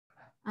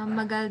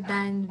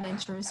Magaldan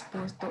Ventures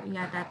po to,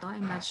 yata to,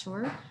 I'm not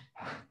sure.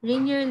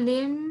 Rainier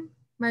Lim,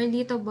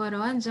 Marlito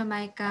Boron,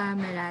 Jamaica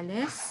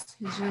Morales,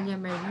 Julia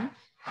Marie,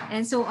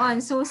 and so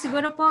on. So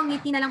siguro po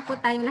ngiti na lang po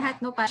tayong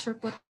lahat, no? Pa-sure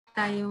po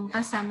tayong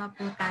kasama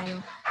po tayo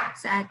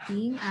sa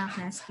ating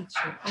class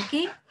picture.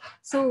 Okay?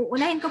 So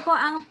unahin ko po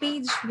ang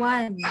page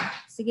 1.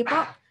 Sige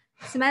po.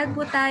 Smile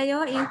po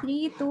tayo in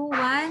 3,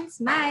 2, 1.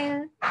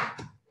 Smile.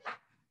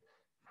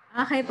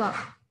 Okay po.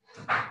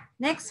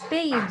 Next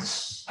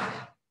page.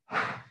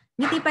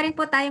 Ngiti pa rin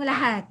po tayong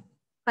lahat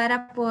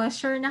para po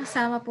sure na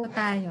kasama po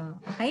tayo.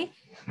 Okay?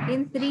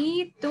 In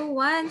 3, 2,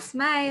 1,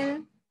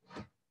 smile.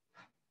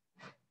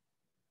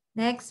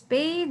 Next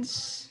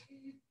page.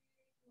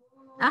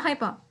 Okay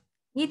po.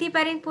 Ngiti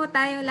pa rin po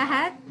tayong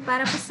lahat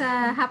para po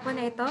sa hapon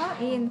na ito.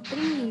 In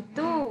 3,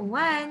 2,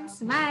 1,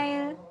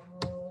 smile.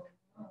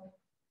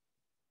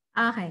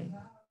 Okay.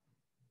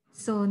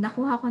 So,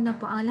 nakuha ko na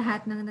po ang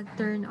lahat ng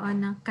nag-turn on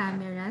ng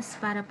cameras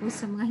para po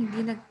sa mga hindi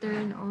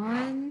nag-turn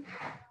on.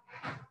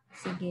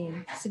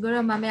 Sige.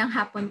 Siguro mamayang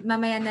hapon,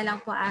 mamaya na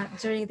lang po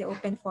during the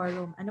open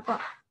forum. Ano po?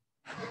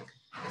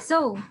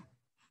 So,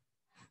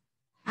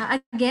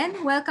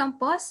 again,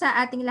 welcome po sa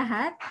ating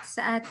lahat,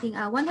 sa ating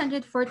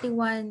 141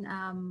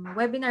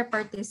 webinar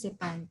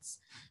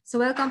participants.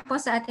 So, welcome po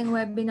sa ating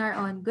webinar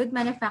on Good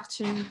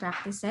Manufacturing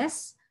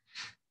Practices,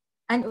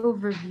 an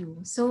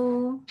overview.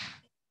 So,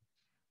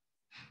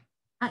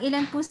 ang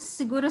ilan po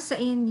siguro sa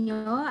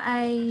inyo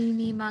ay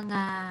may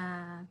mga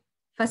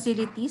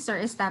facilities or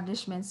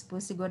establishments po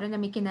siguro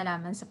na may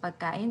kinalaman sa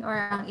pagkain, or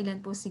ang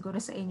ilan po siguro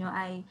sa inyo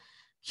ay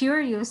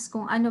curious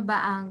kung ano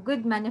ba ang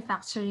good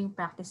manufacturing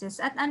practices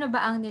at ano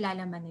ba ang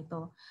nilalaman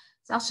nito.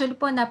 So actually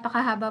po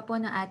napakahaba po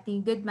ng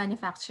ating good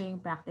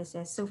manufacturing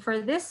practices. So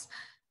for this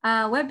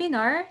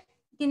webinar,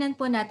 tinan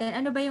po natin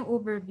ano ba yung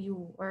overview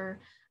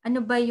or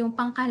ano ba yung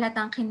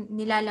pangkalatang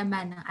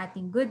nilalaman ng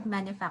ating good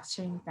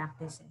manufacturing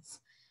practices.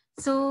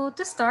 So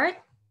to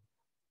start,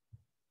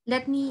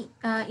 let me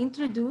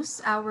introduce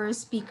our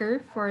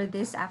speaker for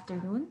this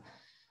afternoon.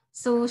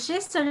 So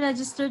she's a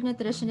registered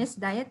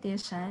nutritionist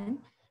dietitian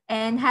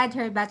and had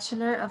her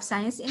Bachelor of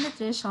Science in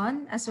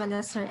Nutrition as well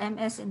as her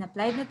MS in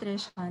Applied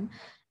Nutrition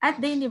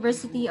at the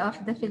University of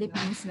the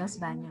Philippines,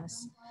 Los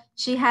Baños.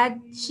 She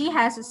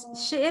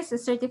is a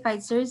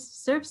certified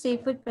Serve Safe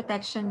Food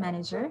Protection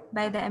Manager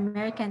by the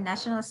American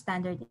National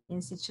Standard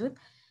Institute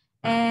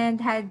and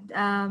had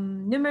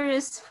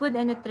numerous food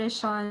and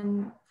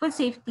nutrition, food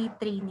safety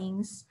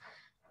trainings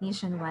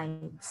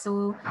nationwide.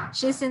 So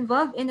she's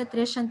involved in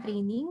nutrition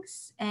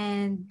trainings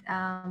and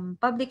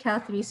public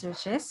health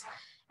researches,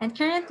 and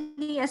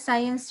currently a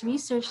science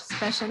research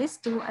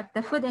specialist too at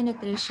the Food and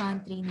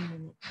Nutrition Training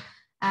Unit.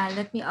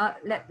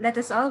 Let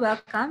us all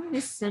welcome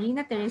Ms.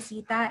 Serena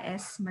Teresita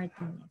S.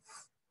 Martinez.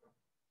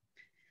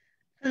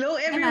 Hello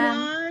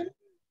everyone!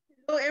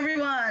 Hello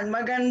everyone!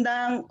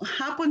 Magandang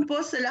hapon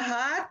po sa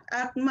lahat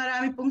at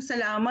marami pong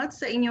salamat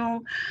sa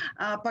inyong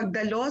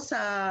pagdalo sa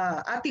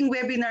ating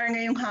webinar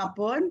ngayong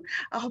hapon.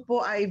 Ako po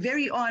ay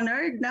very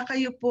honored na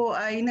kayo po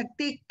ay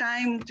nag-take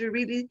time to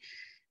really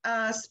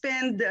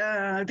spend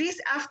this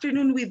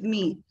afternoon with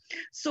me.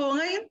 So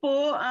ngayon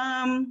po,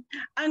 ang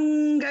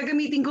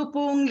gagamitin ko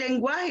pong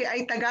lengguwahe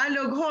ay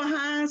Tagalog ho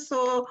ha.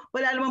 So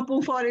wala naman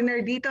pong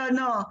foreigner dito,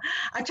 no?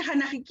 At saka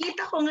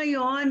nakikita ko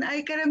ngayon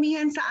ay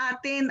karamihan sa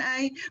atin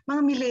ay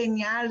mga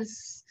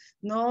millennials.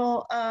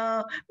 No,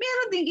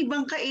 meron ding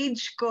ibang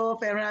ka-age ko,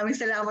 pero maraming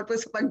salamat po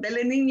sa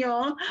pagdala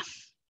ninyo.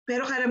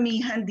 Pero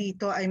karamihan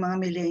dito ay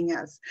mga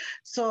millennials.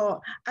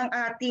 So, ang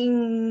ating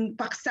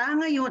paksa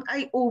ngayon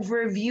ay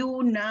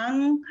overview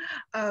ng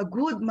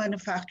good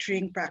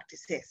manufacturing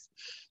practices.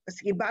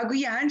 Sige, bago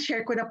yan,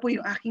 share ko na po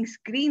yung aking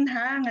screen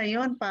ha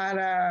ngayon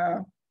para,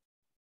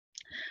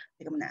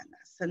 teka muna,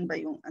 nasan ba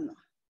yung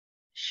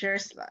share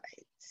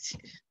slides.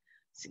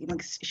 Sige,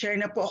 mag-share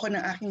na po ako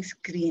ng aking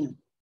screen.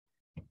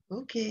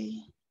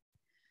 Okay.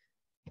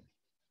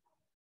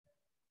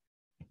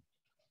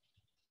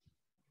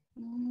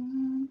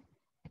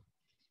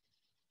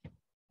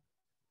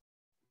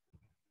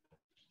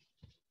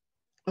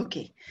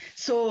 Okay.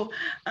 So,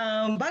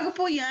 bago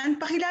po yan,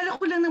 pakilala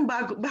ko lang ng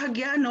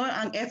bahagya, no,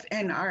 ang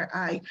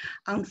FNRI,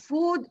 ang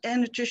Food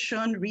and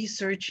Nutrition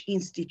Research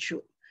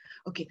Institute.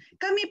 Okay.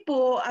 Kami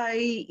po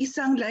ay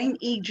isang line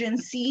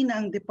agency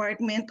ng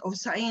Department of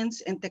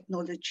Science and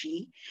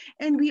Technology,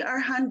 and we are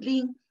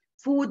handling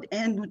food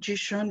and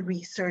nutrition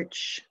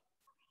research.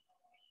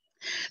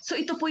 So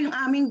ito po yung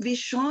aming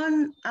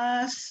vision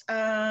as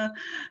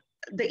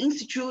the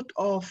Institute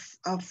of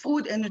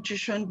Food and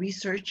Nutrition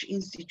Research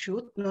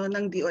Institute, no,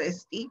 ng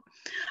DOST.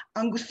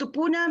 Ang gusto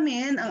po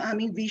namin, ang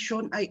aming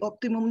vision ay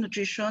optimum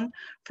nutrition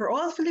for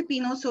all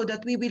Filipinos so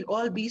that we will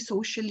all be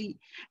socially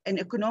and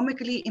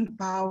economically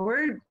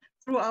empowered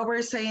through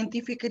our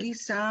scientifically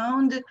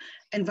sound,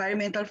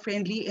 environmental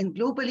friendly, and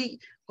globally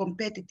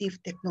competitive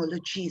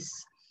technologies.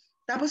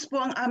 Tapos po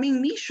ang aming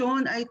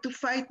mission ay to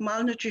fight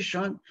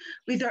malnutrition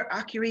with our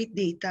accurate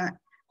data,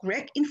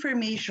 correct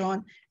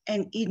information,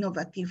 and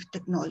innovative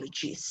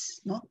technologies.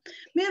 No?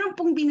 Meron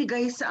pong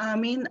binigay sa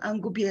amin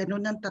ang gobyerno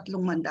ng 3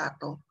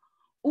 mandato.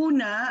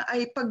 Una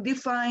ay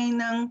pag-define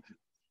ng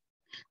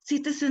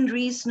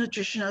citizenry's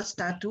nutritional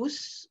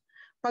status.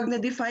 Pag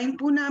na-define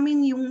po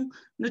namin yung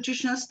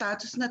nutritional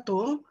status na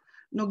to,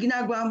 no,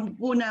 ginagawa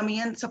po namin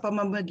yan sa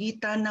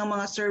pamamagitan ng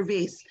mga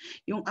surveys,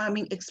 yung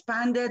aming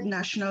expanded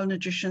National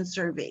Nutrition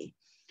Survey.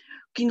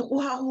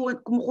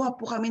 Kumukuha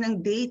po kami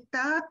ng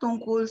data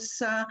tungkol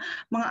sa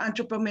mga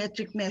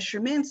anthropometric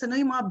measurements,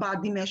 yung mga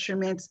body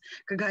measurements,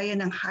 kagaya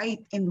ng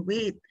height and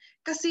weight.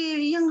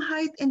 Kasi yung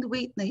height and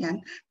weight na yan,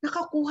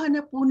 nakakuha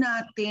na po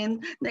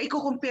natin, na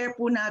i-compare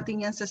po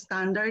natin yan sa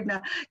standard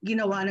na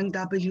ginawa ng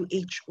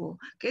WHO.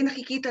 Kaya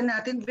nakikita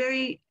natin,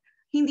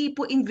 hindi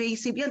po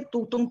invasive yan,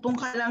 tutungtong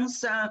ka lang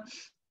sa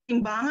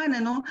timbangan,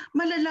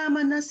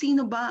 malalaman na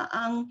sino ba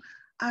ang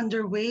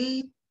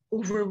underweight,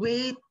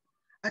 overweight,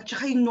 at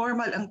saka yung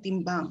normal ang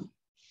timbang.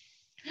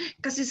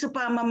 Kasi sa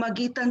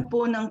pamamagitan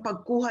po ng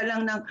pagkuha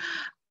lang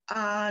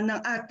ng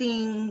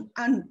ating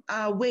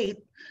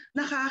weight,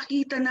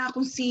 nakakita na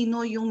kung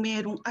sino yung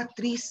merong at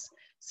risk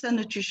sa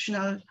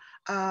nutritional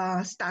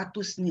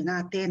status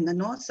natin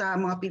sa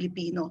mga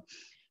Pilipino.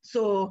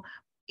 So,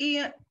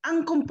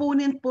 ang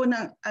component po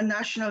ng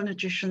National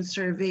Nutrition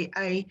Survey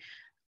ay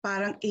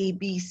parang A,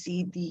 B,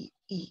 C, D,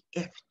 E,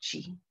 F,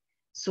 G.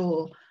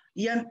 So,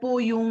 yan po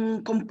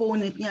yung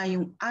component niya,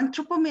 yung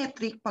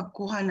anthropometric,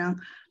 pagkuha ng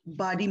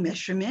body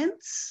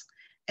measurements,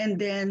 and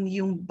then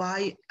yung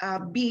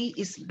B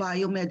is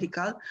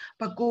biomedical,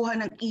 pagkuha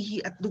ng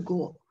ihi at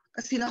dugo.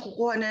 Kasi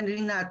nakukuha na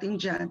rin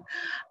natin dyan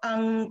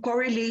ang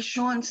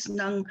correlations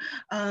ng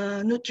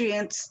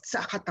nutrients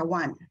sa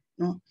katawan.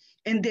 No?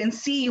 And then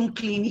C, yung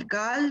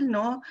clinical.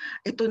 No?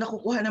 Ito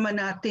nakukuha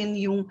naman natin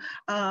yung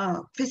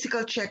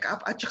physical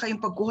check-up at saka yung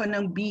pagkuha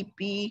ng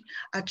BP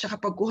at saka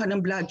pagkuha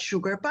ng blood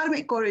sugar para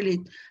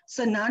ma-correlate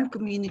sa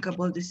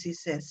non-communicable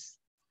diseases.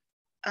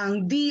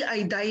 Ang D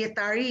ay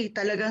dietary,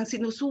 talagang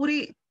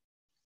sinusuri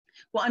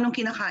kung anong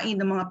kinakain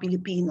ng mga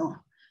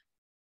Pilipino.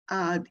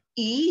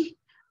 E,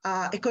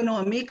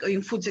 economic o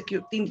yung food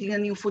security,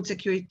 tingnan yung food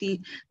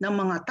security ng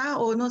mga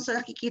tao so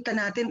nakikita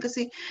natin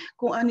kasi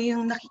kung ano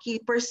yung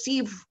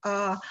nakiki-perceive,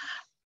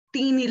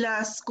 tingin nila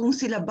kung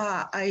sila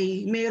ba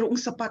ay mayroong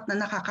sapat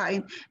na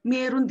nakakain,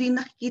 meron din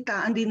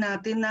nakikitaan din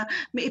natin na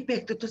may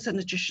epekto to sa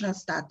nutritional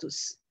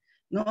status.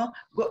 No?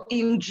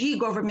 Yung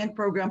G, government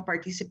program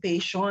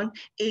participation,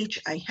 H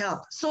ay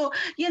health. So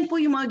yan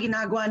po yung mga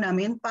ginagawa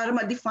namin para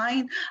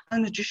ma-define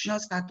ang nutritional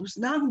status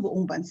ng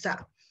buong bansa.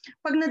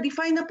 Pag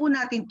na-define na po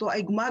natin to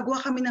ay gumagawa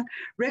kami ng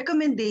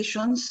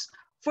recommendations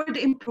for the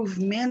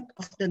improvement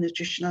of the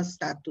nutritional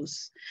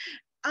status.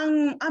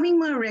 Ang aming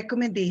mga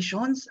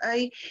recommendations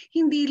ay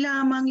hindi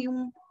lamang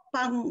yung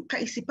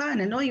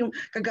pangkaisipan, yung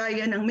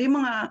kagaya ng may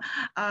mga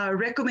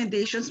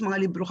recommendations,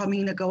 mga libro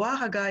kaming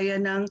nagawa, kagaya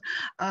ng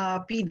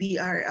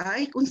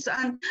PDRI, kung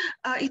saan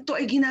ito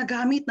ay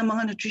ginagamit ng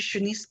mga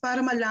nutritionist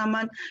para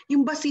malaman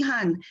yung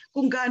basihan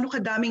kung gaano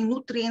kadaming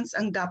nutrients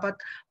ang dapat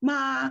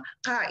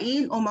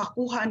makain o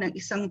makuha ng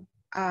isang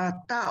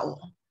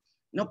tao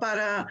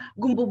para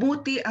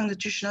gumbubuti ang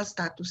nutritional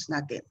status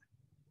natin.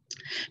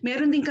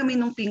 Meron din kami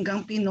nung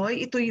Pinggang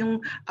Pinoy, ito yung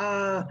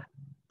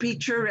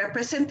picture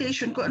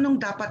representation ko anong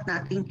dapat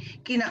nating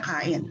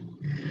kinakain.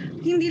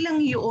 Hindi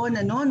lang yun,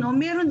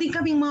 meron din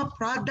kaming mga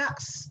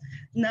products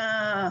na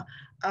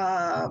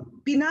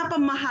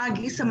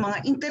pinapamahagi sa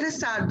mga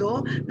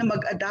interesado na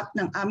mag-adapt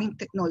ng aming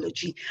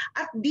technology.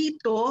 At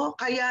dito,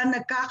 kaya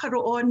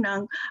nagkakaroon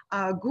ng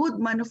good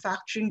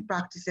manufacturing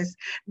practices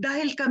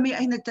dahil kami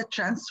ay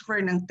nagta-transfer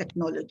ng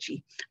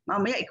technology.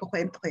 Mamaya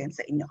ikukwento ko yan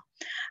sa inyo.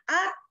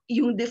 At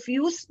yung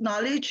diffuse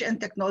knowledge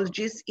and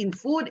technologies in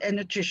food and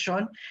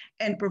nutrition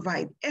and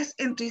provide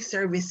S&T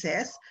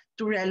services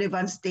to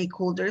relevant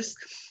stakeholders.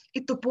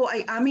 Ito po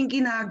ay aming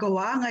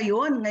ginagawa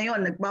ngayon.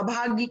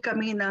 Nagbabahagi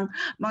kami ng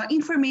mga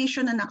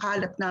information na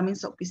nakalap namin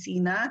sa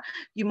opisina,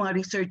 yung mga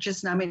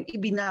researches namin,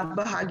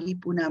 ibinabahagi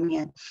po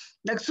namin yan.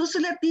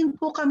 Nagsusulat din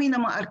po kami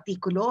ng mga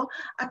artikulo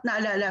at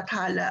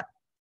naalalathala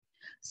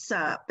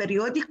sa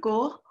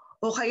periodiko,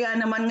 o kaya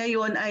naman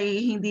ngayon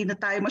ay hindi na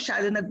tayo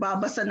masyado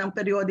nagbabasa ng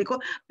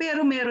periodiko, pero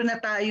meron na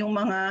tayong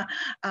mga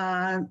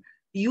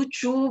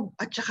YouTube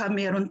at saka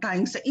meron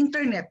tayong sa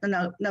internet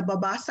na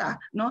nababasa.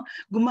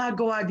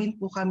 Gumagawa din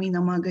po kami ng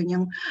mga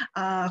ganyang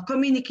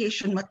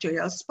communication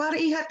materials para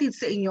ihatid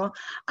sa inyo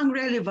ang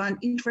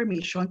relevant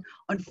information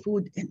on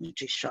food and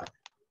nutrition.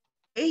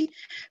 Okay?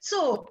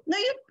 So,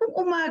 ngayon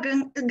pong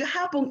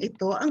gahapong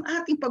ito, ang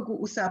ating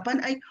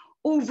pag-uusapan ay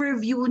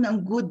overview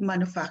ng good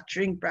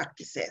manufacturing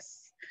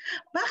practices.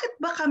 Bakit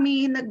ba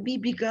kami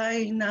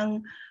nagbibigay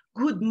ng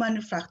good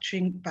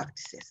manufacturing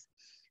practices?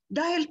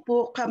 Dahil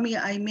po kami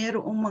ay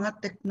mayroong mga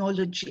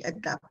technology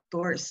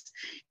adapters.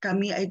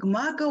 Kami ay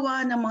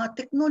gumagawa ng mga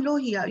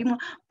teknolohiya, yung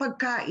mga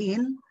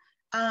pagkain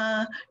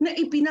na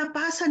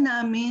ipinapasa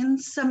namin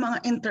sa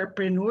mga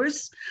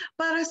entrepreneurs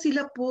para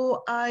sila po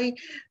ay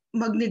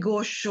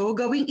magnegosyo,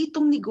 gawing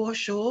itong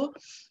negosyo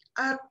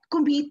at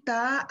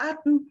kumita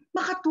at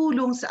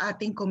makatulong sa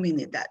ating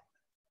komunidad.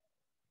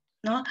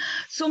 No?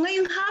 So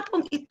ngayong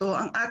hapon ito,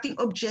 ang ating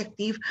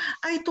objective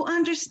ay to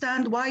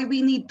understand why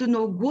we need to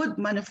know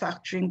good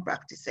manufacturing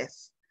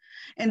practices.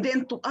 And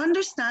then to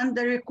understand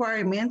the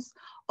requirements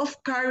of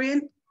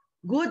current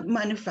good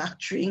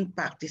manufacturing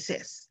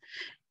practices.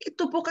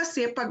 Ito po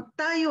kasi pag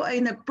tayo ay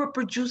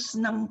nagpo-produce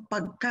ng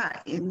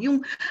pagkain,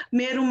 yung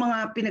merong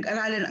mga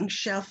pinag-aralan ang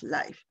shelf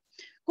life,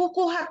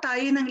 kukuha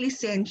tayo ng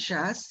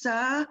lisensya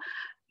sa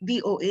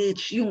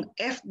DOH, yung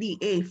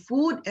FDA,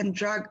 Food and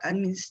Drug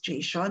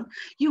Administration,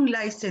 yung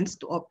license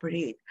to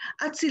operate.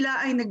 At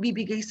sila ay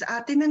nagbibigay sa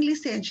atin ng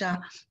lisensya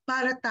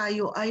para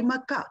tayo ay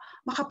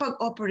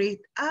makapag-operate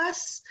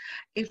as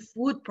a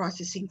food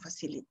processing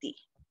facility.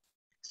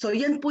 So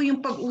yan po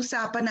yung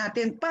pag-usapan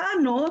natin.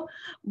 Ano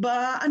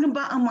ba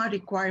ang mga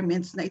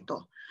requirements na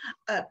ito?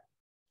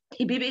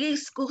 Ibibigay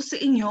ko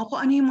sa inyo kung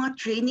ano yung mga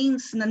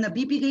trainings na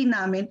nabibigay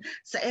namin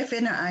sa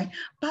FNRI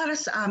para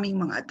sa aming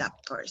mga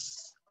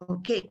adapters.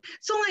 Okay.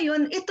 So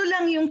ngayon, ito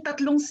lang yung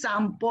 3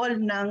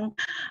 sample ng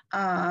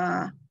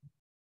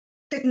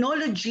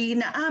technology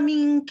na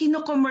aming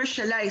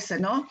kino-commercialize,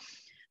 ano?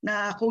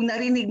 Na kung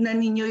narinig na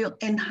ninyo yung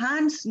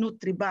enhanced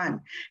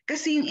Nutriban.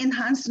 Kasi yung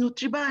enhanced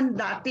Nutriban,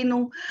 dati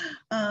nung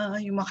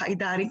yung mga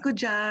kaidaring ko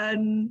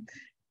dyan,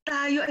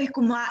 tayo ay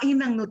kumain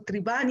ng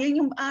Nutriban. Yan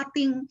yung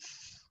ating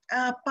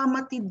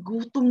pamatid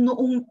gutom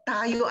noong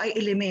tayo ay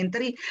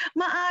elementary.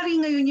 Maari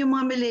ngayon yung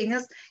mga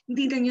millennials,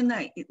 hindi na nyo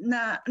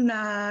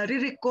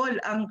na-recall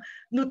ang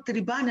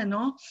Nutriban,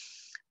 ano?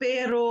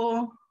 Pero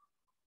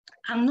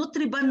ang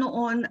Nutriban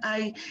noon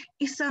ay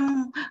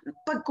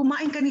pag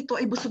kumain ka nito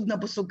ay busog na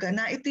busog ka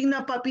na. Ito yung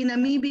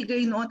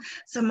pinamibigay noon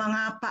sa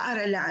mga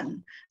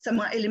paaralan, sa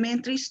mga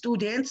elementary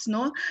students,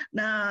 no?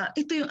 Na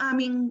ito yung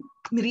aming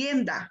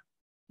merienda.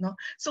 No?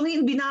 So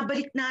ngayon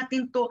binabalik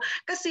natin to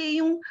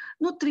kasi yung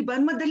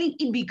Nutriban madaling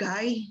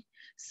ibigay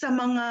sa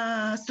mga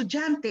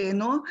estudyante,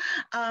 no?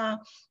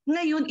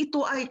 Ngayon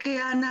ito ay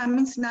kaya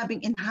namin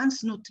sinabing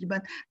enhanced Nutriban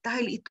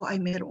dahil ito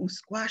ay mayroong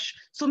squash.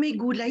 So may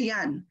gulay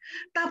yan.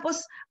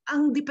 Tapos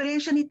ang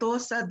diferensya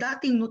nito sa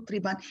dating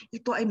Nutriban,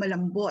 ito ay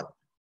malambot.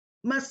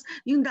 Mas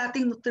yung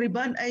dating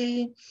Nutriban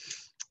ay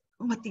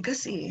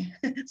matigas eh.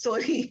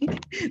 Sorry.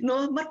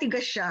 No,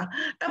 matigas siya.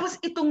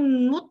 Tapos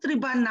itong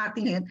Nutriban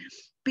natin ngayon,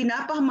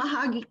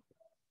 pinapamahagi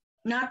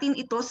natin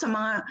ito sa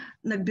mga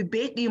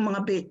nagbe-bake, yung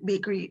mga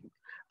bakery,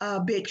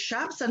 bake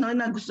shops, ano,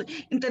 na gusto,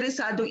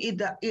 interesado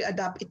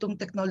i-adapt itong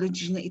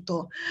technology na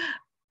ito.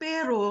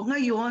 Pero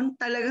ngayon,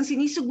 talagang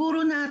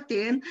sinisiguro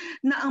natin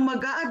na ang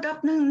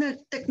mag-a-adapt ng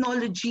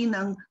technology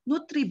ng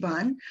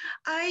Nutriban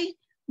ay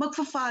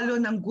magfa-follow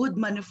ng good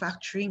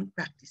manufacturing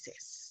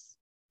practices.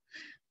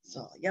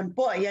 So, yan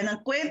po, yan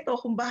ang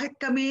kwento kung bakit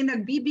kami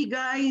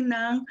nagbibigay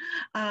ng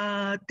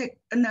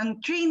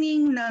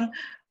training ng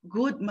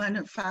good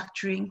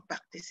manufacturing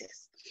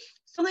practices.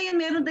 So ngayon,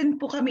 meron din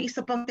po kami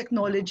isa pang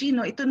technology,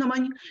 no? Ito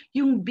naman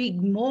yung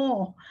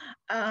Bigmo,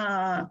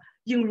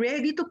 yung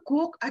ready to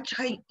cook at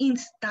saka yung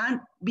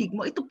instant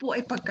Bigmo. Ito po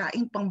ay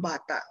pagkain pang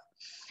bata.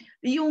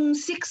 Yung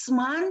 6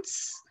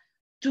 months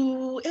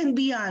to and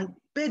beyond,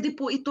 pwede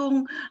po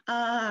itong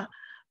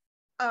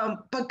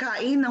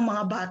pagkain ng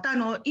mga bata,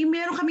 no?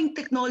 Meron kaming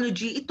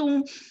technology,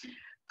 itong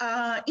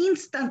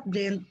instant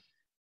blend,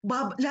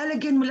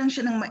 lalagyan mo lang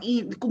siya ng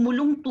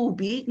kumulong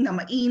tubig na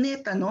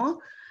mainit,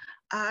 ano?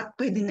 At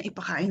pwede na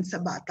ipakain sa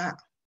bata.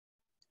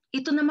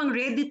 Ito namang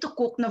ready to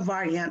cook na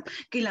variant,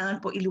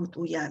 kailangan po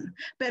iluto yan.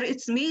 Pero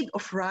it's made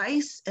of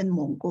rice and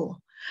munggo.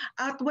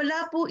 At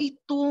wala po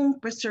itong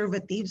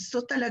preservatives,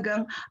 so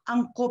talagang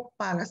angkop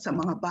para sa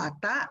mga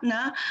bata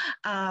na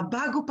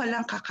bago pa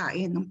lang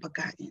kakain ng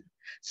pagkain.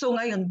 So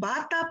ngayon,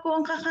 bata po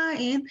ang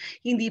kakain,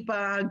 hindi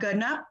pa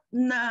ganap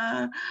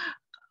na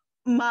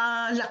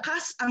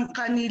malakas ang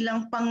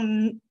kanilang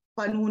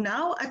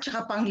panunaw at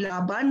saka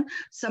panglaban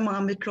sa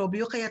mga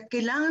mikrobyo. Kaya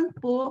kailangan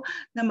po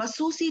na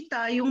masusi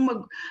tayong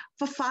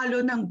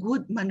mag-follow ng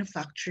good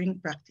manufacturing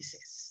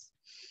practices.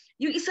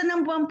 Yung isa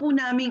ng buwan po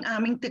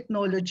aming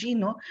technology,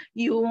 no,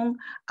 yung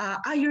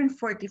iron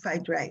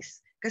fortified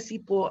rice.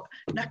 Kasi po,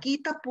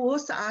 nakita po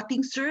sa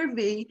ating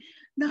survey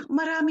na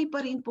marami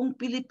pa rin pong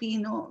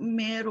Pilipino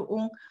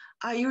mayroong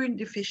iron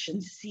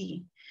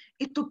deficiency.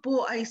 Ito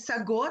po ay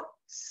sagot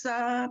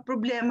sa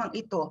problemang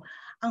ito.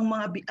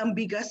 Ang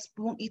bigas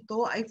pong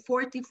ito ay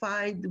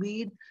fortified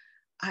with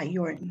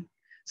iron.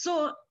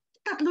 So,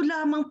 3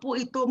 lamang po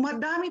ito.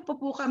 Madami po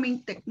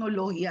kaming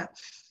teknolohiya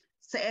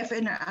sa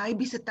FNRI.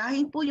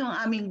 Bisitahin po yung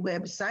aming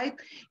website.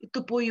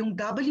 Ito po yung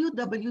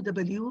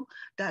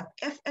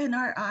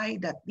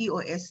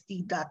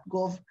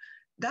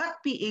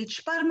www.fnri.dost.gov.ph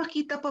para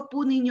makita pa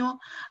po ninyo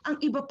ang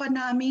iba pa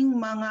naming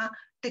mga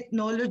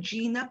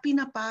technology na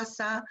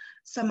pinapasa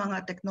sa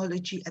mga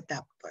technology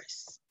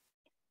adapters.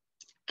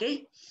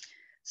 Okay?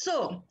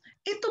 So,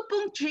 ito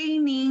pong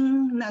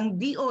training ng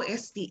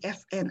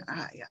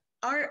DOST-FNRI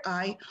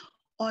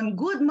on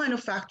good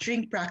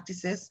manufacturing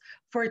practices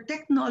for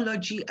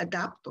technology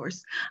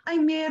adapters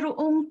ay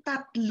mayroong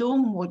 3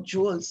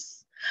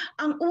 modules.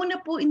 Ang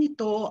una po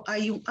nito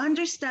ay yung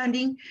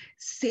understanding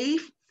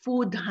safe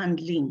food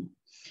handling.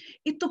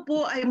 Ito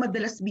po ay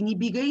madalas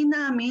binibigay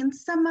namin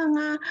sa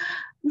mga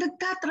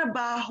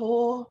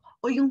nagtatrabaho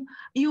o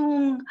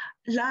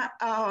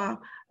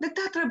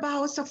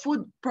nagtatrabaho sa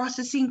food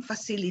processing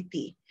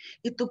facility.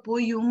 Ito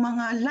po yung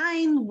mga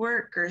line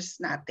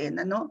workers natin,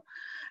 ano?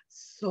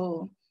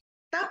 So,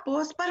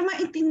 tapos para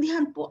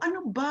maintindihan po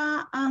ano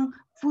ba ang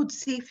food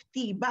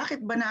safety?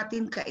 Bakit ba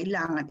natin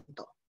kailangan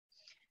ito?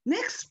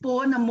 Next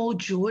po na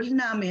module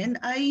namin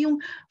ay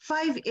yung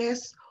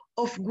 5S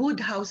of good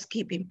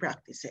housekeeping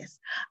practices.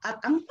 At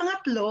ang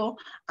pangatlo,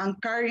 ang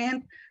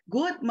current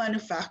good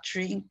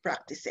manufacturing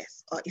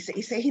practices. O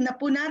isa-isahin na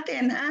po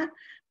natin, ha?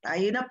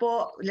 Tayo na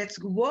po. Let's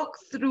walk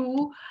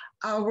through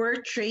our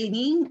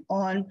training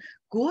on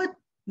good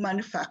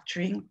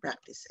manufacturing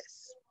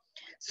practices.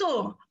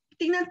 So,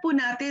 tingnan po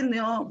natin,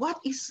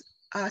 what is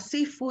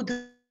safe food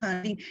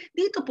handling.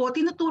 Dito po,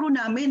 tinuturo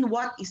namin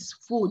what is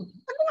food.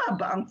 Ano nga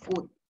ba ang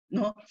food?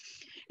 No?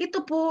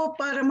 Ito po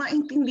para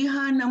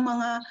maintindihan ng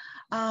mga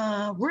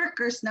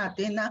workers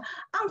natin na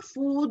ang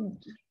food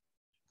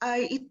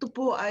ay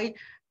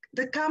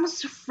that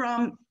comes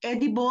from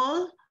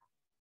edible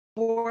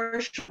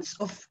portions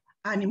of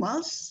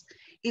animals.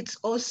 It's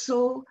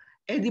also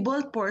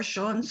edible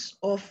portions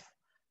of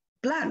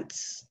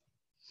plants.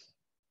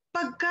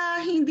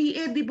 Pagka hindi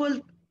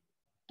edible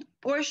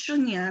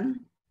portion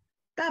yan,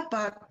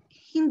 dapat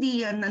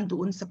hindi yan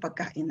nandoon sa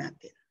pagkain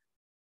natin.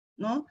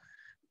 No?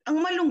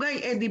 Ang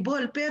malunggay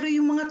edible, pero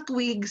yung mga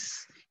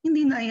twigs,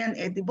 hindi na yan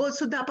edible.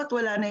 So dapat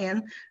wala na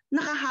yan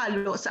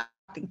nakahalo sa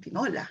ating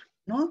tinola.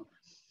 No?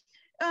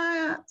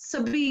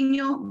 Sabihin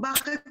nyo,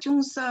 bakit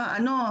yung sa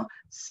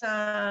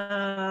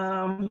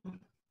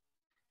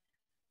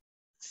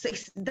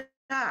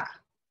isda,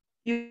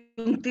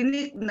 yung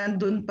tinik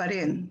nandun pa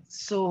rin.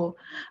 So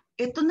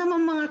ito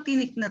naman mga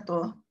tinik na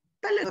to,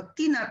 talaga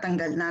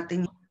tinatanggal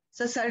natin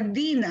sa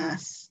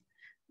sardinas.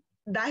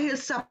 Dahil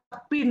sa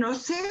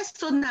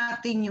pinoseso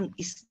natin yung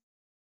isda,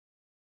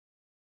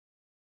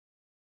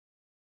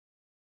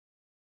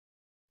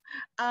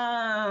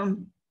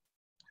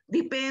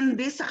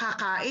 depende sa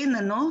kakain,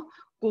 ano?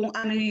 Kung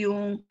ano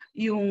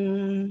yung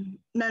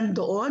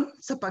nandoon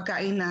sa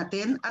pagkain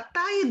natin. At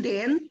tayo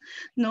din,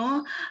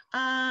 no?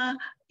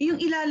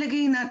 Yung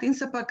ilalagay natin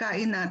sa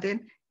pagkain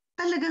natin,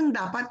 talagang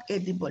dapat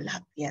edible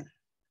lahat yan.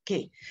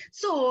 Okay.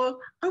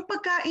 So, ang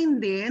pagkain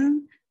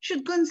din,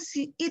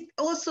 it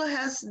also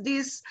has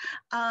these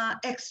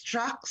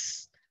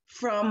extracts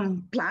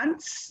from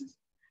plants,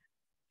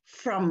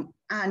 from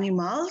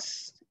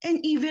animals,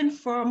 and even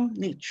from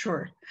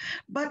nature.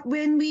 But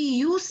when we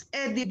use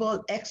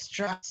edible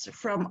extracts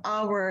from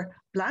our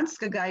plants,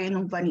 kagaya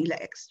ng vanilla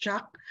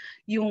extract,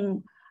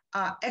 yung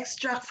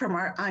extract from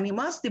our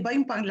animals, di ba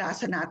yung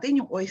panglasa natin,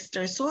 yung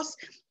oyster sauce,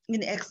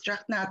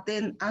 in-extract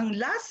natin ang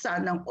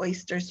lasa ng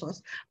oyster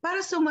sauce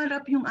para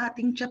sumarap yung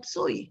ating chop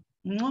suey.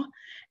 No?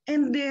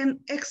 And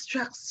then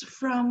extracts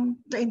from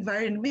the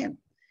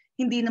environment.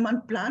 Hindi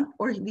naman plant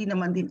or hindi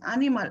naman din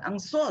animal ang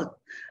salt.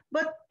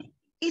 But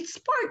it's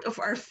part of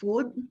our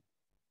food.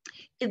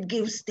 It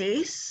gives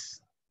taste.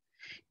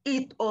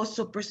 It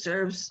also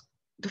preserves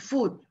the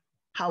food.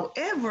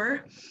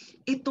 However,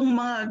 itong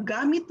mga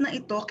gamit na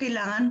ito,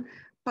 kailangan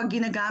pag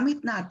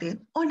ginagamit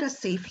natin on a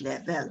safe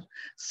level.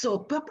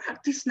 So,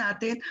 pa-practice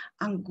natin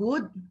ang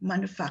good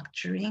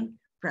manufacturing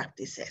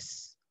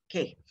practices.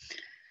 Okay.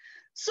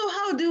 So,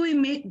 how do we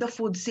make the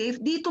food safe?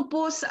 Dito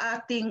po sa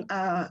ating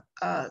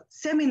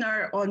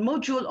seminar on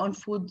module on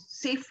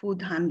safe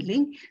food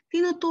handling,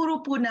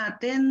 tinuturo po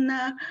natin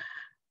na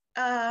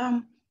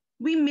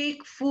we make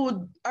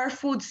our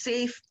food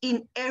safe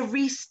in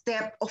every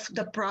step of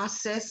the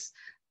process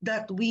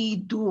that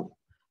we do,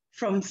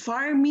 from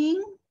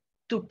farming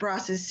to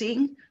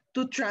processing,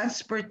 to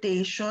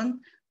transportation,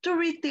 to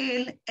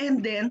retail,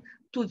 and then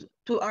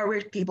to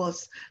our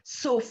tables.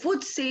 So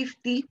food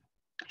safety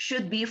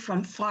should be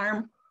from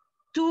farm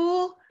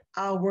to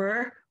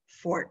our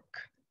fork.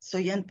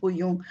 So yan po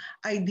yung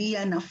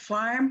idea na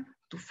farm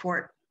to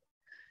fork.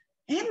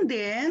 And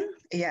then,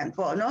 ayan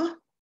po,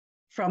 no?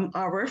 From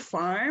our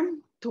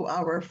farm to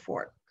our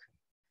fork.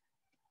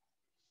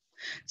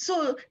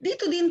 So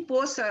dito din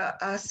po sa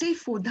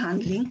safe food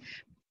handling,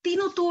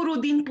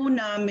 tinuturo din po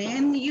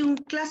namin yung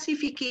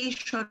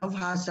classification of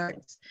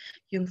hazards,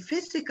 yung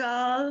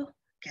physical,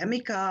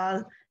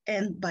 chemical,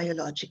 and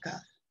biological.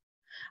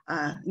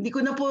 Hindi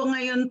ko na po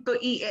ngayon to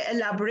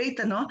i-elaborate,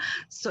 ano?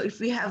 So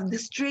if we have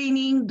this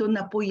training, doon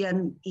na po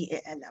yan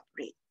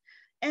i-elaborate.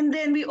 And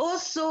then we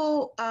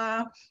also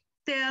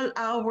tell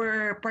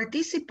our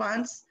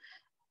participants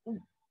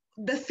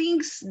the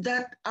things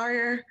that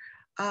are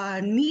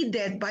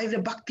needed by the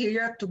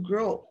bacteria to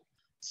grow.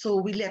 So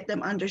we let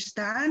them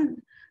understand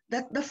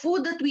that the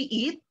food that we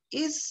eat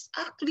is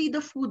actually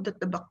the food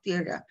that the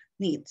bacteria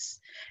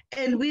needs.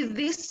 And with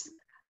these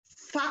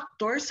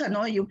factors,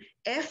 yung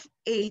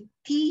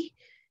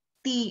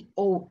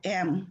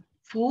FATTOM,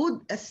 food,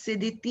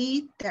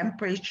 acidity,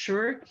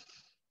 temperature,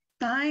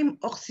 time,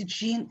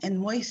 oxygen, and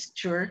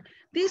moisture,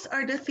 these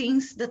are the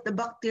things that the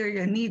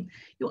bacteria need.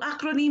 Yung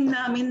acronym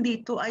namin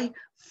dito ay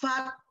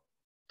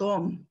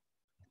FATTOM.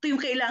 ito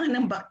yung kailangan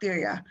ng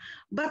bacteria.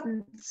 But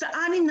sa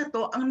anim na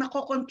to, ang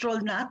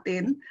nakokontrol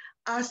natin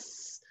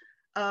as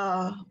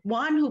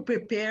one who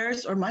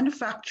prepares or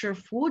manufacture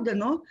food,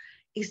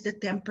 is the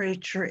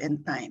temperature and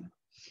time.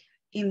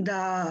 In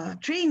the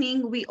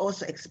training, we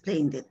also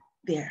explained it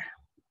there.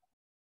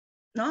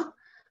 No?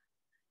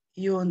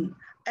 Yun.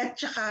 At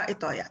saka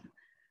ito yan.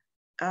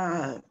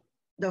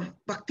 The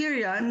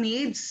bacteria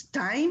needs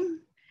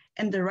time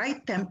and the right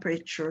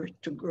temperature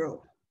to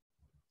grow.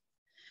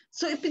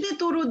 So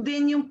ipinituro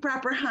din yung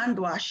proper hand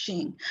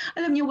washing.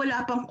 Alam niyo,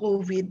 wala pang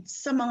COVID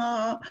sa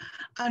mga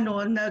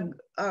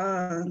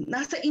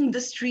nasa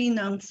industry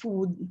ng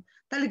food,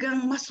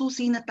 talagang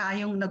masusi na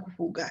tayong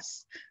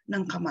naghuhugas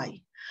ng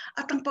kamay.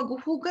 At ang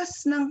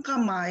paghuhugas ng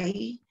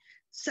kamay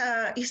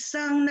sa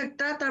isang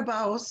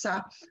nagtatrabaho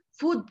sa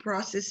food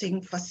processing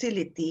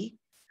facility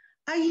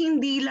ay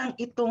hindi lang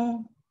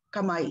itong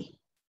kamay.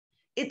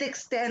 It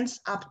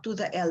extends up to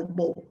the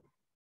elbow.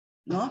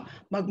 No?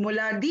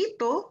 Magmula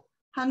dito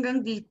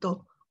hanggang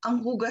dito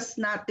ang hugas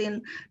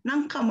natin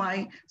ng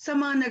kamay sa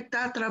mga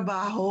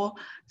nagtatrabaho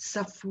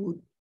sa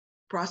food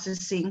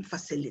processing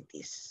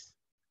facilities.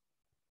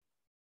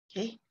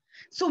 Okay?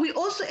 So we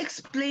also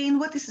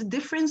explain what is the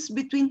difference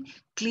between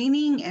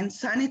cleaning and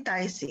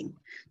sanitizing.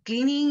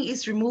 Cleaning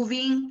is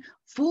removing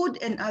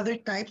food and other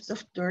types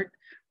of dirt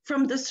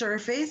from the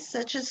surface,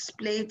 such as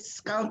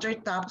plates,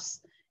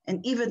 countertops,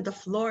 and even the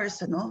floors.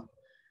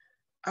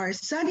 Our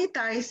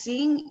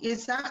sanitizing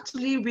is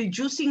actually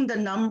reducing the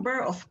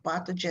number of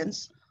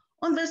pathogens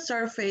on the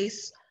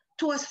surface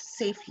to a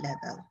safe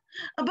level.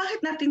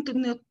 Bakit natin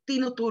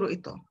tinuturo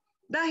ito?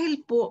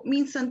 Dahil po,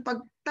 minsan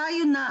pag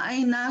tayo na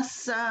ay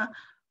nasa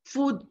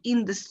food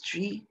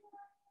industry,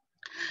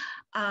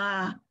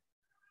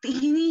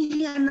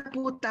 hinihiyan na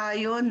po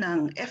tayo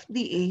ng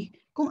FDA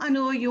kung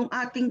ano yung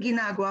ating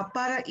ginagawa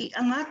para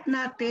iangat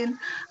natin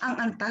ang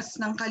antas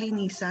ng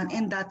kalinisan,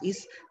 and that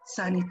is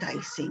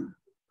sanitizing.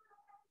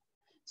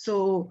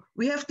 So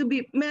we have to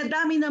be, may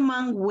dami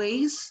namang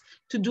ways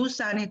to do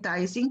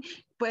sanitizing.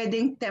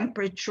 Pwedeng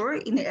temperature,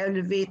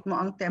 in-elevate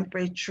mo ang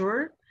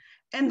temperature.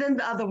 And then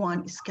the other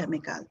one is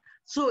chemical.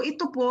 So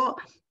ito po,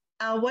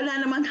 wala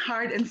naman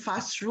hard and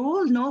fast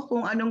rule,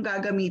 kung anong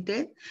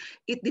gagamitin.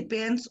 It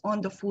depends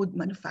on the food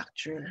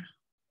manufacturer.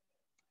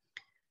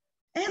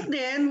 And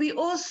then we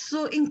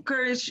also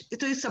encourage,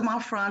 ito yung sa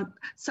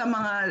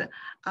mga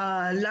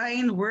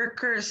line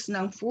workers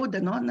ng food,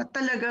 na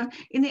talagang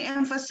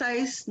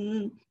ini-emphasize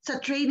sa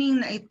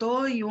training na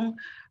ito yung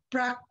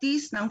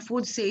practice ng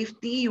food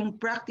safety, yung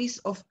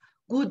practice of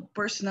good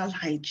personal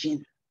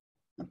hygiene.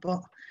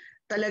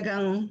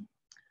 Talagang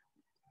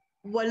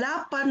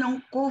wala pa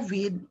ng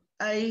COVID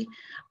ay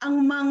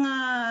ang mga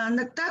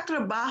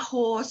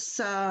nagtatrabaho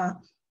sa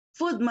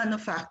food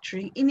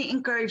manufacturing,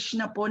 ini-encourage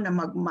na po na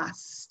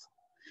mag-mask.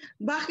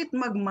 Bakit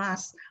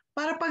mag-mask?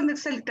 Para pag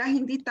nagsalita,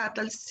 hindi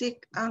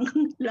tatalsik ang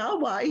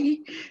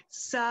laway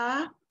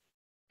sa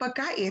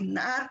pagkain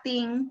na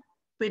ating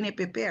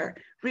piniprepare.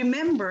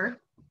 Remember,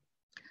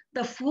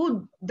 the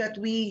food that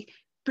we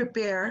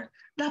prepare,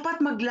 dapat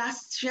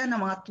mag-last siya ng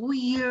mga 2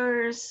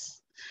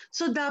 years.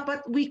 So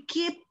dapat we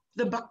keep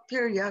the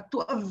bacteria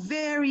to a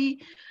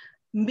very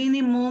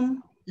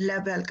minimum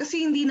level.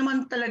 Kasi hindi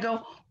naman talaga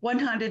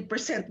 100%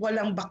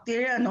 walang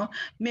bacteria,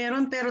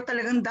 Meron, pero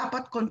talagang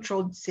dapat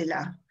controlled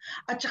sila.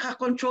 At saka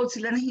controlled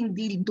sila na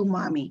hindi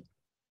dumami.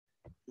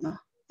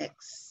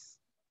 Next.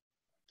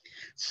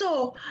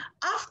 So,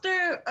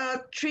 after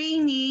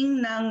training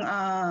ng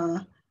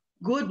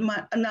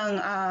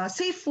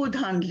safe food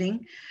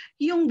handling,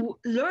 yung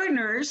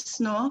learners,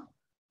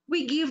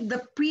 we give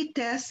the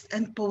pre-test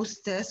and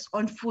post-test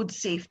on food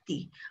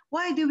safety.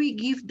 Why do we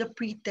give the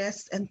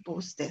pre-test and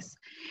post-test?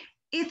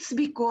 It's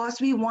because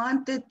we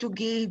wanted to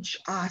gauge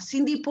us.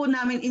 Hindi po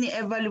namin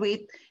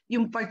ini-evaluate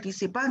yung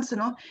participants,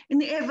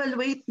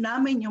 Ini-evaluate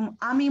namin yung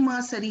aming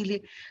mga sarili.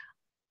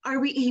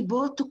 Are we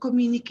able to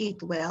communicate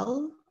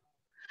well?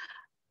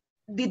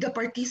 Did the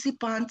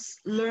participants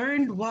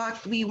learn what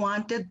we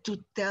wanted to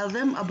tell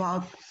them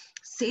about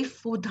safe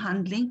food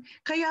handling?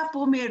 Kaya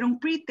po merong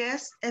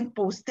pre-test and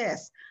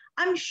post-test.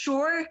 I'm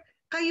sure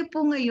kayo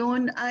po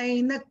ngayon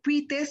ay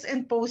nag-pre-test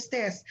and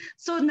post-test.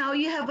 So now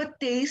you have a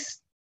taste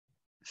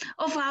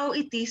of how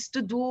it is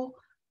to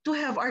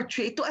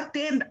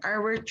attend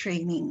our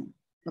training.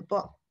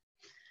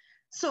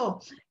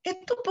 So,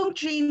 ito pong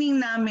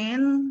training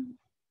namin,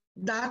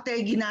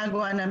 dati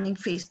ginagawa namin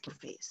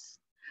face-to-face.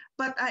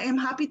 But I am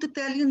happy to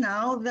tell you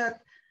now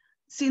that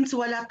since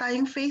wala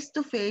tayong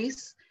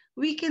face-to-face,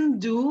 we can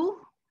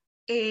do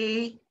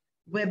a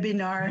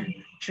webinar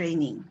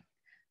training.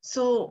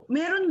 So,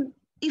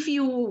 if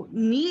you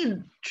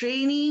need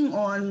training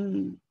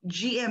on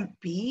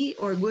GMP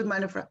or good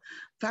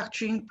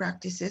manufacturing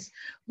practices,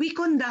 we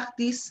conduct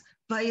this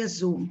via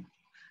Zoom.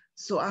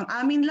 So ang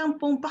amin lang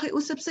pong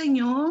pakiusap sa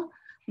inyo,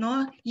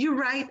 you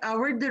write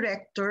our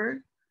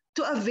director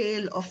to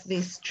avail of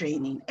this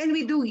training. And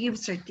we do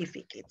give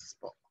certificates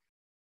po.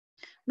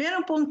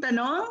 Meron pong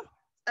tanong?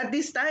 at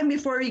this time,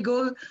 before we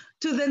go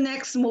to the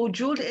next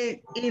module,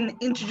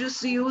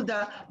 introduce to you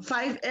the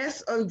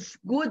 5S of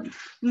good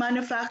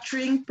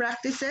manufacturing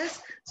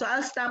practices. So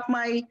I'll stop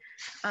my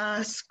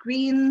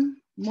screen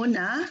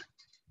muna.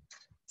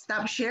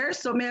 Stop share.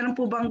 So meron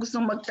po bang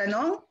gustong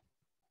magtanong?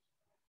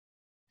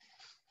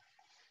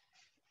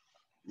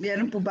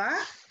 Meron po ba?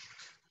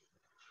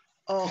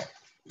 Oh,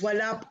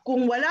 wala.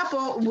 Kung wala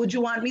po, would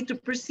you want me to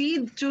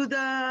proceed to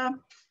the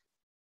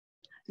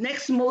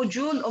next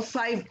module of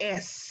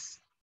 5S?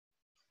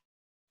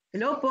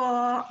 Hello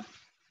po.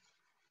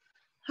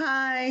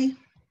 Hi.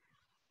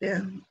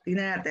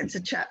 Tingnan natin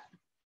sa chat.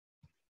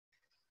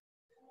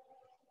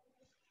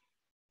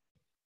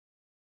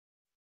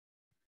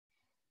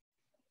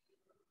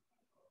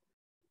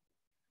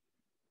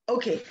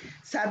 Okay,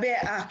 sabi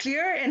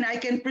clear and I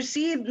can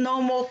proceed.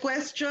 No more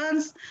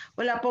questions.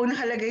 Wala pong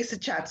nakalagay sa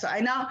chat. So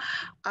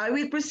I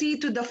will proceed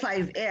to the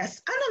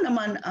 5S. Ano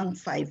naman ang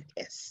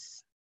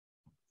 5S?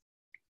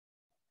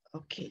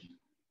 Okay.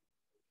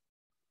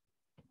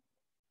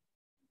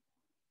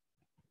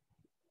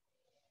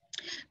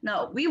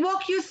 Now, we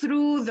walk you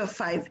through the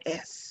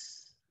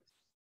 5S.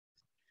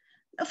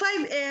 The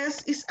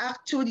 5S is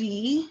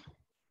actually,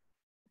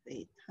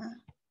 wait, huh?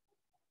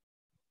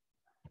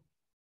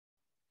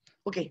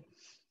 Okay.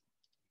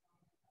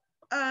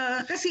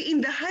 Kasi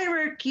in the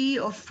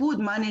hierarchy of food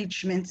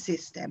management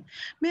system,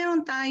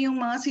 meron tayong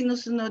mga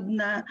sinusunod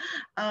na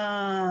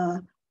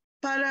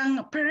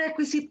parang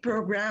prerequisite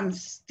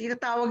programs.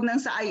 Tinatawag ng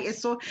sa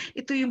ISO,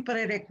 ito yung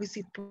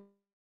prerequisite program.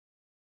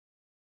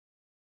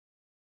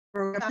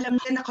 Alam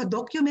niya,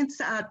 nakadocument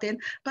sa atin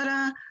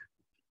para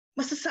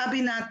masasabi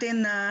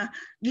natin na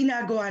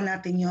ginagawa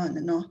natin yon,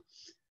 ano?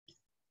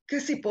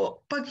 Kasi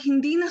po, pag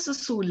hindi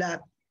nasusulat,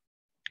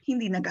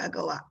 hindi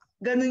nagagawa.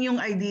 Ganun yung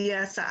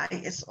idea sa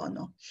ISO,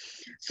 no?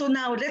 So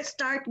now, let's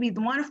start with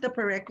one of the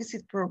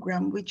prerequisite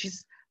program, which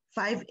is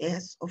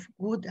 5S of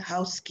good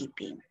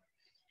housekeeping.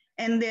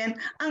 And then,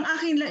 ang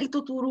akin lang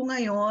ituturo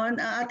ngayon,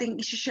 ang ating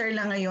isi-share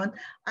lang ngayon,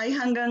 ay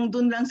hanggang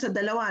dun lang sa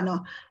dalawa,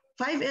 no?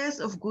 5S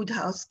of good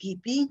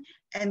housekeeping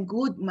and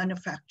good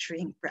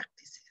manufacturing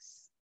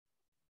practices.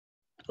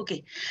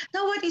 Okay,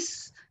 now what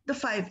is the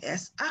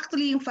 5S?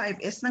 Actually, yung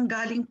 5S,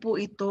 nanggaling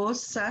po ito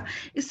sa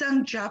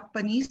isang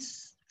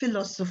Japanese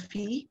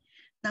philosophy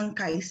ng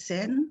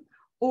Kaizen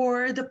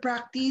or the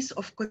practice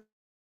of continuing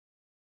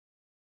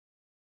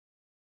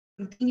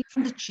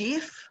from the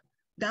chief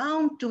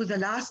down to the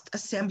last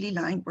assembly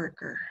line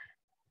worker.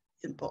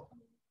 Yun po.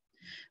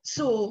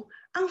 So,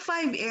 ang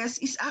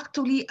 5S is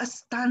actually a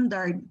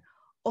standard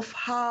of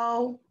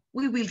how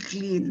we will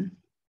clean.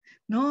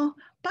 No?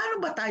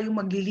 Paano ba tayo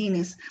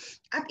maglilinis?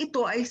 At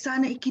ito ay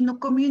sana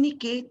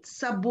ikino-communicate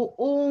sa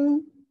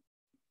buong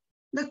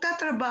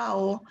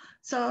nagtatrabaho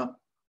sa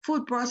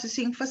food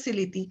processing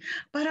facility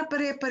para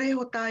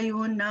pare-pareho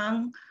tayo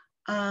ng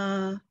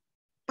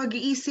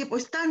pag-iisip o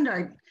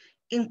standard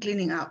in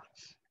cleaning up.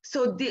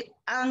 So,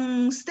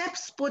 ang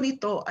steps po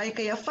nito ay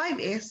kaya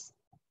 5S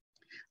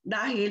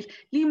dahil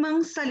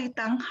 5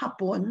 salitang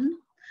Hapon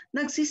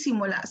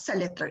nagsisimula sa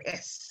letter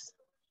S.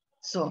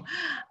 So,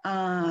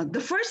 the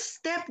first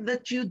step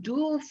that you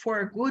do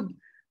for good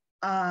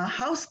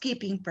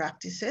housekeeping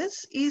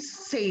practices is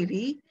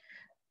seiri.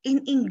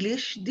 In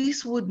English,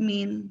 this would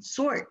mean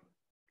sort.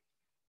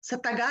 Sa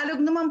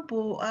Tagalog naman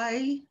po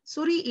ay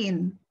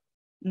suriin,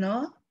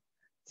 no?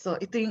 So,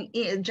 ito yung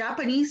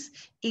Japanese,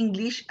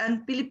 English,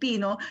 and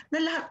Filipino na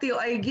lahat ito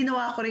ay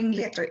ginawa ko ring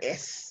letter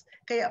S.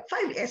 Kaya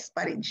 5S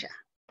pa rin siya.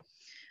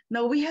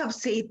 Now, we have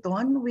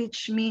Seiton,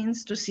 which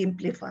means to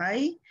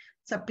simplify.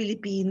 Sa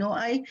Pilipino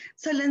ay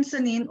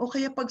salansanin o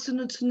kaya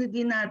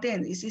pagsunod-sunodin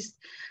natin.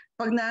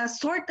 Pag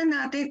na-sort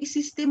na natin,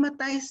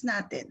 isystematize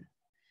natin.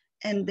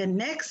 And the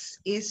next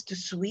is to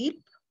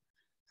sweep,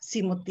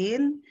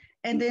 simutin,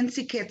 and then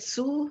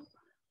siketsu,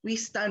 we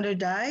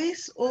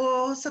standardize,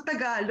 o sa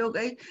Tagalog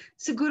ay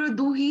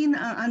siguraduhin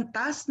ang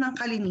antas ng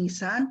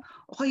kalinisan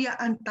o kaya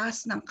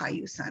antas ng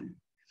kaayusan.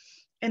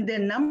 And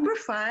then number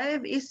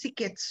 5 is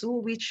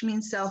siketsu, which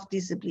means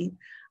self-discipline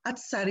at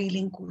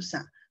sariling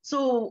kusa.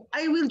 So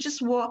I will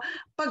just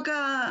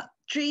pagka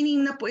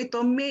training na po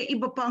ito, may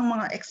iba pang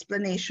mga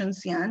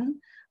explanations yan.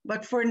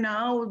 But for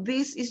now,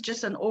 this is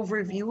just an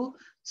overview.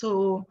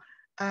 So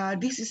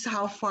this is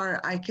how far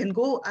I can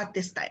go at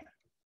this time.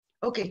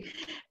 Okay.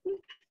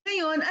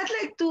 Ngayon, I'd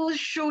like to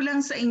show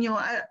lang sa inyo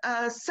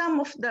some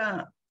of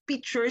the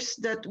pictures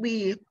that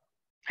we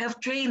have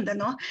trained,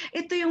 ano?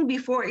 Ito yung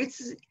before.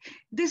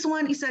 This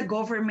one is a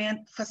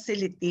government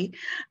facility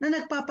na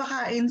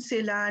nagpapakain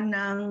sila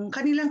ng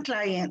kanilang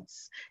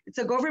clients. It's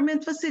a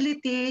government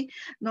facility,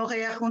 no?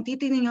 Kaya kung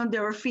titingnan nyo,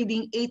 they were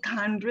feeding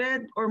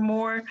 800 or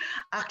more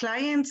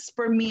clients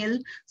per meal.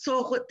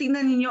 So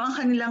tingnan niyo ang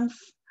kanilang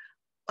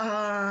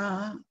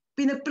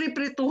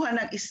pinagpriprituhan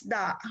ng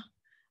isda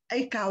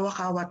ay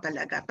kawa-kawa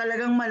talaga.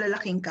 Talagang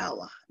malalaking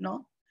kawa,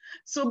 no?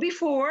 So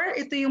before,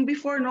 ito yung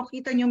before, no?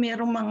 Kita nyo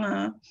merong mga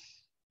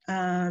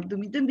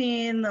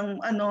dumi-dumi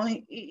ng ano,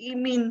 I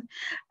mean,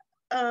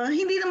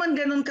 hindi naman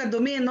ganun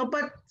kadumi, no?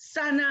 But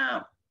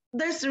sana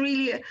there's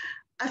really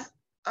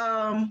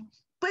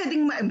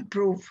pwedeng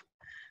ma-improve.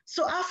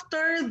 So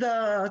after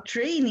the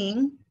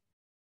training,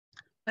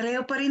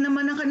 pareho pa rin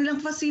naman ang kanilang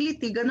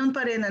facility, ganun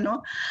pa rin,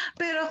 ano?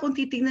 Pero kung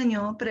titingnan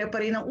nyo, pareho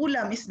pa rin ang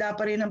ulam, isda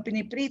pa rin ang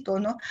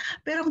piniprito, no?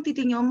 Pero kung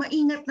titingnan nyo,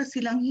 maingat na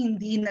silang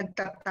hindi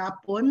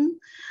nagtatapon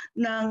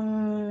ng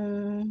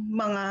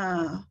mga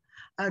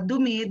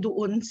dumi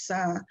doon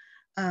sa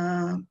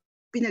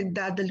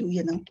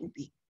pinagdadaluyan ng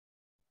tubig.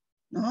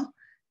 No?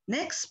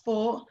 Next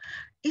po,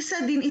 isa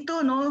din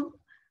ito, no?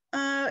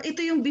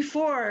 Ito yung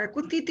before.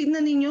 Kung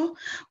titingnan ninyo,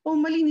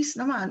 malinis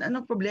naman.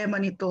 Ano problema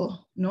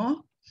nito,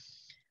 no?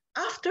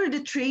 After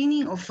the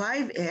training of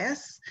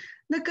 5S,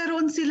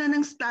 nagkaroon sila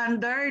ng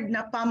standard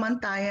na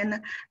pamantayan na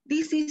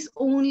this is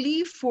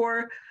only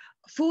for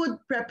food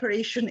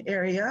preparation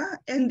area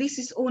and this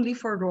is only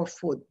for raw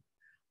food.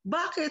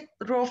 Bakit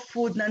raw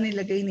food na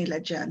nilagay nila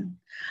dyan?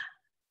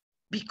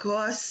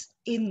 Because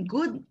in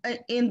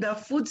the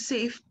food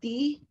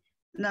safety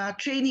na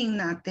training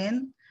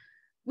natin,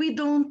 we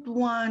don't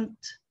want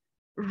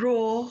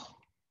raw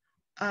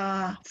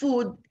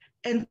food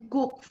and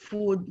cooked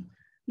food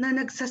na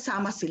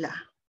nagsasama sila.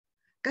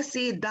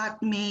 Kasi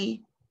that may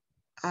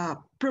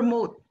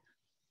promote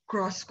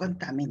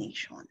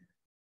cross-contamination.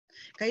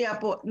 Kaya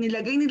po,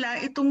 nilagay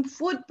nila itong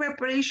food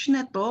preparation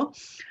na to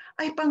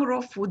ay pang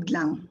raw food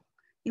lang.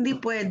 Hindi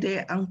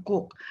pwede ang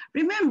cook.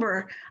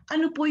 Remember,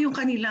 ano po yung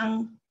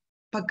kanilang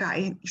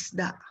pagkain?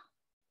 Isda.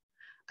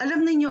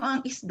 Alam niyo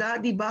ang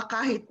isda, di ba,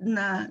 kahit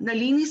na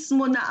nalinis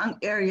mo na ang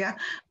area,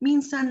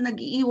 minsan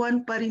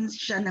nag-iiwan pa rin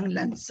siya ng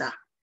lansa.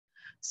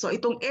 So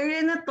itong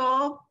area na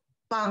to,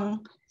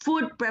 pang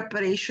food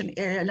preparation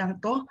area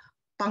lang to,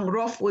 pang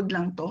raw food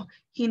lang to,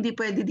 hindi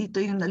pwede dito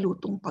yung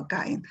nalutong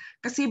pagkain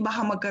kasi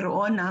baka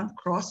magkaroon ng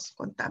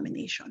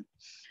cross-contamination.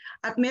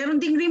 At meron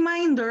ding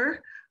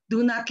reminder,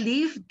 do not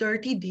leave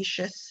dirty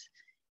dishes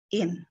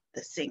in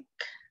the sink.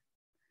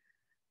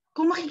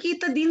 Kung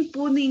makikita din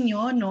po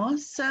ninyo, no,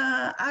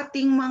 sa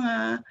ating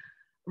mga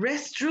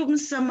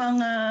restrooms sa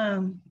mga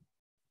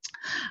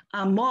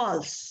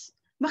malls,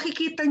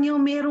 makikita nyo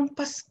merong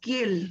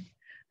paskil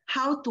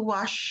how to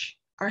wash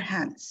our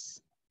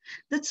hands.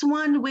 That's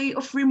one way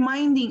of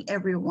reminding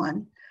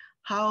everyone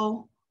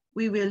how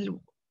we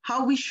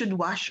should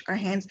wash our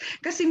hands.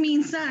 Kasi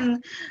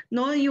minsan,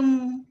 no,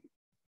 yung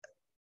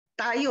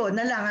tayo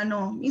na lang,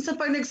 ano, minsan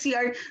pag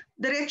nag-CR,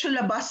 diretso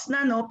labas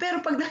na, no, pero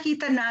pag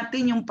nakita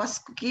natin yung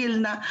paskil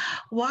na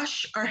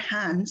wash our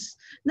hands,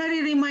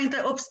 nare-remind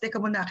tayo, oops,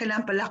 teka muna,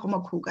 kailangan pala ako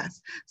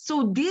maghugas.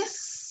 So these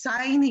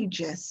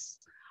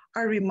signages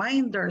are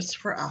reminders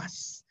for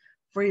us,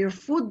 for your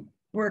food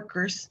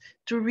workers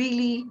to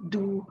really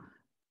do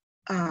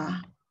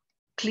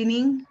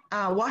cleaning,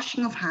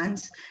 washing of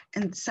hands,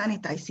 and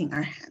sanitizing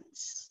our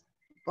hands.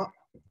 Po.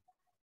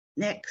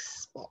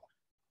 Next po.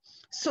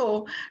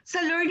 So, sa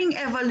learning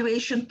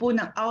evaluation po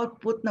ng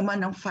output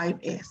naman ng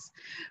 5S,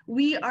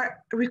 we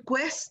are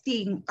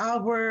requesting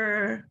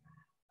our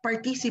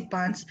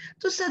participants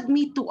to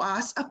submit to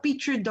us a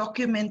picture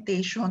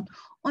documentation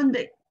on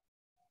the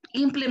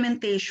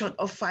implementation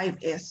of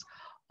 5S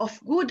of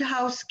good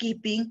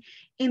housekeeping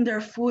in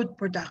their food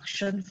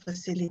production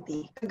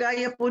facility.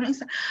 Kagaya po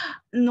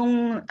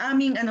nung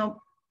aming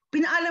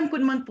pinaalam ko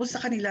naman po sa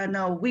kanila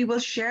na we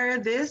will share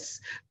this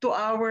to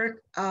our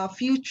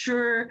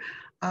future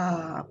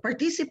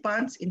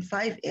participants in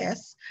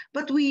 5S,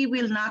 but we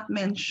will not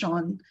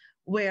mention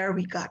where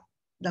we got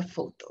the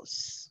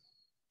photos.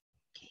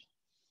 Okay.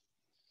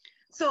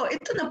 So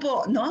ito na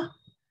po, no?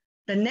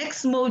 The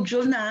next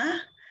module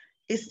na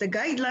is the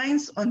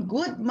guidelines on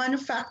good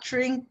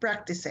manufacturing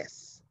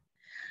practices.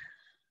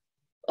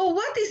 Oh,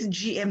 what is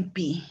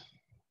GMP?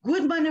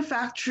 Good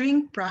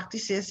manufacturing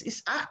practices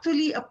is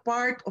actually a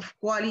part of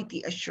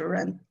quality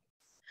assurance,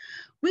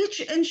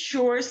 which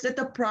ensures that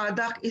the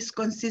product is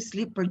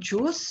consistently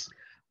produced,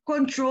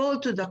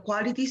 controlled to the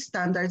quality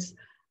standards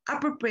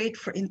appropriate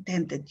for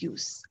intended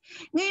use.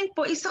 Ngayon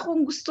po, isa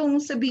kong gustong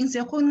sabihin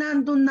sa kung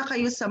nandun na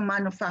kayo sa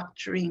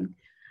manufacturing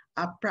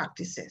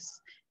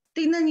practices,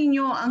 tingnan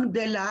niyo ang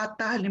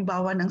delata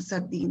halimbawa ng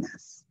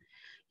sardinas.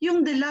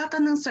 Yung delata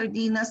ng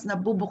sardinas na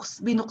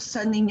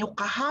binuksan ninyo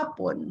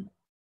kahapon,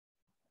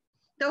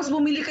 tapos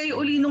bumili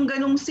kayo uli nung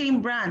ganong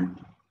same brand,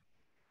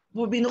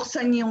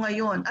 binuksan niyo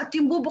ngayon. At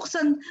yung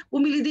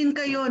bumili din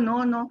kayo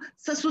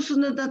sa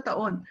susunod na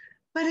taon,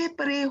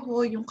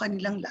 pare-pareho yung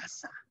kanilang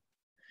lasa.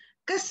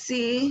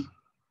 Kasi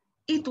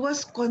it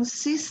was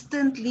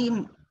consistently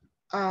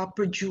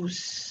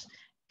produced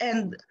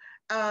and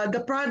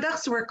the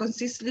products were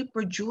consistently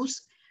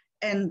produced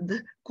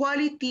and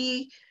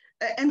quality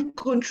and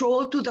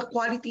controlled to the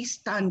quality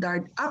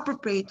standard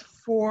appropriate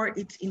for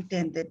its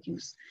intended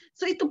use.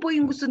 So ito po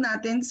yung gusto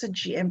natin sa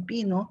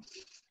GMP, no?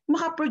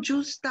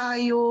 Makaproduce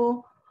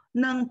tayo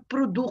ng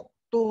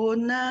produkto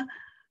na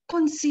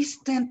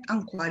consistent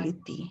ang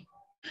quality.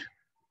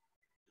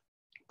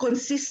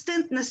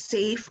 Consistent na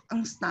safe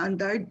ang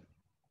standard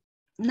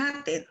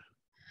natin.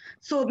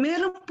 So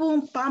meron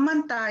pong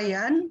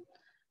pamantayan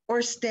or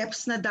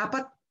steps na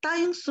dapat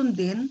tayong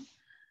sundin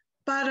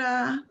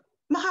para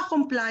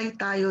makakomply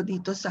tayo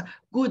dito sa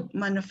good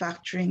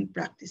manufacturing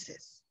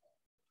practices.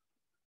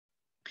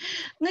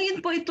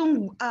 Ngayon po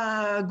itong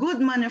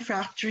good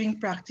manufacturing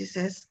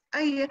practices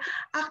ay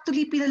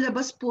actually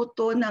pinalabas po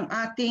to ng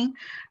ating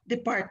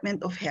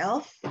Department of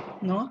Health,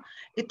 no?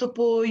 Ito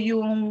po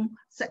yung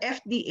sa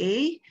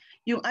FDA,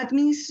 yung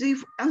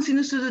ang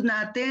sinusunod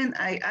natin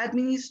ay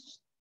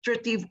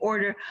Administrative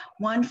Order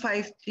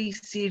 153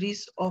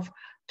 Series of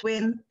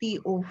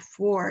 2004.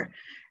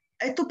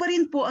 Ito pa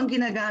rin po ang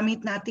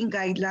ginagamit nating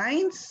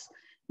guidelines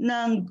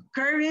ng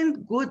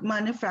current good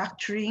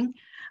manufacturing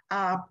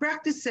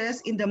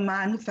practices in the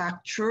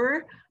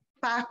manufacture,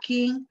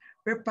 packing,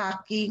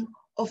 repacking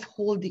of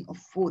holding of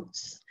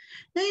foods.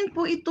 Ngayon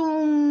po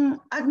itong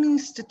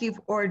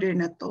administrative order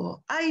na to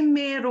ay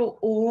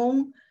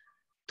merong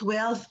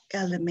 12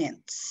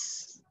 elements.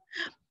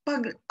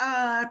 Pag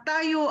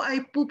tayo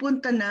ay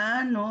pupunta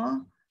na,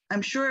 no,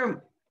 I'm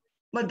sure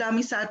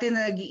madami sa atin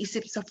na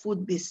nag-iisip sa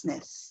food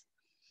business.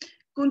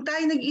 Kung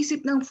tayo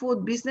nag-isip ng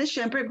food business,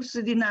 syempre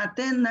gusto din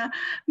natin na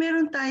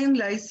meron tayong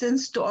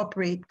license to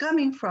operate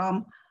coming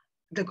from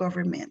the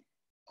government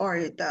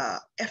or the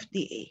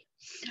FDA.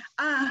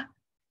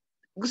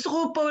 Gusto ko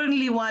po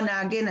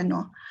liwanagin,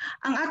 ano?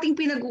 Ang ating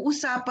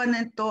pinag-uusapan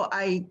nito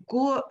ay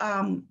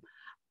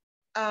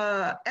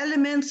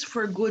elements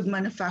for good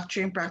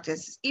manufacturing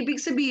practices. Ibig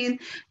sabihin,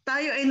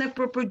 tayo ay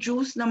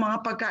nagpo-produce ng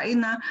mga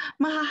pagkain na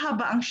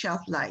mahahaba ang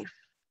shelf life.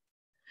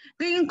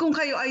 Ngayon kung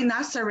kayo ay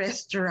nasa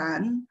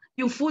restaurant,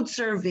 yung food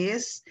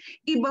service,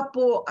 iba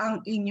po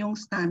ang inyong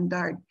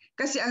standard.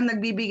 Kasi ang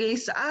nagbibigay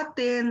sa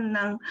atin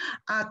ng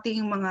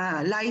ating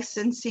mga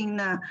licensing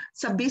na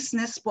sa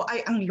business po ay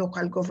ang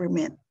local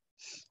government.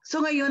 So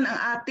ngayon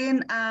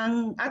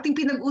ang ating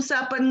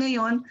pinag-usapan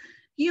ngayon,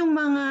 yung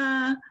mga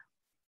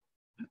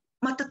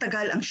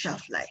matatagal ang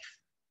shelf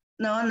life.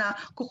 No, na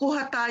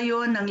kukuha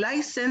tayo ng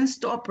license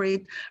to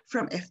operate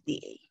from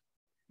FDA.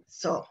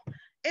 So,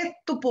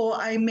 ito po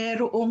ay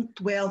merong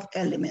 12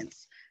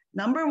 elements.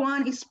 Number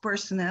 1 is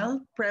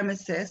personnel,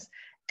 premises,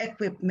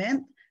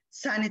 equipment,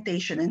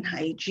 sanitation and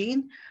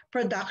hygiene,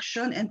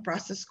 production and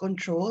process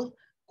control,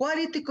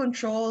 quality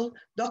control,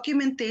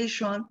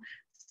 documentation,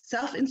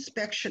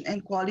 self-inspection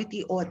and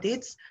quality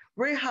audits,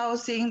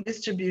 warehousing,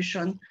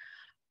 distribution,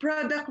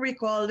 product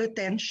recall,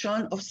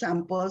 retention of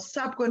samples,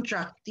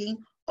 subcontracting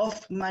of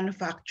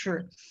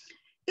manufacture.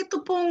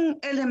 Ito pong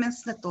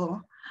elements na to,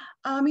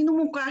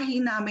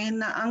 minumungkahi namin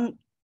na ang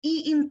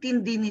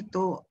iintindi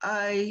nito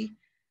ay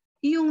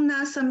yung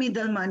nasa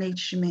middle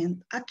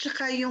management at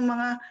saka yung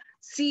mga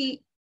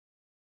CEO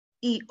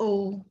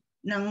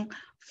ng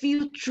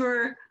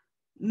future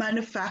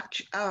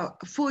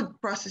food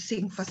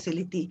processing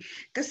facility.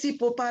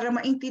 Kasi po para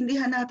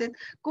maintindihan natin,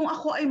 kung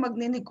ako ay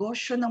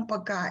magnenegosyo ng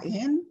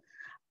pagkain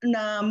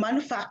na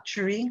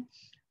manufacturing,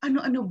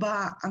 ano-ano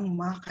ba ang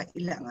mga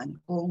kailangan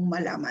kong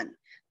malaman?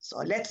 So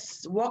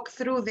let's walk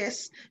through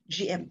this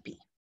GMP.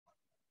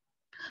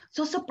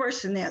 So sa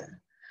personnel,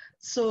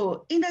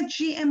 so in a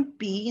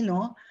GMP,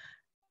 no,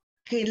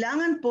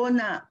 kailangan po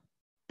na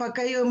pag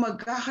kayo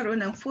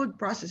magkakaroon ng food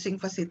processing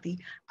facility,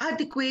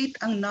 adequate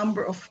ang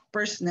number of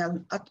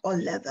personnel at all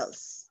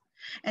levels.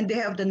 And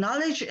they have the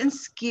knowledge and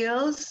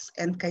skills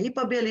and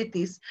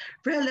capabilities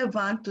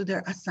relevant to their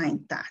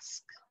assigned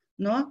task.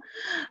 No?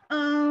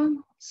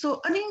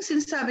 So ano yung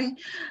sinasabing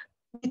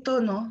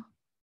ito, no?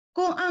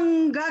 Kung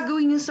ang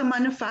gagawin nyo sa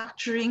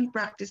manufacturing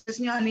practices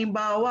nyo,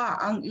 halimbawa,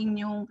 ang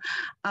inyong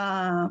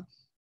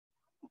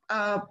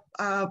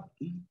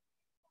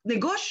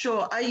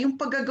negosyo ay yung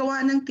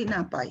paggagawa ng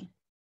tinapay.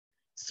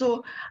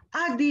 So,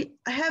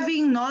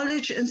 having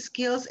knowledge and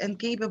skills and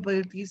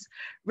capabilities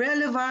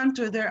relevant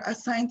to their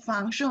assigned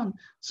function.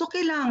 So,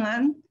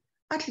 kailangan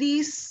at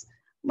least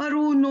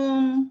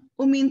marunong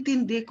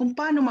umintindi kung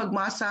paano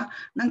magmasa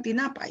ng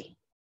tinapay.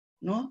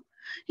 No?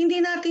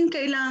 Hindi natin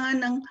kailangan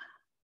ng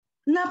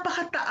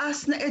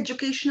napakataas na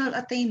educational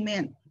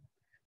attainment.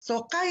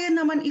 So, kaya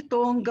naman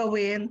itong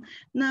gawin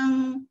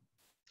ng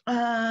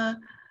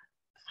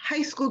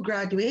high school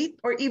graduate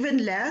or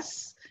even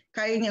less,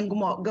 kaya niyang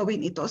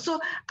gawin ito.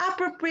 So,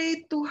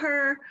 appropriate to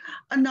her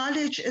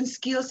knowledge and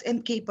skills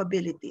and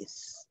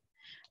capabilities.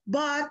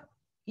 But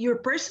your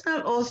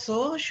personal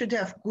also should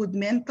have good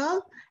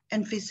mental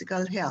and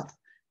physical health.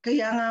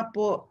 Kaya nga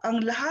po,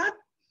 ang lahat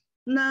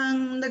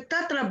ng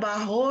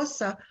nagtatrabaho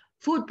sa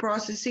food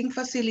processing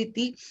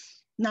facility,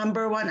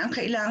 number 1, ang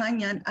kailangan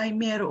niyan ay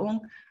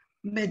mayroong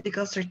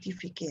medical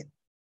certificate.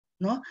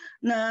 No?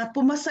 Na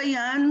pumasa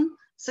yan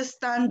sa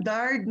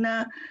standard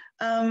na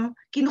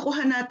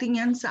kinukuha natin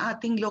yan sa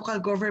ating local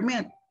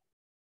government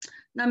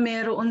na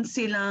meron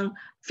silang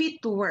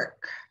fit to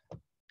work.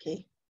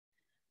 Okay.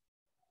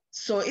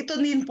 So ito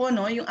din po,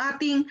 no, yung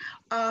ating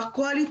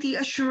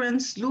quality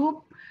assurance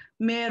loop,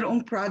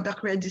 merong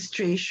product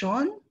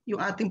registration,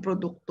 yung ating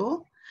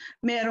produkto,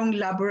 merong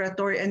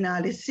laboratory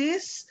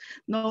analysis,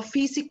 no,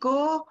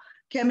 physico,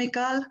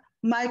 chemical,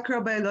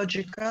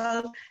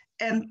 microbiological,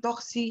 and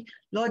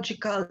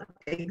toxicological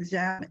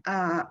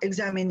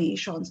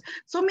examinations.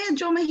 So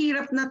medyo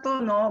mahirap na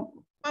to, no,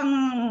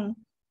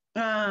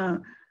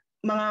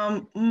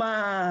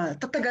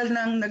 matatagal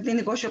nang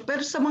nagninegosyo.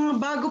 Pero sa mga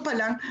bago pa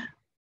lang,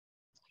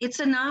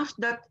 it's enough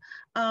that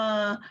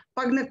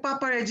pag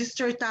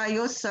nagpapa-register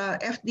tayo sa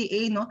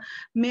FDA, no,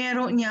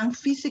 meron niyang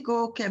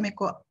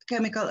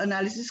physico-chemical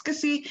analysis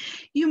kasi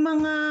yung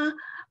mga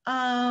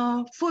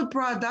food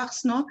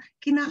products, no,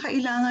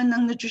 kinakailangan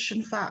ng nutrition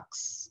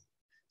facts.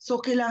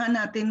 So kailangan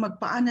natin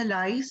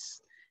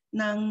magpa-analyze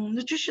ng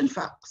nutrition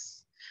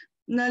facts.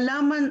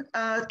 Nalaman,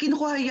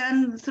 kinukuha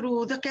yan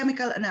through the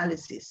chemical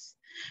analysis.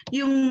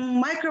 Yung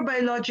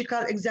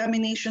microbiological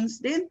examinations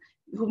din,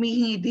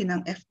 humihingi din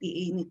ng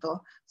FDA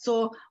nito.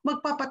 So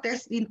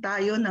magpapatest din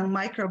tayo ng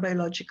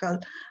microbiological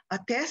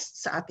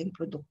test sa ating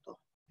produkto.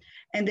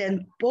 And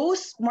then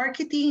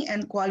post-marketing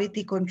and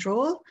quality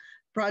control,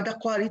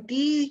 product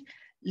quality,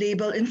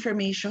 label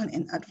information,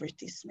 and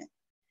advertisement.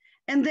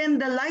 And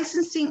then the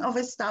licensing of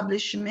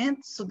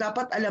establishment, so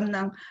dapat alam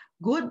ng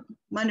good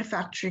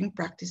manufacturing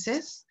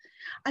practices.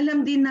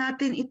 Alam din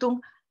natin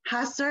itong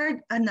hazard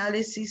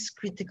analysis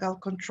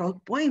critical control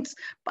points.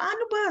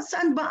 Paano ba,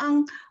 saan ba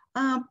ang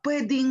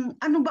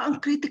ano ba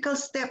ang critical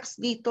steps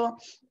dito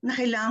na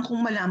kailangan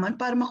kong malaman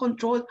para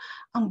makontrol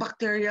ang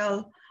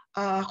bacterial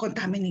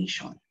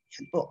contamination?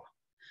 Yan po.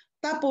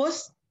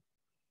 Tapos,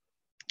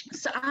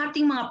 sa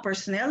ating mga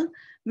personnel,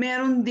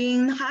 meron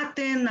ding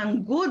naka-attend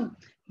ng good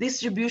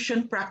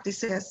distribution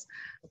practices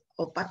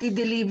o pati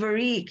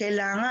delivery,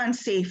 kailangan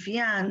safe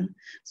yan.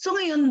 So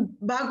ngayon,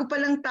 bago pa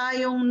lang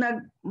tayong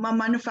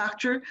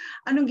nag-manufacture,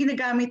 anong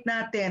ginagamit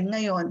natin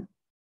ngayon?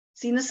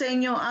 Sino sa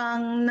inyo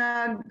ang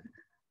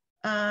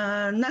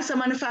nasa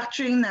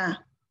manufacturing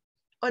na?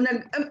 O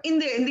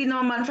hindi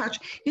naman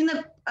manufacturing. Yung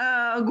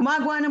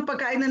gumagawa ng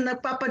pagkain na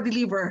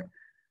nagpapadeliver.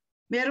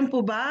 Meron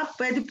po ba?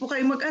 Pwede po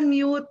kayo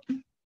mag-unmute.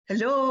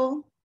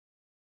 Hello?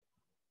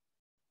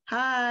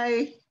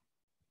 Hi?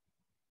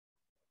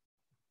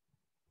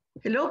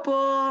 Hello po?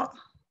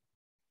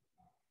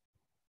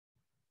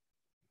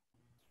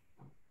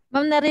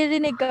 Ma'am,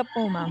 naririnig ka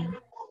po, ma'am.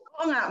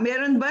 Oo nga,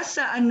 meron ba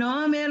sa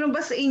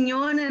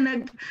inyo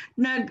na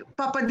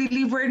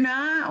nagpapa-deliver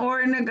na or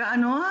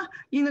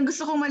yun ang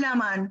gusto kong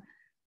malaman.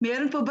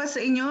 Meron po ba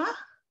sa inyo?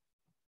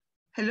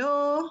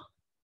 Hello?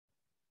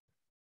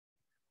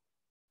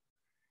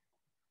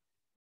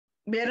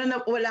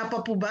 Wala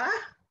pa po ba?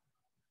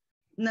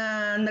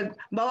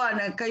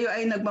 Kayo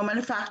ay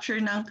nagma-manufacture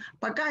ng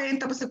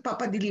pagkain tapos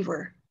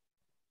nagpapa-deliver.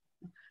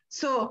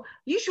 So,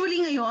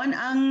 usually ngayon,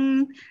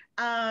 ang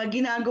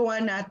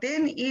ginagawa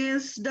natin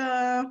is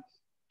the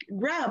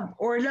grab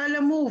or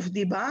lalamove,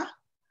 di ba?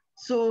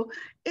 So,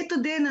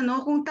 ito din,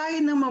 kung tayo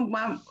na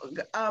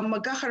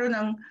magkakaroon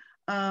ng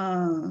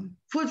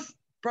food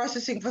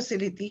processing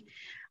facility,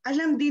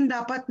 alam din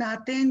dapat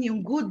natin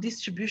yung good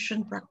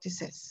distribution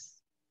practices.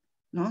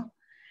 No?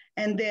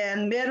 And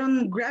then,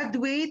 meron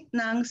graduate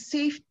ng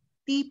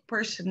safety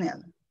personnel.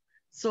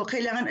 So,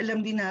 kailangan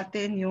alam din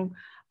natin yung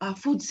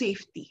food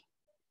safety.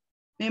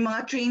 May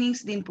mga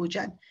trainings din po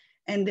dyan.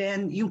 And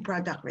then, yung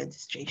product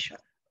registration.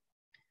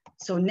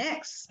 So,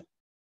 next.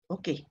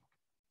 Okay.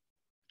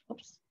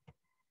 Oops.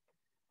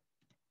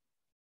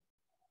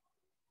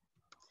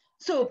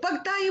 So,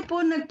 pag tayo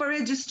po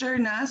nagpa-register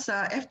na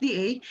sa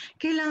FDA,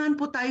 kailangan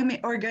po tayo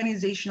may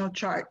organizational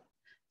chart.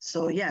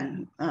 So,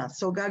 yan.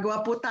 So,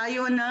 gagawa po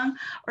tayo ng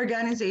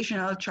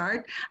organizational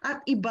chart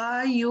at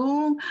iba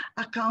yung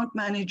account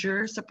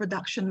manager sa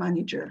production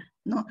manager.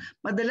 No?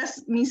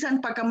 Madalas, minsan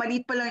pagka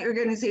maliit pa lang yung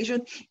organization,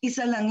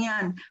 isa lang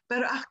yan.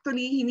 Pero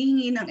actually,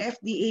 hinihingi ng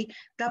FDA,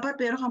 dapat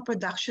meron kang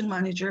production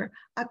manager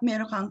at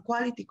meron kang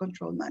quality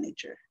control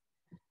manager.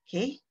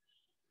 Okay?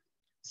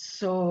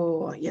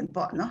 So, yan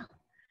po, no?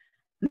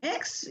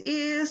 Next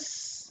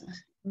is,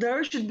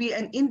 there should be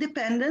an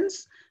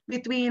independence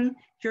between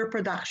your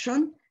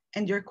production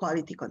and your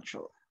quality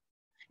control.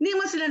 Hindi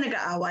mo sila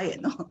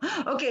nag-aaway, no?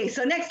 Okay,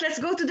 so next, let's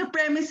go to the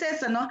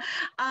premises,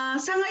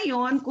 sa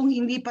ngayon, kung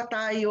hindi pa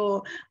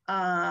tayo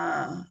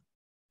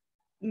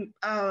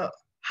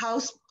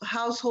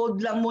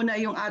household lang muna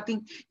yung ating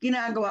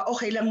ginagawa,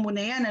 okay lang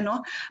muna yan,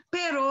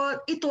 Pero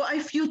ito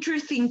ay future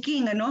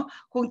thinking,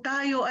 Kung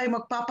tayo ay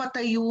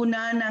magpapatayo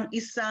na ng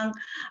isang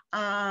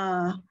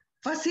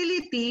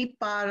facility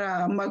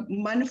para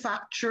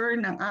mag-manufacture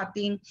ng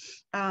ating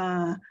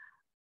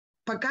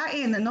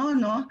pagkain,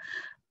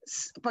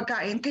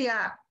 pagkain.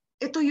 Kaya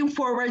ito yung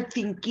forward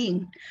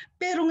thinking.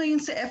 Pero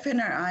ngayon sa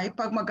FNRI,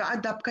 pag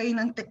mag-a-adapt kayo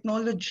ng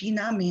technology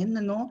namin,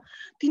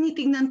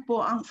 tinitingnan po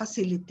ang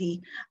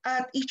facility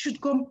at it should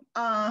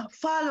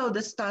follow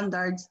the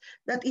standards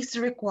that is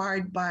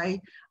required by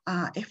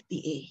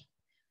FDA.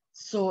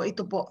 So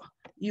ito po,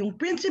 yung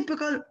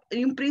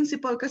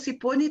principle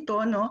kasi po nito,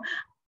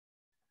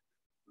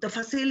 the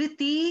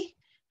facility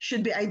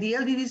should be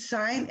ideally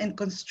designed and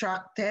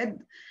constructed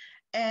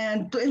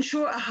and to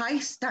ensure a high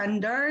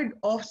standard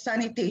of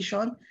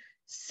sanitation,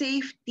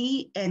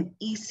 safety, and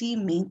easy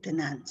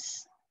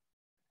maintenance.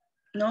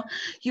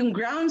 Yung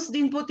grounds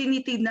din po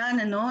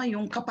tinitignan,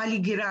 yung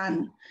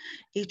kapaligiran.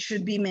 It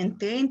should be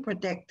maintained,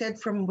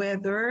 protected from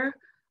weather,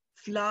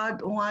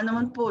 flood, o nga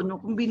naman po,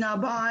 kung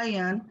binabaha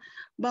yan,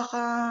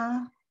 baka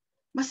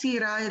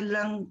masira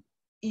lang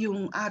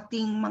yung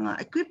ating mga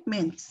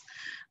equipments,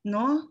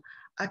 no?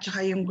 At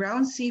saka yung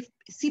ground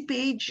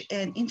seepage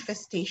and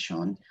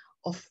infestation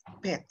of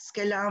pets.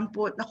 Kailangan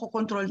po,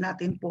 nakokontrol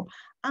natin po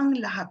ang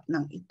lahat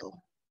ng ito.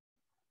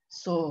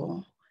 So,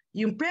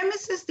 yung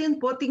premises din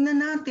po,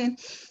 tingnan natin,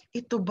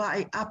 ito ba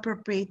ay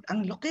appropriate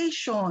ang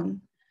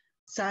location?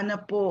 Sana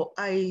po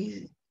ay,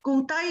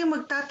 kung tayo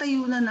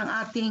magtatayo na ng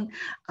ating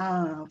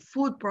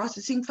food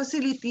processing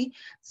facility,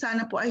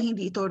 sana po ay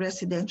hindi ito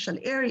residential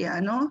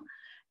area, no?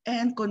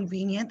 And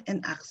convenient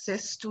and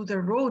access to the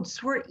roads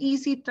for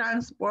easy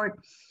transport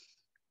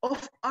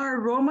of our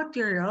raw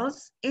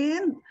materials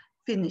and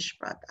finished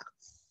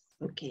products.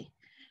 Okay.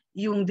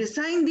 Yung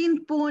design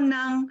din po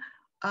ng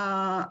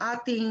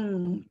ating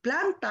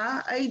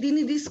planta ay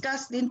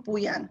dinidiscuss din po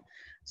yan.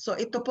 So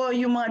ito po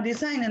yung mga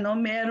design, ano,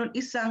 meron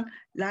isang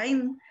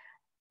line,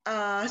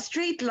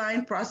 straight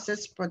line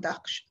process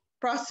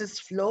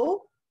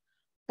flow.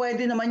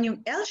 Pwede naman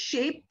yung L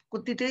shape,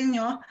 kung titignan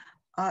nyo,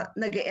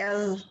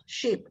 nag-L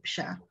shape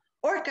siya.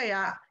 Or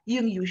kaya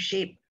yung U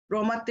shape,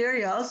 raw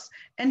materials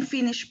and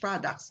finished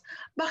products.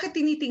 Bakit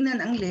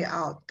tinitingnan ang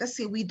layout?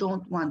 Kasi we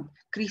don't want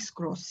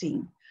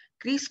crisscrossing.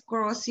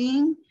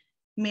 Crisscrossing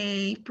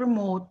may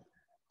promote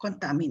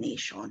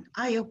contamination.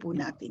 Ayaw po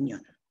natin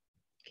yun.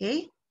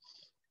 Okay?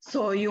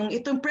 So yung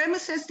itong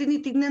premises,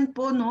 tinitignan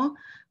po, no?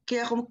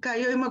 Kaya kung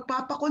kayo ay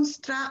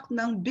magpapakonstruct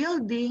ng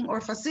building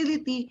or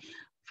facility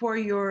for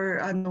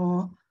your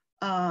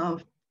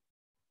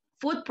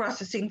food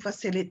processing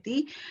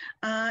facility,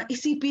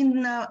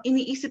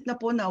 iniisip na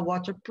po na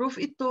waterproof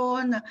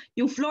ito, na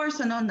yung floors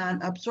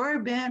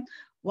non-absorbent,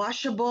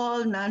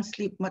 washable,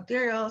 non-slip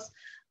materials,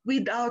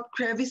 without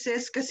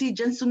crevices kasi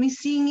dyan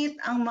sumisingit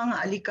ang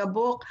mga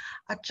alikabok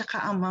at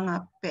saka ang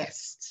mga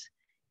pests.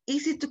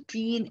 Easy to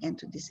clean and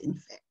to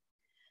disinfect.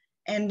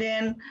 And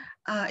then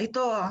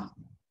ito,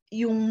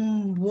 yung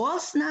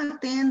walls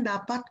natin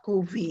dapat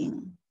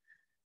coving,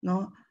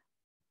 no?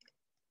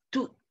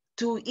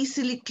 To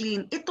easily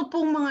clean. Ito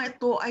pong mga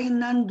ito ay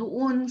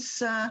nandoon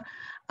sa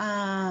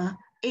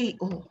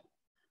AO.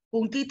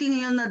 Kung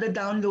titingnan nyo,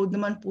 na-download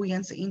naman po yan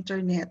sa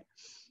internet.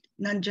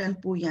 Nandyan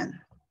po yan.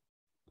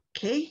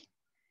 Okay?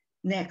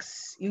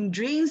 Next, yung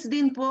drains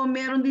din po,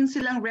 meron din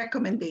silang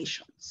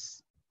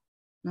recommendations.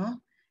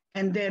 No?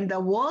 And then the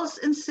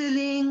walls and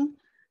ceiling,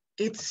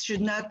 it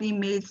should not be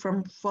made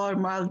from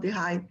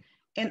formaldehyde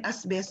and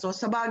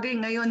asbestos. Sa bagay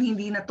ngayon,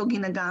 hindi na to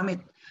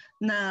ginagamit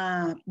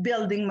na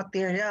building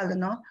material,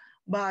 no?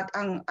 But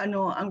ang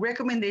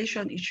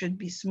recommendation, it should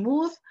be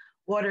smooth,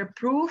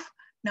 waterproof,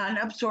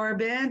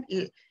 non-absorbent,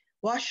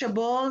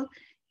 washable,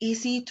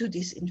 easy to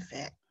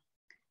disinfect.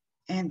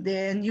 And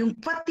then yung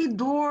pati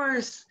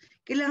doors,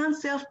 kailangan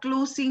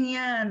self-closing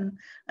yan,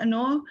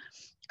 ano?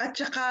 At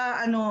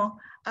saka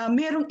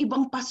merong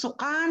ibang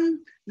pasukan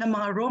ng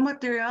mga raw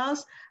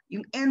materials,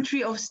 yung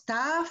entry of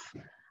staff,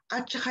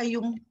 at saka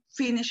yung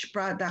finished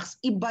products.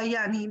 Iba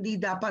yan, hindi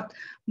dapat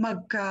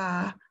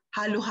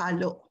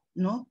magkahalo-halo,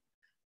 no?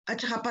 At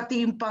saka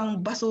pati yung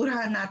pang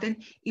basurahan natin,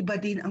 iba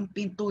din ang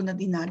pinto na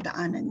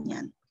dinadaanan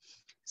niyan.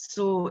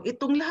 So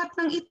itong lahat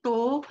ng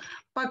ito,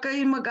 pag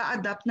kayo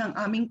mag-a-adapt ng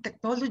aming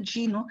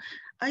technology, no,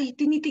 ay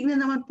tinitingnan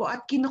naman po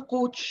at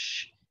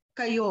kino-coach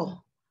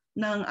kayo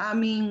ng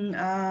aming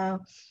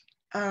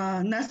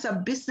nasa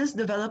business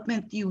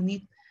development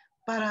unit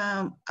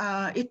para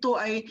ito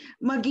ay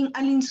maging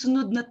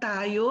alinsunod na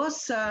tayo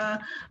sa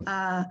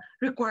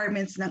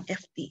requirements ng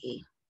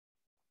FDA.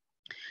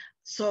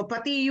 So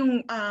pati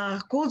yung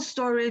cold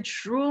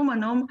storage room,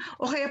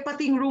 o kaya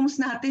pati yung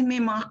rooms natin may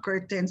mga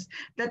curtains.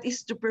 That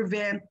is to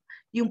prevent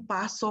yung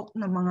pasok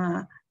ng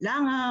mga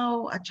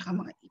langaw at saka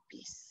mga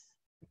ipis.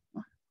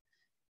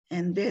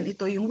 And then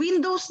ito yung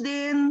windows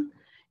din.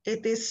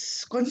 It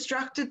is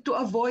constructed to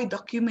avoid the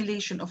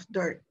accumulation of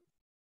dirt.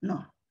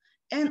 No?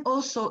 And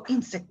also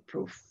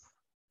insect-proof.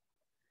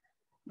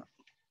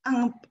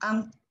 Ang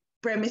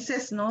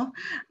premises, no?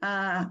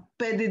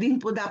 Pwede din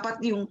po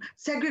dapat yung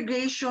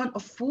segregation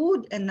of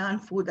food and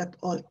non-food at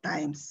all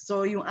times.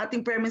 So yung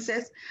ating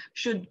premises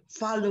should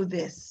follow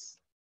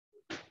this.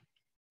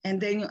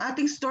 And then yung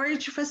ating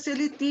storage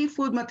facility,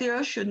 food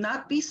materials should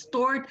not be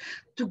stored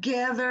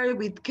together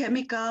with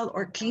chemical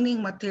or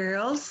cleaning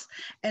materials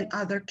and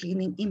other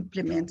cleaning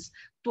implements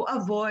to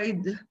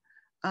avoid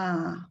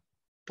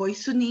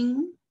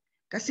poisoning.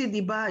 Kasi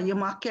di ba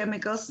yung mga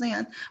chemicals na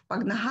yan,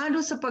 pag nahalo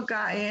sa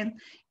pagkain,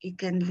 it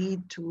can lead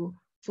to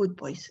food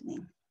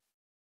poisoning.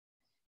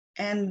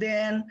 And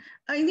then,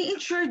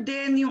 ini-ensure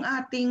din yung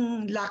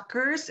ating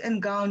lockers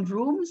and gown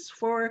rooms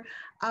for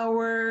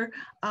our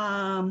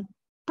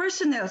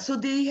personnel. So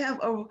they have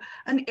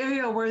an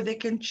area where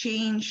they can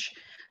change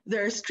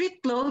their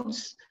street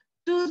clothes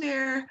to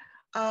their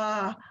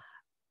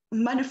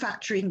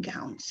manufacturing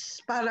gowns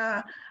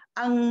para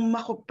ang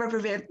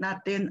prevent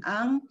natin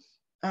ang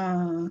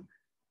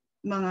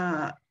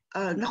mga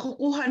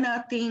nakukuha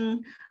nating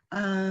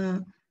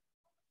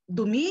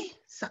dumi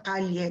sa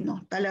kalye,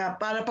 no?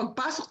 Para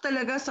pagpasok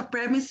talaga sa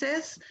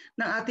premises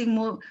ng ating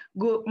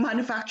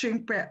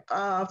manufacturing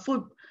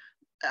food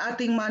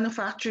ating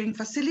manufacturing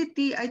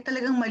facility ay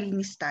talagang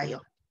malinis tayo.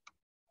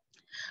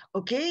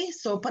 Okay,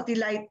 so pati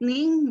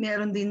lighting,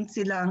 meron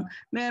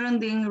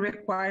ding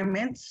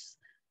requirements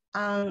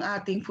ang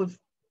ating food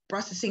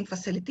processing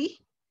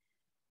facility,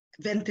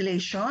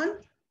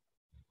 ventilation,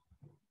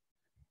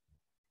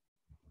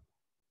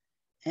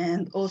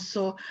 and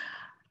also,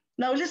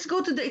 now let's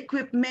go to the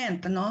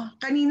equipment.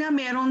 Kanina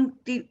meron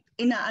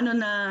inaano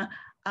na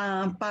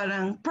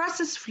parang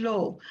process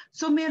flow.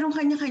 So meron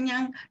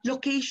kanya-kanyang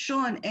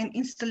location and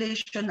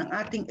installation ng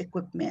ating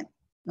equipment.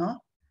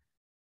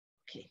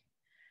 Okay.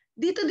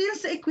 Dito din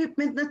sa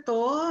equipment na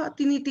to,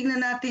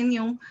 tinitingnan natin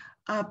yung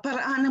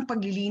paraan ng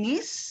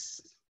paglilinis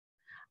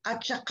at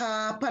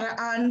saka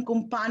paraan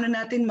kung paano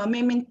natin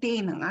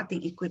ma-maintain ang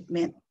ating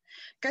equipment.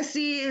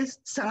 Kasi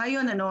sa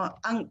ngayon,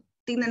 ang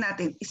tingnan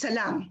natin, isa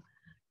lang.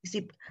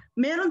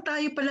 Meron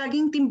tayo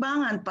palaging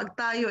timbangan pag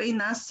tayo ay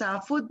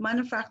nasa food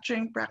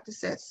manufacturing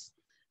practices.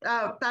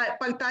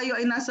 Pag tayo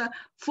ay nasa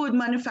food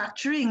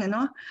manufacturing,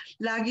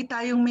 lagi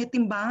tayong may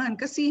timbangan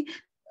kasi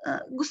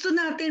gusto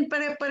natin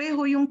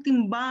pare-pareho yung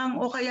timbang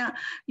o kaya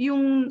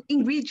yung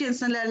ingredients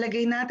na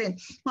lalagay natin.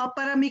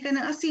 Maparami ka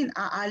ng asin,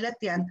 aalat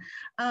yan.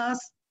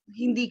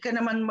 Hindi ka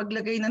naman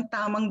maglagay ng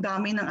tamang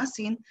dami ng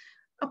asin,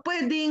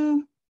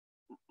 pwedeng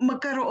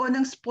magkaroon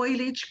ng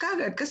spoilage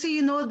kagad.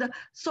 Kasi the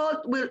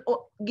salt will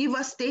give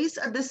us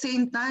taste, at the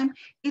same time,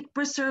 it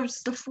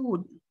preserves the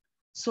food.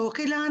 So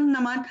kailangan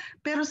naman,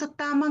 pero sa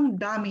tamang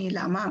dami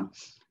lamang.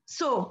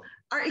 So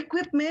our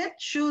equipment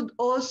should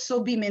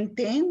also be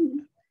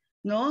maintained.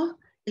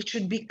 It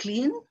should be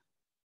clean.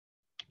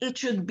 It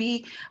should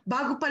be,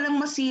 bago pa lang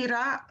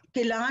masira,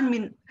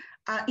 kailangan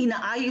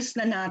inaayos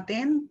na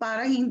natin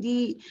para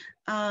hindi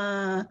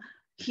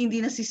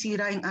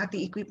nasisira yung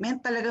ating equipment.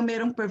 Talaga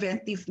merong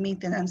preventive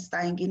maintenance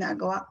tayong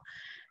ginagawa.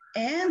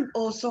 And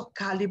also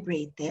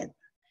calibrated.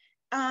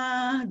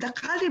 The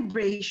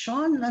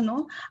calibration,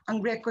 ang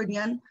record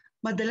niyan,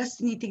 madalas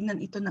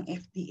tinitingnan ito ng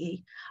FDA.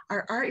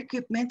 Are our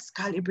equipments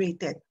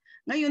calibrated?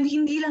 Ngayon,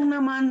 hindi lang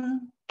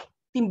naman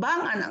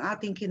timbangan ang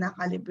ating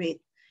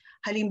kinakalibrate.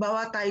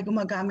 Halimbawa, tayo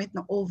gumagamit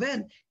ng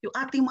oven, yung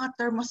ating mga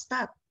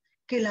thermostat,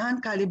 kailangan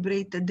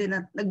calibrated din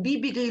at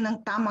nagbibigay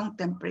ng tamang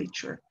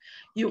temperature.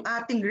 Yung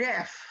ating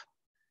ref,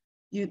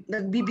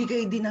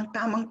 nagbibigay din ng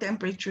tamang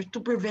temperature to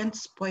prevent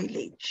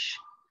spoilage.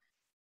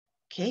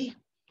 Okay?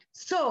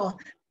 So,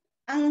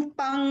 ang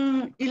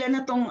ilan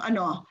na tong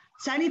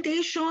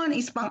sanitation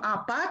is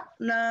pang-apat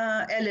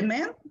na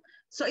element.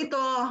 So ito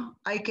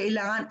ay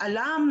kailangan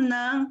alam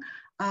ng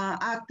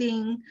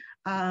ating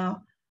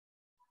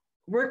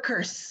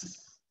workers.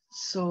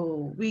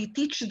 So we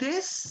teach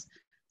this,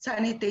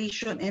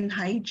 sanitation and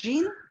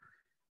hygiene.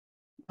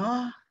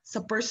 Sa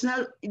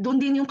personal,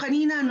 doon din yung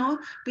kanina,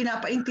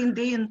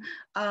 pinapaintindi yung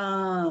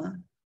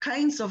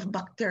kinds of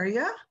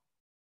bacteria,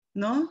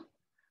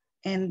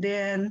 and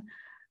then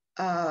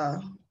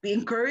we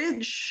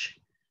encourage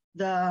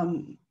the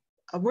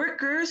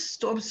workers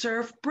to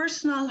observe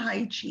personal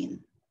hygiene.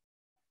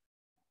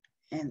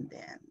 And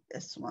then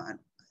this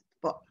one.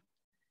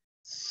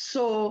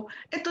 So,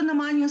 ito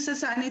naman yung sa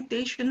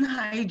sanitation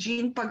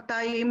hygiene, pag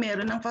tayo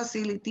meron ng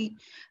facility,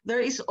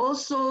 there is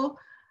also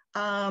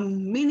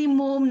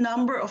minimum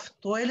number of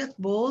toilet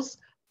bowls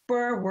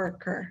per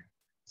worker.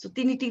 So,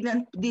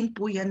 tinitignan din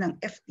po yan ng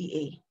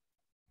FDA.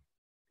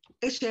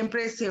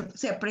 Siyempre,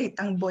 separate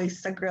ang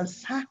boys sa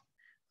girls, ha?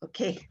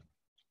 Okay.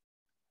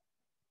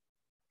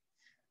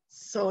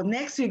 So,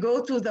 next we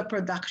go to the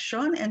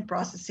production and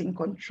processing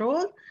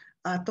control.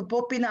 Ito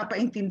po,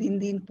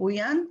 pinapaintindin din po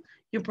yan,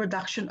 yung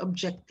production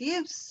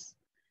objectives,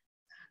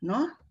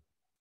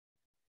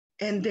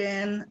 And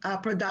then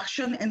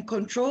production and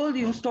control,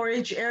 yung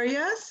storage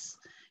areas,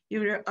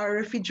 our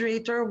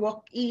refrigerator,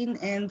 walk-in,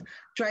 and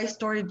dry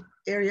storage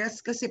areas.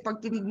 Kasi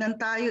pag tinignan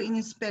tayo,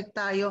 in-inspect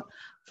tayo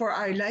for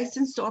our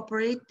license to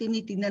operate,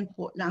 tinitignan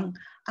po lang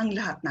ang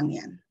lahat ng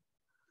yan.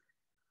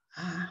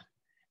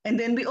 And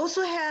then we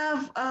also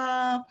have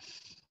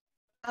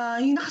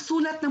yung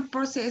nakasulat ng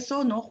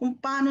proseso, kung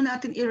paano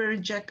natin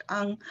i-reject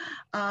ang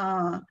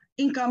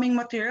incoming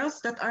materials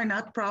that are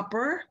not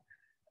proper,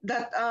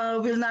 that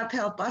will not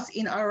help us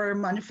in our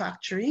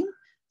manufacturing.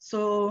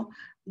 So,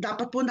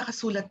 dapat po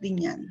nakasulat din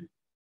yan.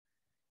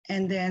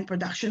 And then,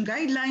 production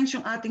guidelines,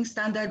 yung ating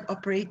standard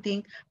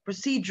operating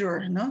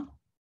procedure,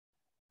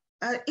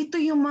 ito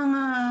yung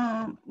mga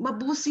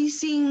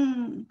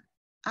mabusising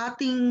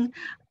ating,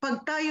 pag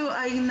tayo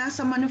ay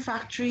nasa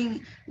manufacturing,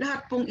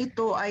 lahat pong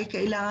ito ay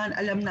kailangan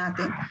alam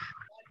natin.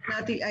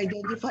 Natin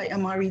identify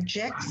ang mga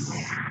rejects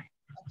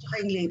at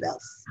saka yung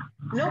labels.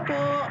 Hello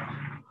po.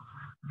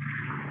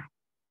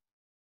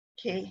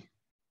 Okay.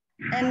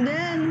 And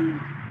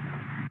then,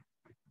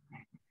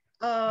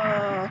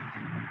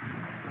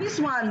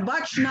 this one,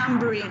 batch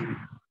numbering.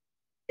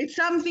 It's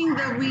something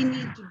that we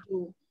need to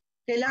do.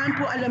 Kailangan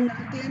po alam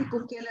natin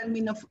kung kailan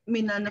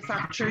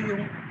manufacture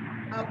yung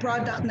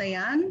product na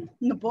yan.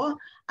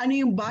 Ano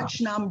yung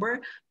batch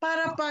number?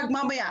 Para pag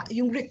mamaya,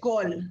 yung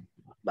recall.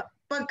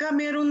 pagka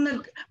meron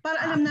para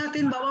alam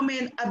natin bawa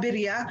may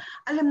aberya,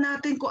 alam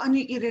natin kung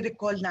ano yung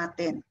i-recall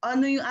natin,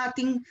 ano yung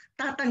ating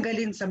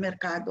tatanggalin sa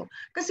merkado.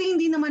 Kasi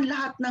hindi naman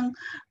lahat ng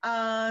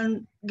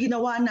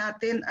ginawa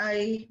natin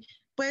ay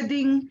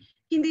pwedeng,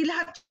 hindi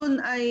lahat yun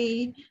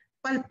ay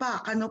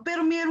palpak, ano?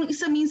 Pero merong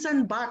isa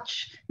minsan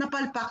batch na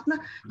palpak na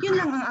yun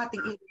lang ang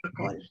ating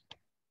i-recall.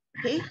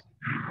 Okay?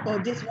 So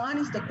this one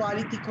is the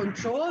quality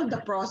control, the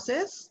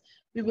process.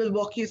 We will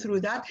walk you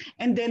through that.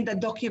 And then the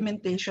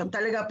documentation.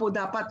 Talaga po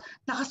dapat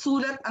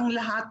nakasulat ang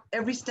lahat,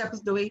 every step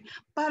of the way,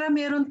 para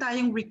meron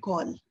tayong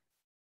recall.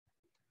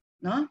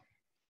 No?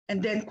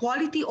 And then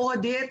quality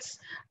audits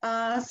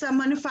sa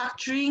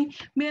manufacturing,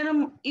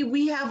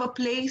 we have a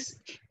place,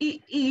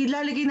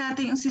 ilalagay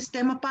natin yung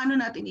sistema, paano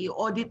natin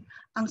i-audit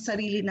ang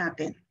sarili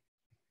natin.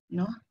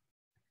 No?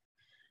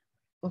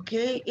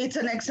 Okay,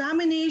 it's an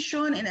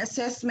examination and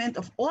assessment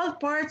of all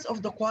parts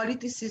of the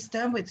quality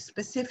system with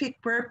specific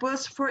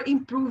purpose for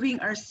improving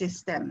our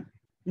system.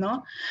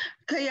 No?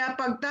 Kaya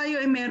pag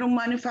tayo ay merong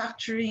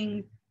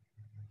manufacturing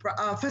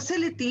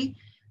facility,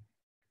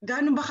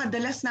 gaano ba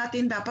kadalas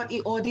natin dapat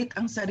i-audit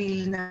ang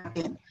sarili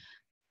natin?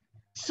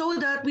 So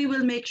that we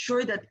will make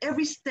sure that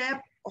every step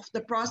of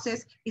the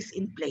process is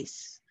in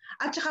place.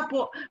 At saka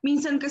po,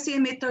 minsan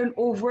kasi may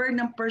turnover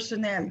ng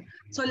personnel.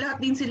 So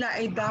lahat din sila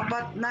ay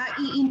dapat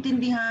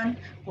naiintindihan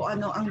kung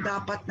ano ang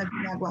dapat na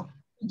ginagawa.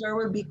 There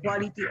will be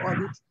quality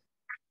audits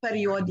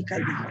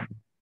periodically.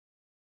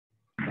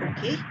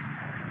 Okay?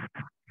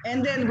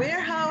 And then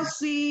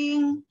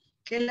warehousing,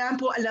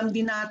 kailangan po alam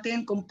din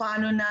natin kung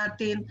paano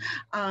natin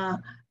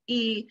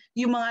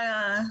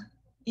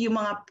yung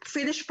mga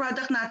finished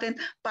product natin,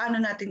 paano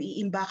natin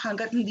i-imbak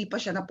hanggat hindi pa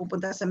siya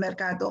napupunta sa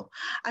merkado.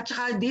 At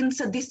saka din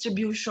sa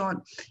distribution.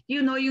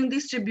 You know, yung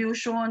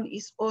distribution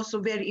is also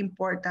very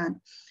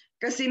important.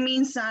 Kasi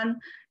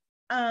minsan,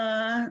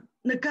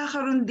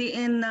 nagkakaroon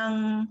din ng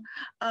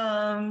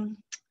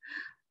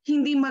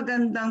hindi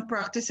magandang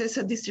practices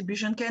sa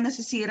distribution kaya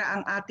nasisira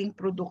ang ating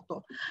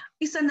produkto.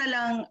 Isa na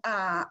lang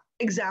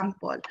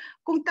example.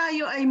 Kung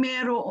tayo ay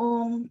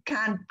mayroong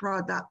canned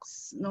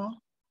products,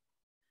 no?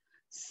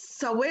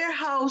 Sa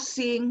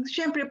warehousing,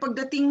 syempre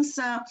pagdating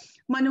sa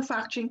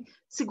manufacturing,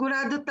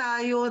 sigurado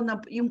tayo na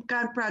yung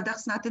canned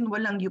products natin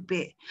walang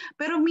yupi.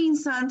 Pero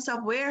minsan sa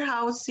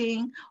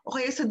warehousing o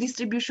kaya sa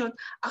distribution,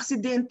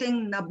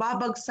 aksidenteng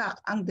nababagsak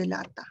ang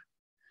delata.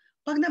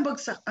 Pag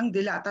nabagsak ang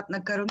delata at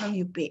nagkaroon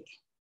ng yupi,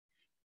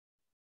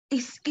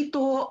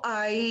 ito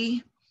ay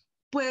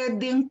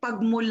pwedeng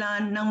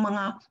pagmulan ng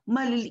mga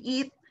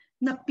maliliit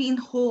na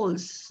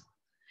pinholes.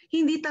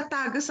 Hindi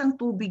tatagas ang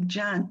tubig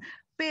dyan.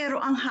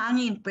 Pero ang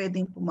hangin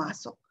pwedeng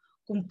pumasok.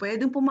 Kung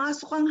pwedeng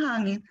pumasok ang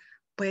hangin,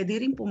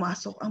 pwede rin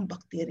pumasok ang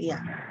bakterya.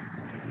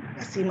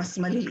 Kasi mas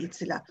maliliit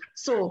sila.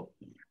 So,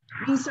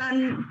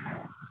 minsan,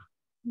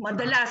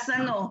 madalas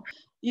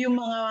yung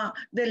mga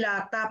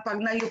delata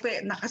pag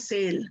nayupi,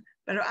 nakasale.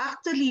 Pero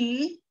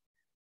actually,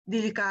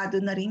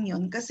 delikado na rin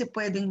yun kasi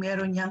pwedeng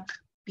meron niyang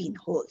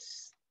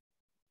pinholes.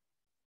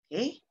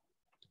 Okay?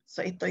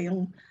 So ito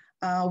yung,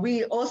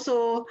 we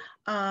also,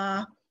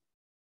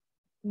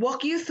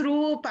 walk you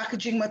through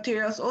packaging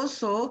materials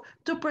also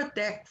to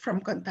protect from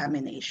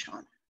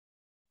contamination.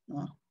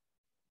 No?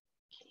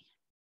 Okay.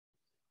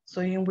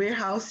 So in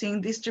warehousing,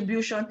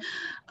 distribution,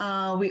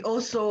 we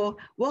also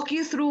walk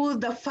you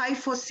through the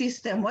FIFO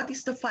system. What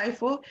is the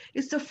FIFO?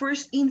 It's the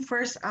first in,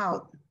 first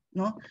out.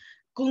 No?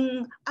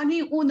 Kung ano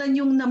yung una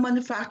yung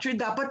na-manufacture,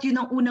 dapat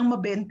yun ang unang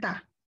mabenta.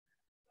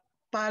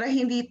 Para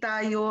hindi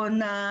tayo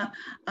na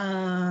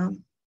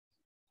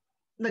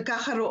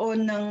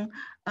nagkakaroon ng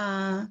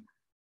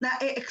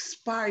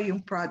na-expire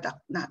yung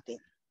product natin.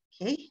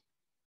 Okay?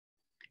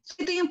 So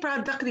ito yung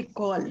product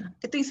recall.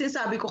 Ito yung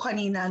sinasabi ko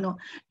kanina.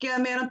 No? Kaya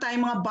meron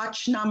tayong mga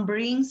batch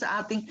numbering sa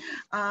ating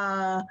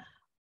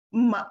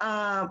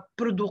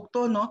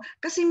produkto. No?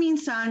 Kasi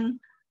minsan,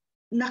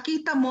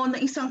 nakita mo na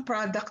isang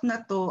product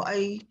na to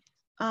ay,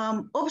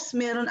 oops,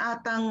 meron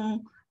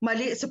atang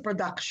mali sa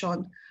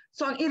production.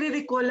 So ang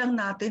i-recall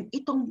lang natin,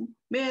 itong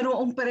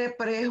merong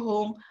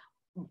pare-parehong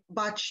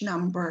batch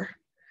number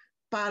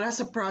para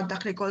sa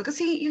product recall.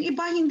 Kasi yung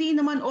iba hindi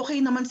naman okay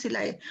naman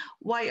sila eh.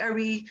 Why are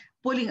we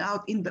pulling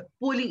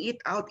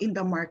it out in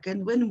the market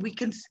when we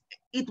can,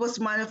 it was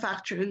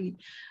manufactured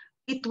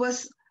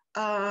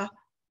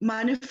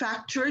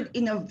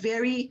in a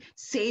very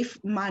safe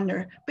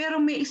manner. Pero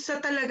may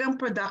isa talagang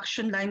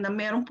production line na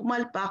merong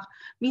pumalpak,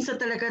 minsan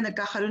talaga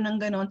nagkakaroon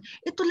ng ganon,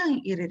 ito lang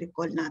yung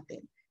i-recall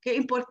natin. Kaya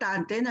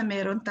importante na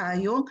meron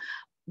tayong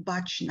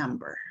batch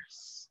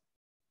numbers.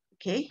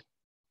 Okay?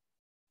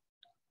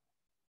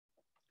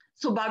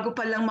 So bago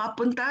pa lang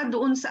mapunta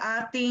doon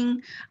sa ating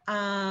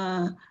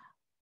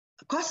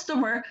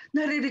customer,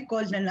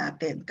 nare-recall na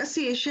natin.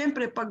 Kasi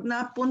syempre pag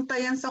napunta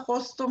yan sa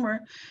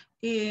customer,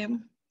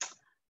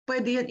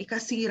 pwede yan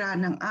ikasira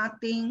ng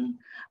ating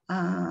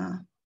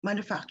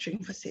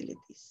manufacturing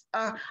facilities,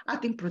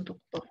 ating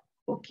produkto.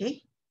 Okay?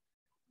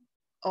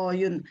 O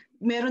yun,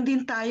 meron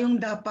din tayong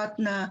dapat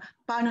na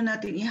paano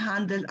natin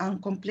i-handle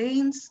ang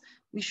complaints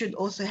We should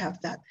also have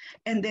that.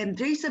 And then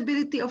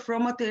traceability of raw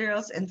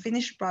materials and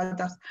finished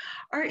products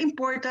are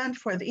important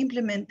for the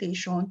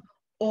implementation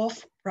of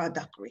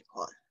product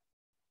recall.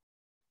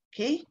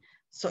 Okay?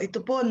 So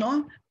ito po,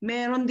 no?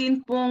 Meron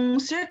din pong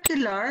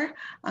circular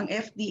ang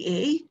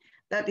FDA,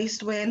 that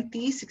is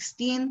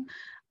 2016-12.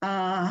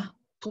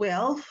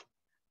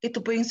 Ito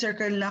po yung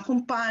circular na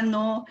kung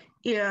paano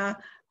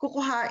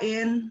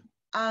kukuhain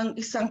ang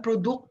isang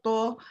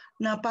produkto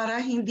na para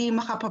hindi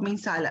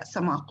makapaminsala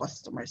sa mga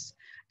customers.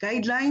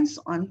 Guidelines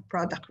on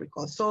product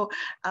recall. So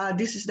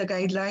this is the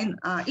guideline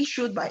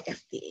issued by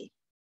FDA.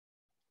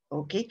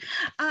 Okay.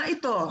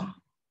 Ito,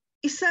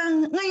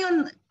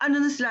 ngayon, ano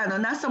na sila, no?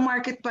 Nasa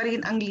market pa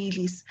rin ang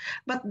Lilis.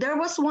 But there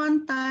was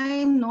one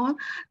time, no,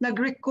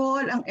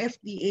 nag-recall ang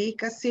FDA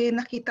kasi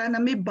nakita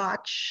na may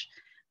batch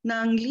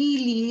ng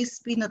Lilis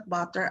peanut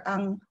butter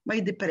ang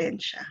may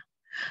diferensya.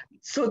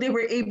 So they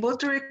were able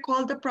to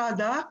recall the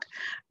product,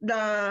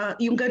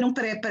 yung ganong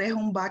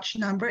pare-parehong batch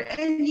number,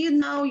 and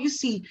now you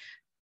see,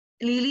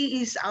 Lily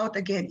is out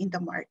again in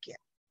the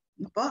market.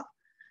 Ano po?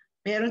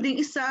 Meron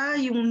din isa,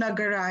 yung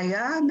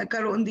Nagaraya,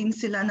 nagkaroon din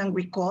sila ng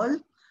recall,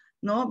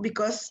 no?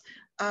 Because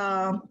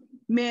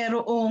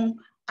merong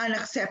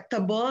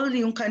unacceptable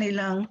yung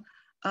kanilang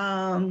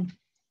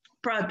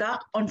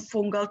product on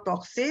fungal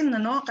toxin,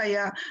 ano?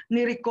 Kaya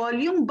ni-recall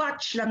yung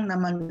batch lang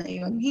naman na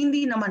yun,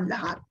 hindi naman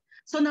lahat.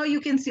 So now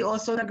you can see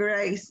also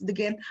Nagaraya is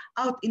again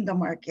out in the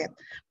market.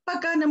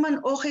 Pagka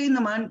naman okay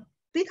naman,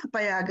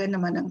 pinapayagan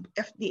naman ng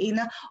FDA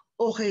na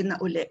okay na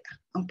uli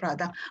ang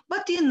product.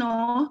 But you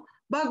know,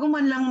 bago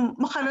man lang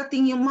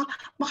makarating yung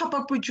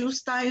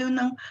makapag-produce tayo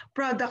ng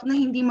product na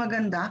hindi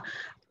maganda,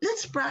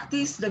 let's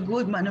practice the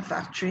good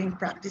manufacturing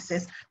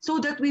practices so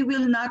that we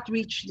will not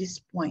reach this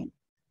point.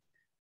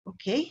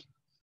 Okay?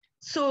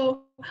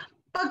 So,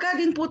 pagka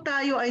din po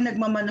tayo ay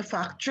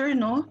nagmamanufacture,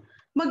 no,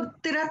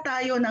 magtira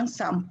tayo ng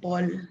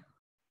sample.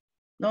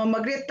 No,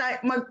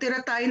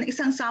 magtira tayo ng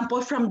isang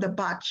sample from the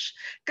batch.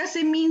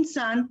 Kasi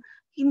minsan,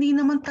 hindi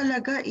naman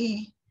talaga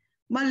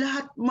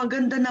malahat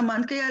maganda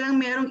naman. Kaya lang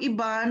merong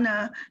iba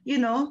na, you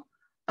know,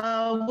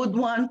 would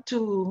want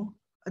to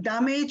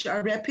damage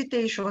our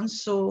reputation.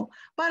 So,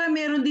 para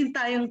meron din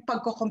tayong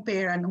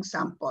pagko-compare ng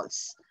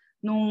samples.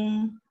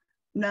 Nung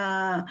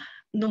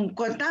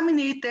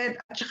contaminated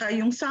at saka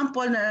yung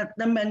sample na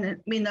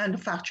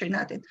manufacture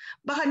natin.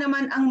 Baka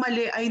naman ang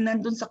mali ay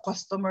nandun sa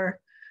customer.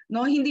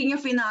 No, hindi niya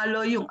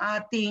finalo yung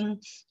ating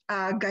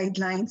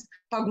guidelines.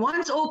 Pag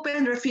once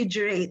open,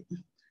 refrigerate.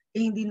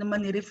 Hindi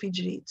naman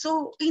ni-refrigerate.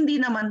 So, hindi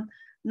naman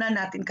na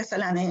natin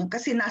kasalanan yun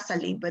kasi nasa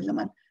label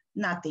naman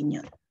natin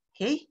yun.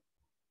 Okay?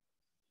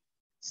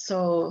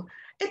 So,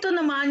 ito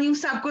naman yung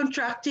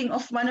subcontracting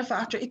of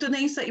manufacture. Ito na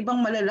yung sa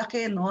ibang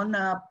malalaki, no,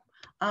 na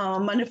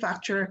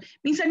manufacturer.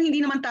 Minsan hindi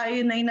naman tayo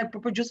na yung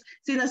nagpo-produce,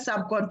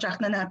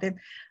 sina-subcontract na natin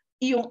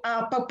yung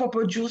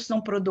pagpo-produce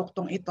ng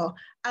produktong ito.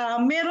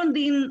 Meron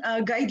din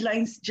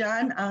guidelines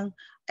dyan ang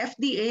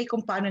FDA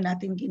kung paano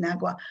natin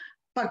ginagawa.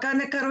 Pagka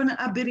nagkaroon ng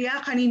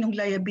aberya, kaninong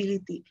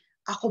liability?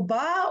 Ako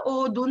ba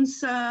o dun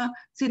sa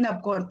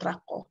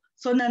sinabcontract ko?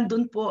 So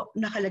nandun po,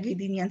 nakalagay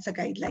din yan sa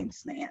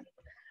guidelines na yan.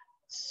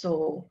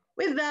 So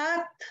with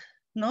that,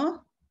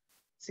 no?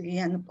 Sige,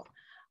 yan po.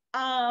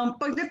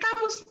 Pag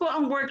natapos po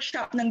ang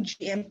workshop ng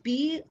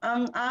GMP,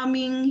 ang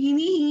aming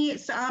hinihingi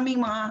sa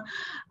aming mga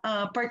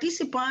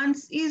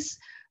participants is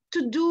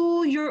to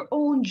do your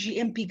own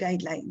GMP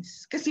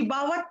guidelines. Kasi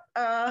bawat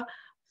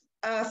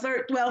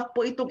 12 po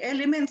itong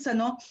elements,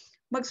 ano,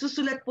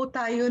 magsusulat po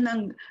tayo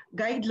ng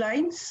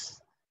guidelines,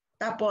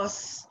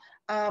 tapos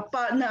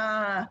na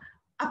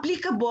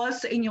applicable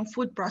sa inyong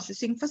food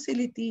processing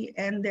facility,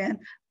 and then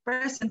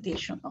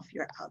presentation of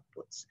your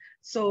outputs.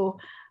 So,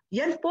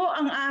 yan po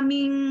ang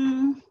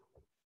aming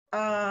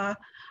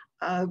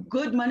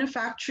good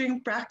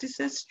manufacturing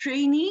practices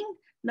training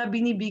na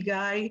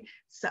binibigay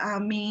sa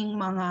aming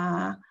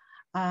mga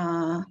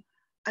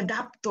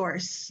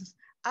adapters.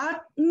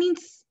 At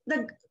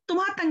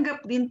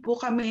tumatanggap din po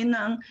kami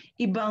ng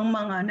ibang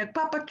mga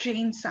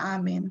nagpapatrain sa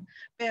amin.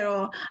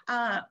 Pero,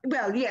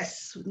 well,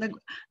 yes,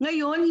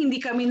 ngayon hindi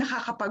kami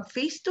nakakapag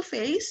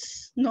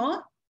face-to-face,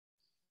 no?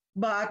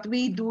 But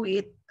we do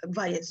it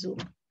via Zoom.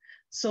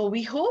 So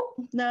we hope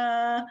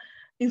na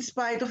in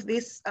spite of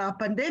this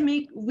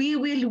pandemic, we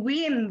will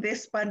win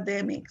this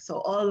pandemic.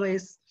 So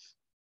always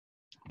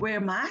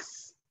wear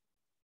masks.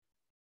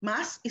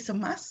 Mask is a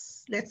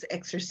must. Let's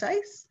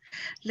exercise.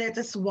 Let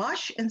us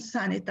wash and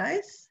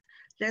sanitize.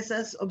 Let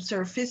us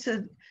observe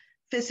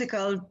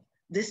physical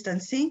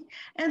distancing.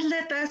 And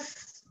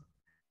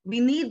we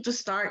need to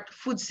start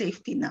food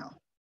safety now.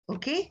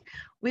 Okay?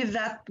 With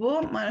that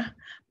po,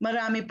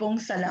 marami pong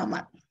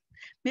salamat.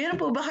 Meron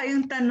po ba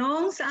kayong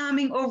tanong sa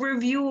aming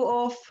overview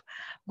of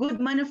good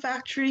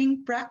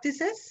manufacturing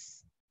practices?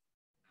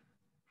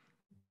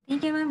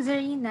 Thank you, Ma'am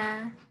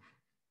Zarina.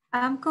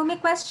 Kung may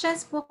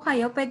questions po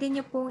kayo, pwede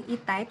niyo pong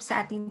i-type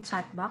sa ating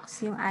chat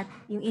box yung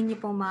inyo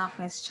pong mga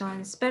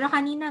questions. Pero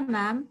kanina,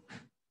 Ma'am,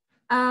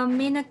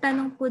 may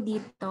nagtanong po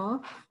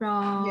dito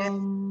from... Yes.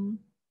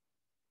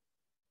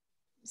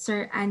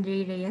 Sir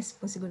Andre Reyes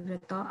po siguro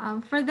to.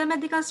 For the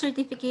medical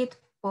certificate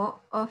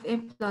po of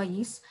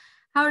employees,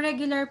 how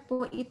regular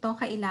po ito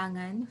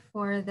kailangan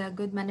for the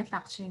good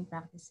manufacturing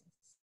practices?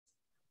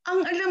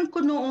 Ang alam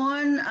ko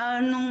noon,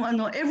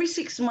 every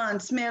 6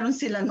 months meron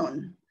sila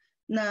noon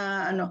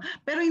na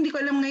pero hindi ko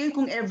alam ngayon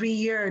kung every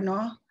year,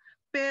 no?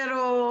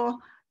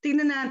 Pero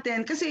tingnan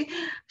natin kasi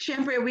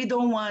syempre we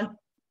don't want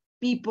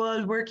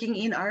people working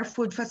in our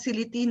food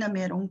facility na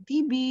merong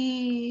TB.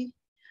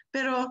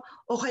 Pero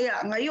o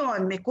kaya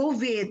ngayon may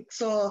COVID.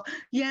 So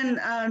yan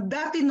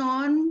dati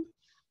noon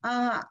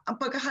ang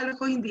pagkakala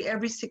ko hindi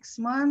every 6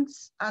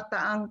 months ata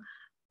ang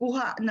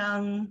kuha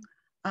ng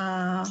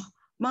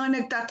mga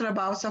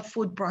nagtatrabaho sa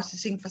food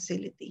processing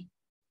facility.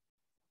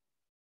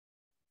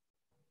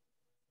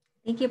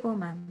 Thank you po,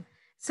 ma'am.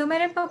 So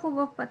meron pa po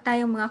ba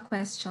tayong mga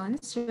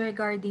questions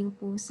regarding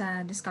po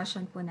sa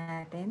discussion po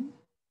natin?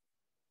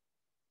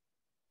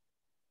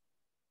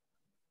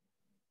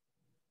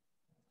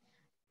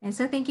 And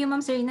so thank you,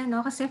 Ma'am Serena,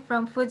 no? Kasi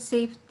from food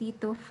safety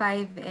to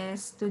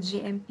 5S to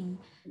GMP,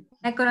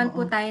 nagkaroon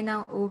po tayo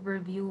ng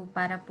overview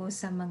para po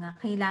sa mga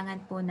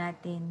kailangan po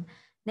natin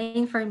na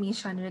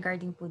information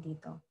regarding po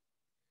dito.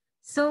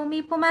 So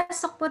may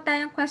pumasok po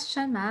tayong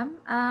question, ma'am.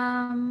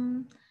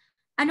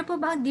 Ano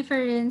po ba ang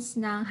difference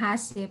ng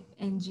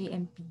HACCP and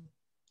GMP?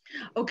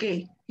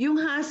 Okay, yung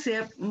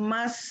HACCP,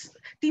 mas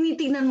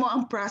tinitingnan mo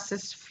ang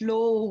process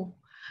flow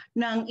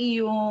ng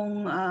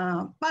iyong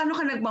paano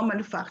ka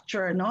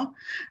nagmamanufacture, no?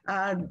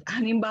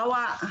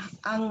 Halimbawa,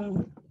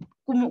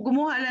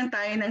 gumawa lang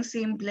tayo ng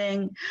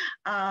simpleng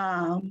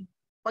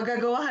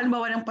paggagawa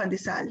halimbawa ng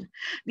pandesal.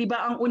 Di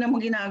ba ang una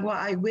mong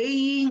ginagawa ay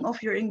weighing of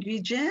your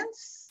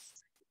ingredients?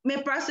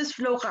 May process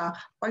flow ka.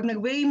 Pag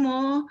nag-weigh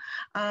mo,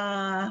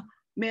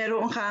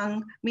 meron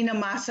kang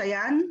minamasa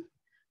yan.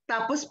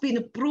 Tapos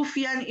pinu-proof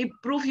yan,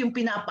 i-proof yung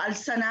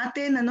pinapaalsa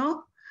natin,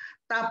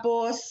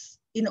 Tapos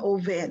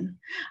in-oven.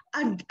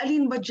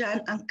 Alin ba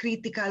dyan ang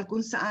critical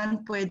kung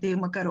saan pwede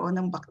magkaroon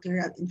ng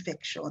bacterial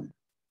infection?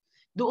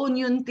 Doon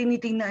yun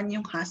tinitingnan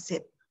yung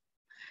HACCP.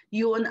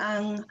 Yun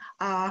ang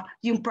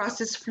yung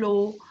process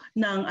flow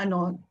ng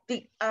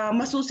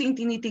masusing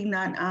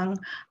tinitingnan ang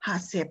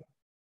HACCP.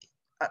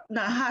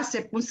 Na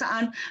HACCP kung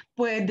saan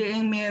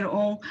pwedeng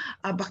mayroong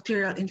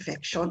bacterial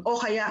infection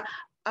o kaya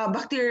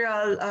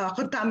bacterial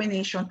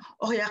contamination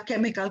o kaya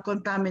chemical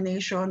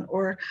contamination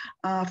or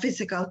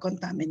physical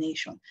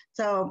contamination.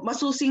 So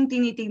masusing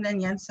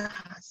tinitingnan yan sa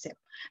HACCP.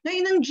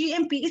 Ngayon ang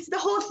GMP, it's the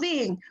whole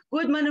thing.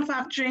 Good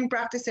manufacturing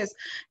practices.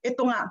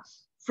 Ito nga,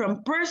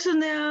 from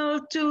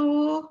personnel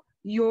to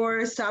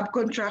your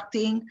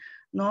subcontracting,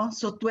 no?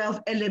 So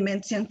 12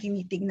 elements yung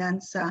tinitingnan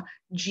sa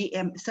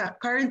sa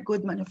current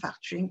good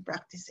manufacturing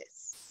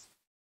practices.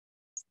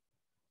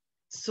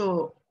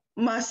 So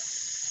mas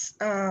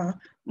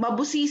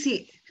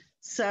mabusisi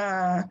sa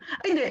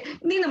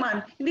hindi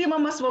naman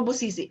mas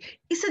mabusisi.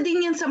 Isa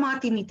din yan sa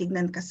mga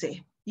tinitingnan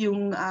kasi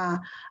yung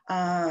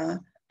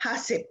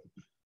HACCP.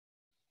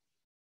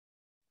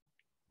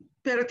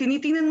 Pero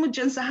tinitingnan mo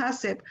dyan sa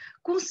HACCP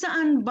kung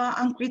saan ba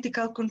ang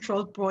critical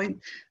control point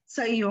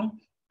sa iyong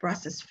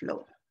process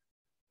flow.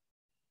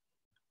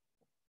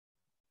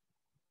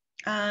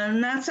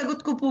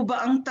 Nasagot ko po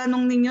ba ang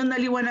tanong ninyo?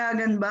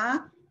 Naliwanagan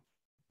ba?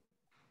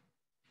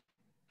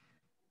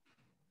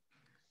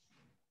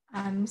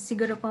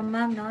 Siguro po,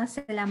 ma'am, no?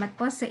 Salamat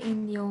po sa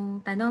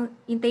inyong tanong.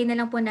 Hintayin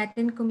na lang po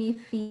natin kung may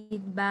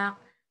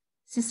feedback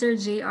si Sir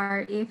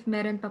JR if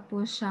meron pa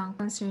po siyang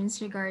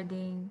concerns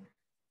regarding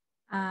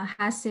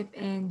HACCP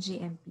and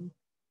GMP.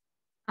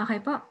 Okay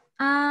po.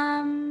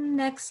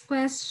 Next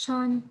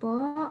question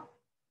po.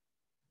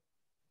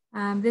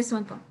 This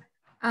one po.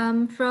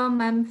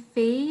 From Ma'am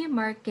Faye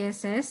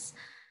Marqueses.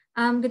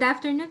 Good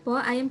afternoon po.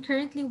 I am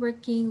currently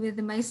working with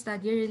my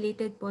study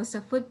related po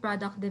sa food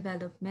product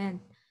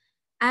development.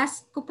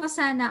 Ask ko po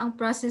sana ang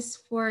process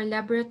for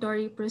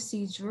laboratory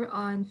procedure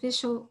on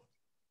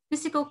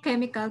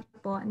physico-chemical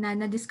po na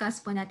na-discuss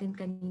po natin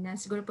kanina.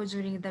 Siguro po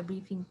during the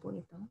briefing po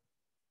ito.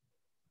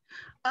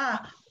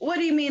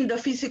 What do you mean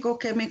the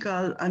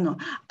physico-chemical?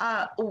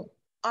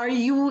 Are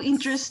you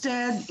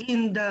interested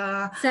in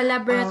the... Sa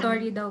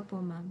laboratory daw po,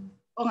 ma'am.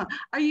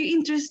 Are you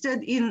interested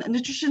in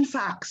nutrition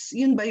facts?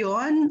 Yun ba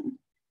yun?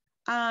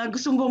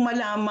 Gusto mo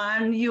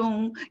malaman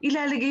yung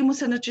ilalagay mo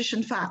sa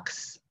nutrition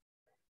facts?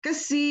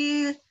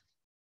 Kasi,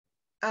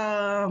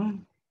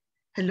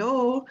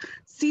 hello,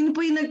 sino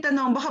po yung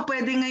nagtanong? Baka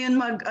pwede ngayon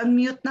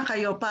mag-unmute na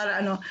kayo para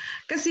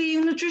Kasi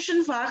yung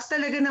nutrition facts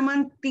talaga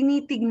naman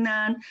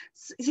tinitignan,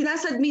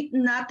 sinasubmit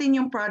natin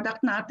yung product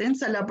natin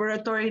sa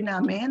laboratory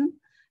namin,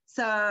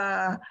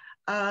 sa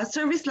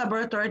service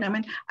laboratory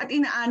namin, at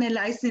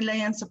ina-analyze nila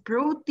yan sa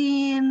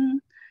protein,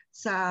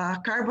 sa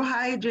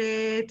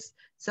carbohydrates,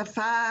 sa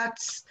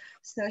fats,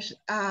 sa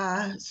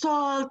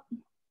salt,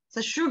 sa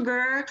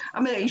sugar.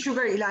 Yung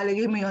sugar,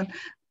 ilalagay mo yun.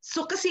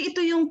 So kasi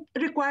ito yung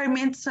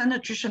requirement sa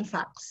nutrition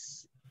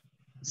facts.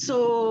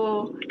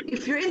 So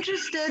if you're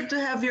interested to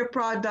have your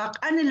product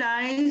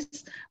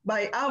analyzed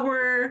by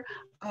our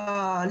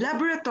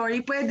laboratory,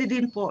 pwede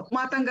din po.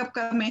 Matanggap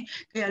kami,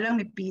 kaya lang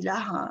may pila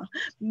ha.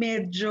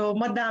 Medyo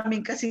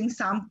madaming kasing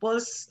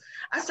samples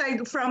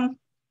aside from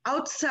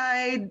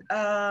outside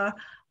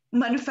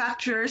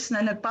manufacturers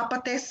na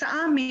nagpapatest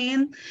sa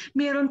amin,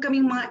 meron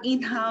kaming mga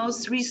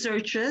in-house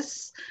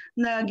researches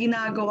na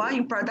ginagawa,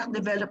 yung product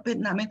development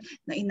namin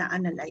na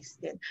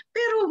ina-analyze din.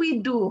 Pero we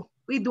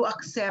do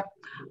accept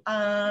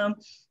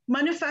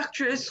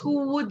manufacturers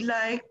who would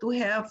like to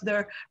have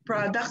their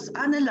products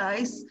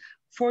analyzed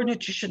for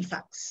nutrition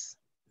facts.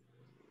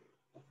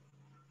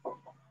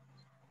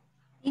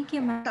 Thank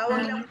you, ma'am.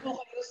 Tawag lang po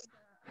kayo sa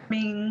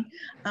aming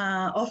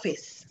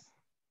office.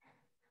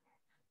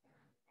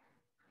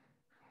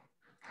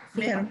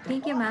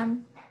 Thank you,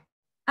 ma'am.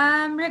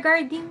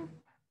 Regarding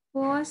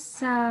po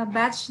sa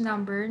batch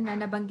number na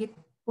nabanggit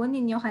po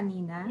ninyo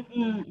kanina,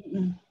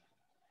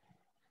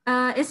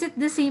 is it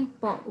the same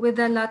po with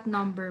the lot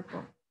number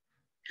po?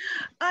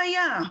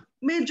 Yeah,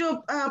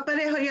 medyo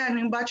pareho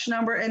yan yung batch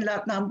number and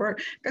lot number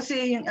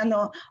kasi yung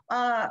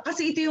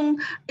kasi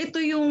ito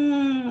yung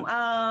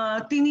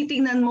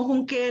tinitingnan mo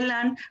kung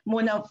kailan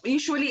mo na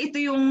usually ito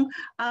yung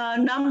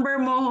number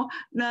mo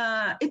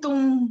na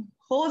itong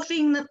whole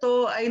thing na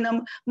to ay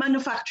na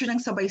manufacture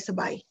ng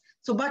sabay-sabay.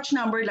 So batch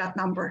number, lot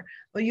number.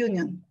 O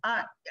yun.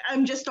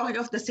 I'm just talking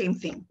of the same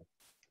thing.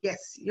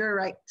 Yes, you're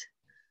right.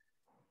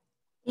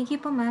 Thank you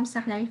po, ma'am,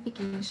 sa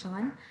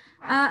clarification.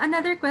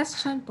 Another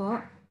question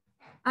po.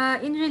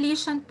 In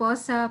relation po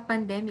sa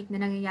pandemic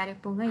na nangyayari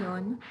po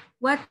ngayon,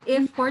 what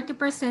if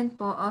 40%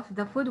 po of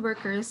the food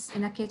workers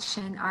in a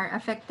kitchen are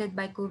affected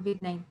by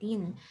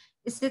COVID-19?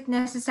 Is it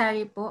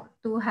necessary po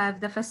to have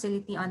the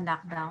facility on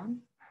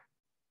lockdown?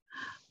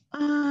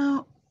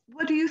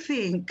 What do you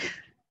think?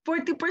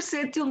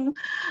 40% yung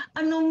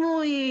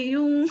mo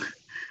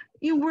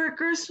yung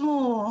workers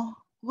mo.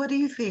 What do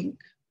you think?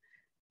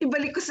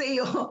 Ibalik ko sa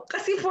iyo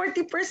kasi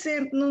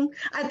 40% nung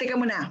teka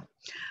muna.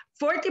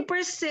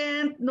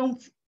 40% nung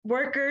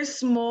workers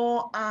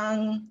mo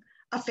ang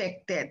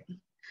affected.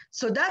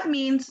 So that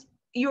means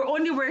you're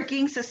only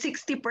working sa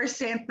 60%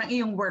 ng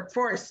iyong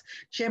workforce.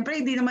 Siyempre,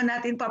 hindi naman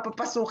natin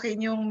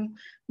papapasukin yung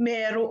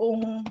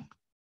merong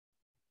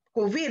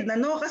COVID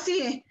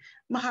kasi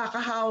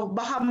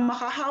baka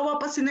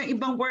makahawa pa sila ng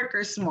ibang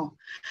workers mo.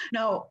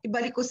 Now,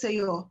 ibalik ko sa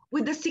iyo,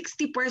 with the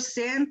 60%,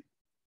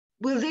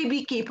 will they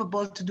be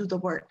capable to do the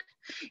work?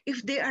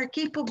 If they are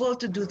capable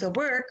to do the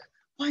work,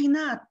 why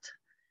not?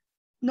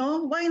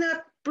 No, why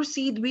not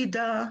proceed with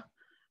the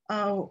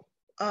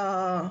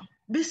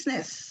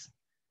business?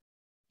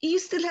 You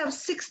still have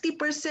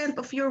 60%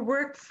 of your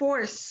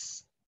workforce.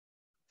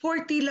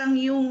 40 lang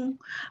yung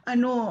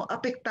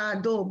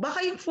apektado.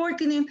 Baka yung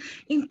 40 na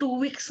in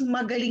 2 weeks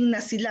magaling na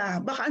sila.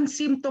 Baka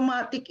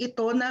asymptomatic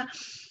ito na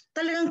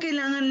talagang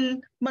kailangan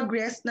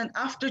mag-rest na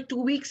after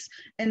 2 weeks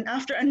and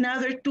after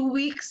another 2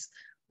 weeks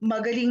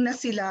magaling na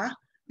sila,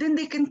 then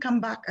they can come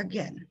back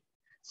again.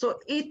 So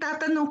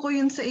itatanong ko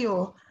yun sa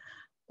iyo,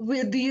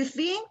 do you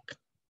think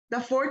the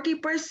 40%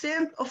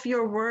 of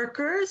your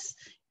workers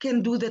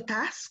can do the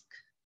task?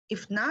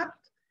 If not,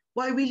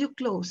 why will you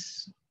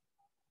close?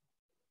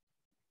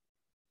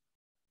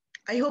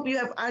 I hope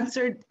I've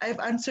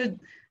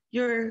answered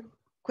your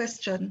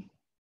question.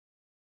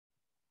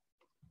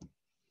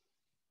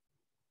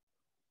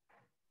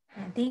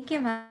 Thank you,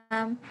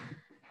 ma'am.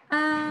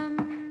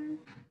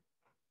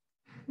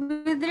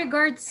 With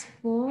regards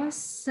po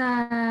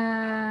sa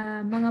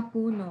mga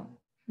puno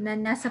na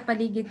nasa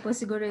paligid po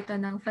siguro ito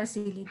ng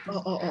facility,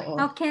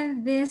 how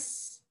can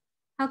this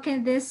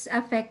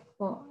affect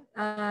po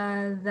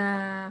the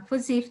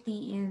food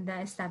safety in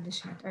the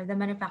establishment or the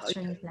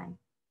manufacturing plant?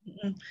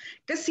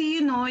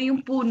 Kasi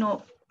yung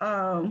puno,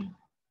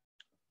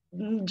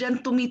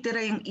 dyan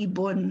tumitira yung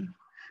ibon.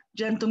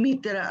 Dyan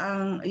tumitira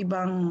ang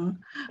ibang,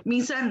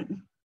 minsan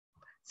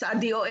sa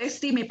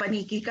DOST may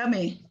paniki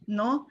kami,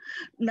 no?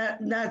 Na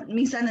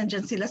minsan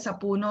nandyan sila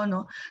sa puno,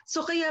 no?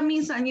 So kaya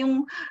minsan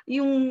yung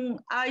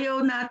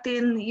ayaw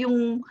natin,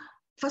 yung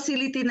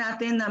facility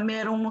natin na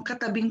merong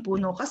katabing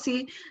puno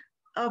kasi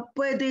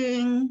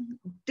pwedeng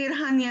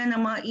tirhan niya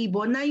ng mga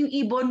ibon na yung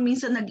ibon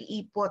minsan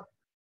nag-iipot.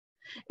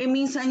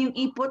 Minsan yung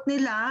ipot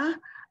nila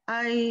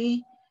ay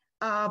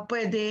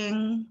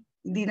pwedeng,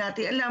 hindi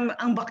natin alam,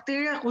 ang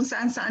bakterya kung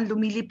saan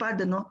lumilipad,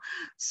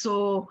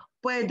 So,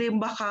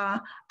 pwedeng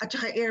baka, at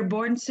saka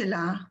airborne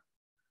sila,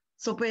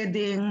 so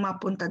pwedeng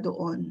mapunta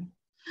doon.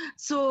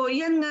 So,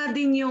 yan nga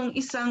din yung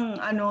isang,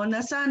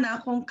 na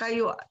sana kung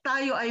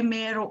tayo ay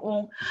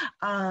merong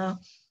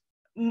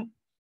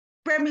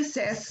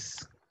premises,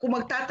 kung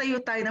magtatayo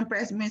tayo ng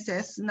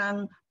premises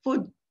ng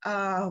food,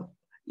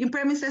 yung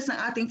premises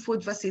ng ating food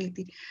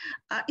facility,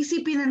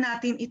 isipin na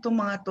natin itong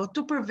mga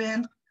to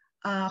prevent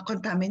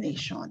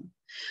contamination.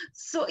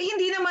 So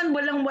hindi naman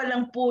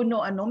walang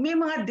puno, may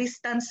mga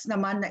distance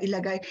naman na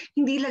ilagay,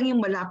 hindi lang yung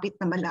malapit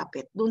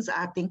doon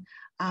sa ating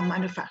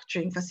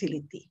manufacturing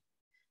facility.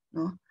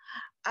 No?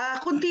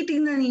 Kung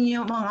titingnan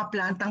ninyo mga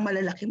plantang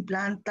malalaking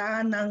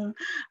planta ng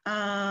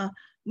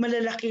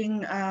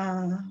malalaking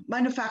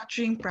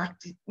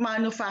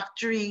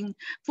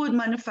food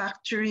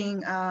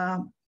manufacturing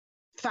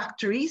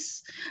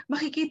factories,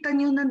 makikita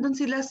nyo nandun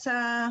sila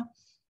sa,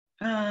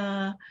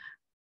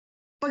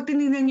 pag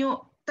tinignan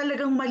nyo,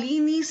 talagang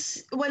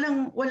malinis,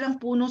 walang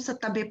puno sa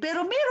tabi,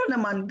 pero meron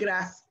naman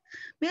grass.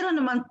 Meron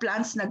naman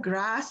plants na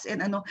grass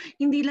and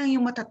hindi lang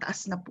yung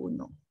matataas na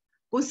puno.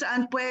 Kung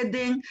saan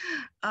pwedeng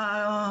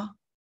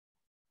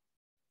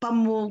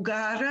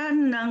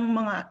pamugaran ng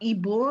mga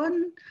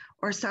ibon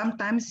or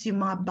sometimes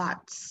yung mga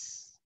bats.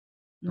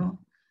 No?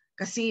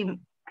 Kasi,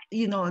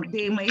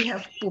 they may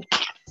have poop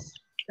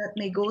that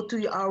may go to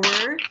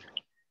our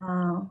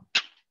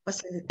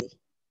facility.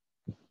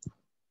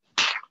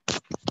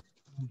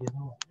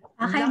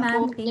 Okay,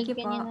 ma'am. Thank you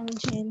po.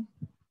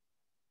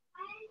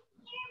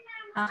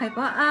 Okay po.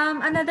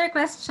 Another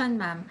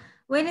question, ma'am.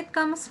 When it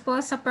comes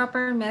po sa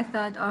proper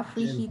method of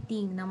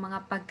reheating ng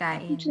mga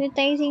pagkain,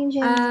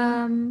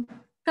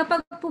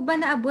 kapag po ba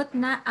naabot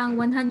na ang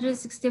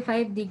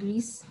 165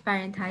 degrees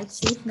Fahrenheit,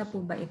 safe na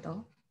po ba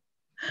ito?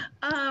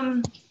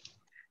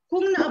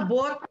 Kung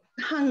naabot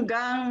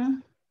hanggang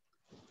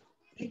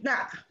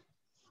gitna,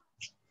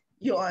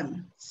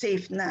 yun,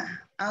 safe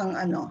na ang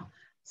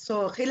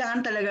So,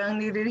 kailangan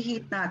talagang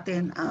nire-reheat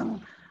natin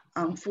ang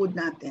food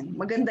natin.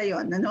 Maganda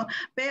yon,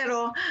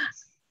 Pero,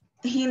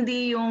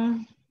 hindi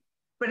yung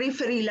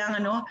periphery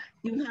lang,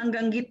 yung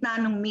hanggang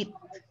gitna ng meat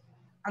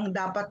ang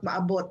dapat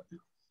maabot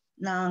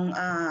ng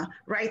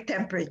right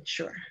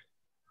temperature.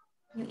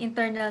 Yung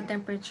internal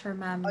temperature,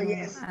 ma'am,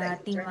 yes,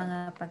 ating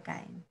mga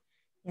pagkain.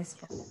 Yes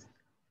po.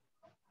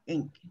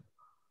 Thank you.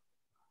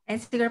 And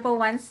siguro po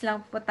once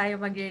lang po tayo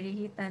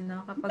magre-reheat,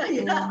 kapag po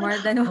more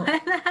than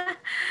one.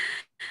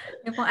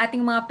 Yung pong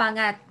ating mga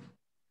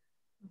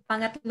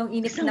pangatlong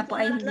init na po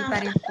ay hindi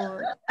pa rin po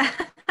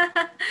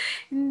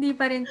hindi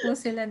pa rin po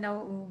sila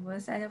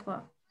nauubos.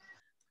 Po?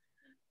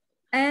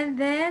 And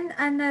then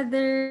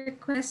another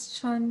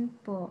question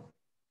po.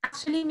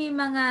 Actually may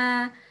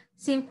mga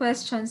same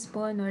questions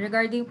po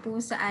regarding po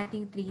sa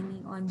ating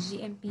training on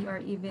GMP or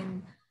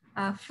even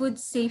food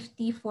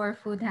safety for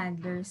food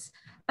handlers.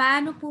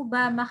 Paano po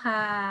ba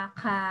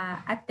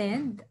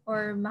makaka-attend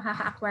or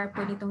makaka-acquire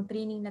po nitong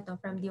training na to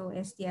from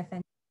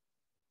DOST-FN?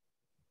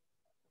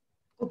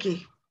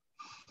 Okay.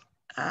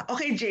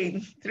 Okay,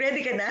 Jane.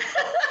 Ready ka na?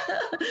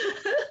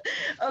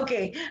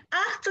 Okay.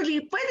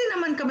 Actually, pwede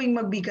naman kaming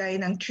magbigay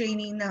ng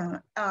training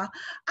ng...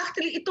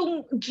 actually,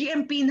 itong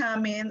GMP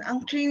namin,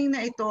 ang training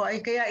na ito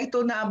ay kaya ito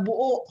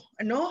nabuo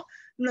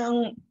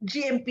ng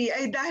GMP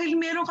ay dahil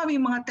meron kami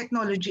mga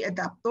technology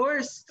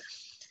adapters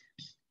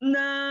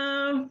na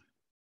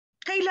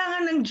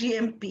kailangan ng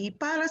GMP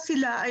para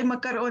sila ay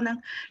magkaroon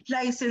ng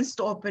license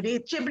to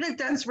operate. Siyempre,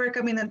 nag-transfer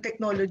kami ng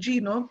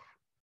technology,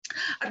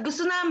 At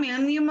gusto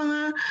namin, yung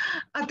mga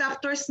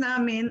adapters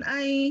namin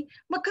ay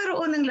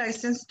magkaroon ng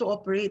license to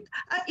operate.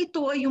 At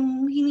ito ay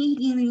yung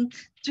hinihiling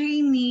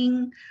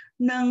training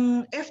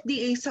ng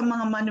FDA sa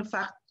mga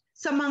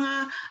sa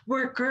mga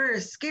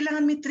workers.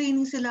 Kailangan may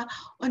training sila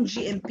on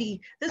GMP.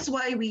 That's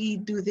why we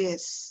do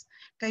this.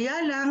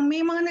 Kaya lang,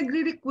 may mga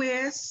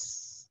nagre-request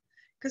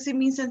kasi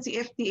minsan si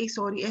FDA,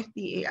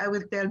 I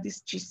will tell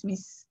this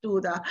chismis to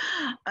the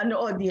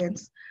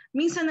audience.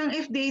 Minsan ang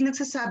FDA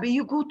nagsasabi,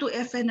 you go to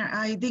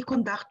FNRI, they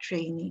conduct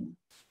training.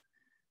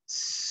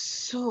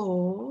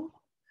 So,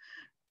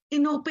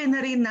 inopen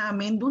na rin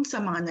namin dun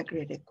sa mga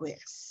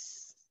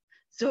nagre-request.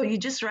 So you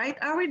just write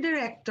our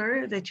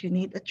director that you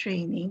need a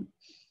training.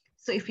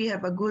 So if you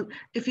have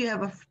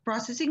a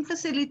processing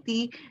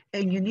facility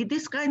and you need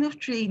this kind of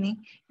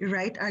training, you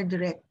write our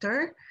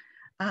director.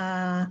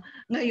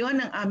 Ngayon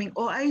ang aming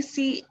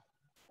OIC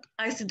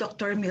ay si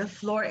Dr.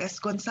 Milflor S.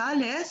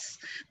 Gonzalez,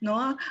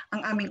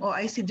 ang aming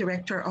OIC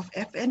Director of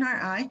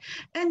FNRI,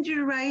 and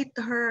you write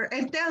her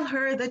and tell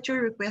her that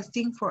you're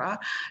requesting for a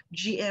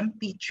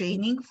GMP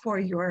training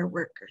for your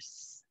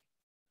workers.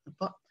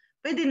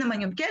 Pwede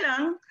naman yun. Kaya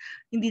lang,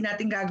 hindi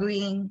natin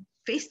gagawing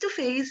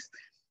face-to-face,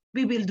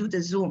 we will do the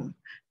Zoom.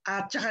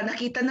 At saka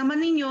nakita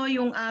naman ninyo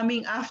yung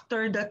aming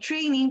after the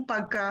training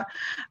pagka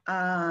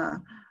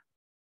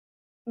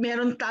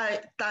meron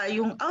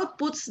tayong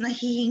outputs na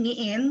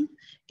hihingiin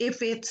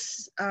if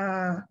it's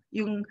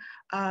yung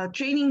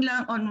training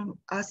lang on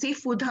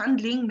safe food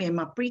handling, may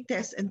mga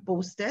pre-test and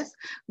post-test.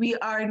 We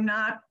are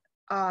not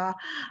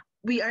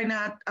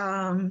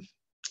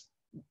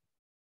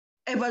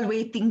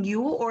evaluating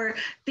you or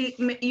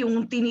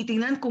yung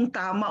tinitingnan kung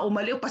tama o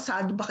mali o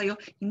pasado ba kayo.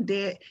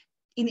 Hindi.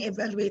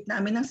 In-evaluate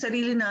namin ang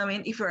sarili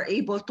namin if you're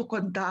able to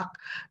conduct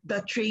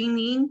the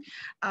training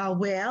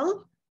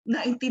well.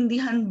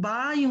 Naintindihan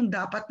ba yung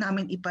dapat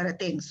namin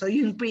iparating? So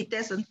yung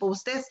pre-test and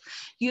post-test,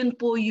 yun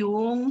po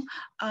yung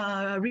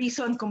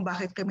reason kung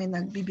bakit kami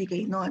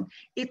nagbibigay nun.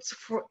 It's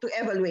to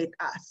evaluate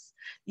us.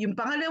 Yung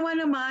pangalawa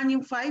naman,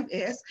 yung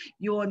 5S,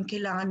 yun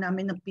kailangan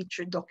namin ng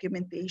picture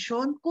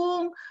documentation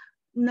kung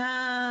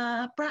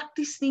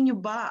na-practice ninyo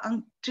ba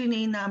ang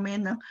train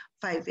namin ng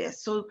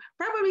 5S. So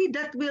probably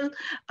that will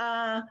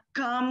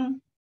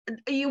come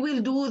you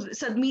will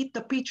submit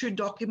the picture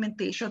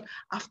documentation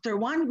after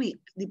 1 week,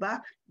 di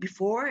ba?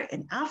 Before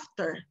and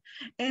after.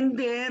 And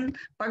then,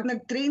 pag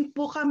nag-train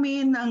po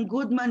kami ng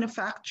good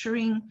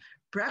manufacturing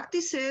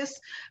practices,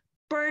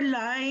 per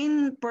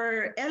line,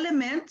 per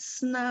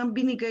elements na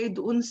binigay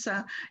doon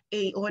sa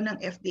AO ng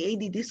FDA,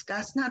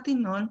 di-discuss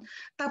natin nun.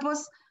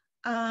 Tapos,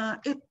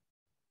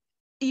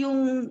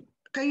 yung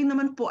kayo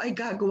naman po ay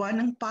gagawa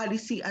ng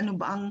policy. Ano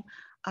ba ang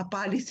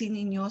policy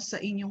ninyo sa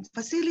inyong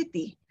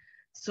facility?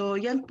 So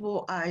yan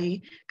po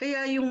ay,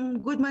 kaya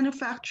yung good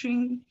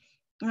manufacturing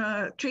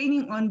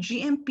training on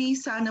GMP,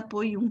 sana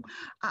po yung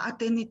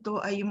a-attend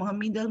nito ay yung mga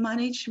middle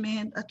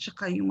management at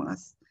saka yung mga,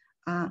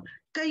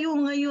 kayo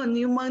ngayon,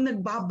 yung mga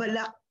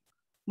nagbabalak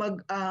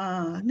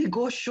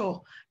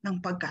mag-negosyo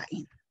ng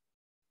pagkain.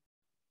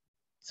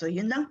 So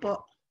yun lang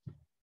po.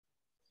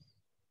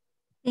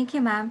 Thank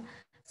you, ma'am.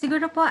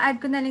 Siguro po,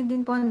 add ko na lang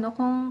din po, no,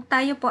 kung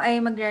tayo po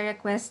ay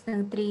magre-request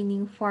ng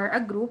training for a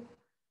group,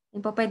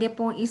 pwede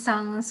pong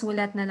isang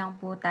sulat na lang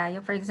po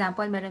tayo. For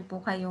example, meron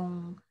po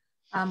kayong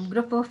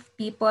group of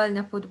people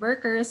na food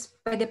workers,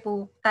 pwede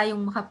po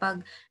tayong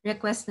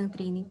makapag-request ng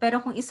training. Pero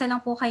kung isa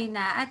lang po kayo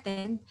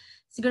na-attend,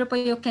 siguro po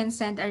you can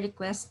send a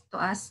request to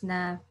us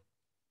na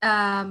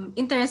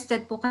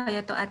interested po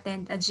kayo to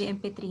attend a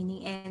GMP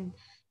training, and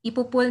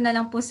ipupull na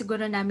lang po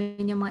siguro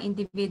namin yung mga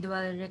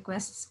individual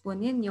requests po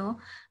ninyo.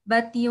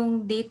 But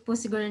yung date po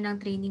siguro ng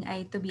training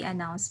ay to be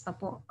announced pa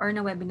po, or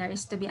na webinar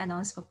is to be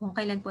announced pa po kung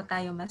kailan po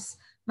tayo mas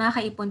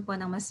makakaipon po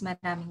ng mas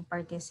maraming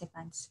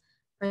participants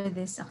for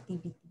this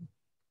activity.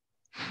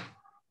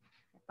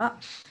 Po.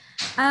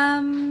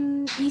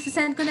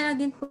 Isasend ko na lang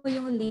din po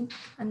yung link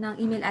ng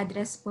email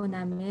address po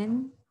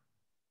namin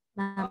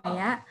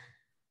mamaya.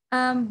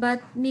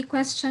 But may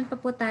question pa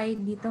po tayo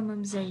dito,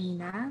 Ma'am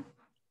Zarina.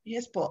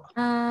 Yes po.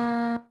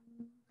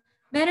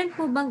 Meron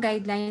po bang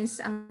guidelines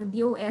ang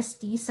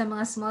DOST sa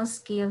mga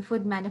small-scale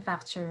food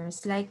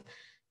manufacturers? Like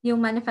yung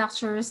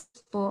manufacturers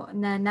po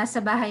na nasa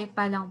bahay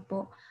pa lang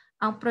po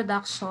ang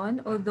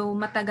production, although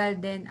matagal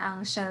din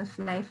ang shelf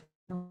life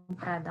ng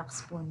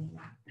products po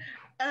nila.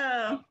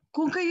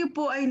 Kung kayo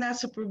po ay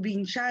nasa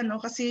probinsya, no,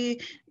 kasi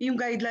yung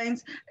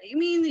guidelines, I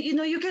mean,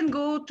 you can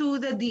go to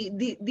the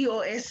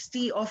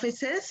DOST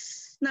offices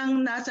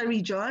ng nasa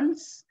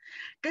regions.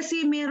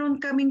 Kasi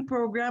meron kaming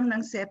program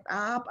ng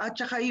setup at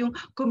saka yung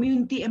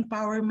community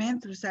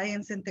empowerment through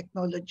science and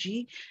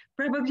technology.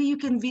 Probably you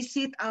can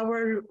visit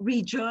our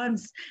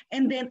regions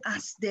and then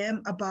ask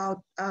them about,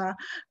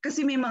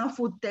 kasi may mga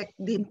food tech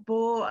din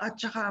po at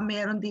saka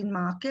meron din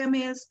mga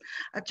chemists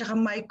at saka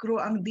micro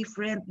ang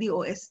different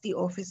DOST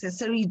offices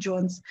sa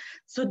regions,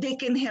 so they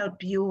can help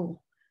you.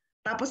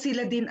 Tapos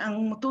sila din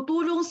ang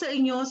tutulong sa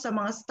inyo sa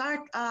mga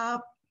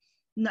startup,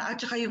 na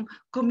at saka yung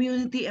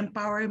community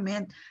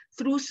empowerment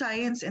through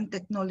science and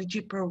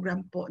technology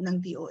program po ng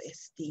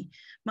DOST.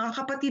 Mga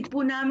kapatid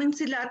po namin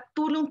sila at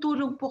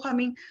tulong-tulong po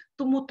kaming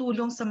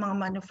tumutulong sa mga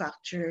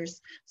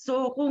manufacturers.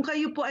 So kung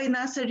kayo po ay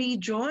nasa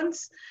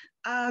regions,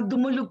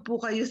 dumulog po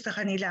kayo sa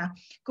kanila.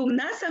 Kung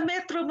nasa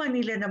Metro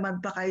Manila naman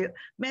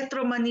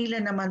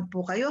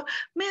po kayo,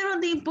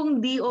 meron din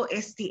pong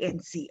DOST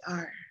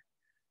NCR.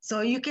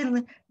 So you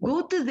can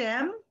go to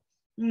them,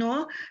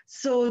 no?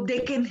 So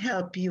they can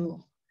help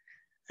you.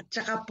 At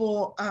saka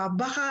po,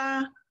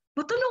 baka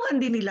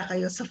matulungan din nila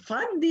kayo sa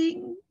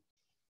funding.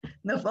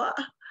 Na ba?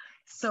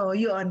 So,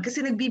 yun.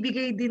 Kasi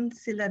nagbibigay din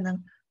sila ng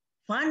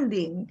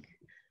funding.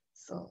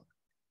 So,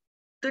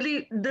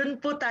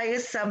 doon po tayo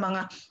sa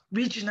mga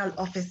regional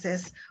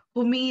offices,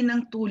 humingi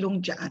ng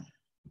tulong dyan.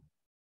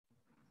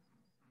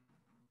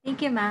 Thank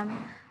you, ma'am.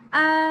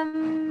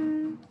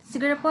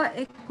 Siguro po,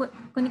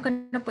 kunin ko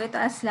na po ito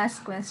as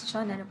last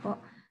question. Ano po?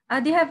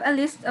 Do you have a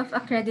list of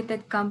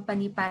accredited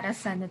company para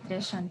sa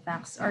nutrition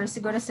facts, or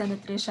siguro sa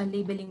nutrition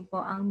labeling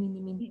po ang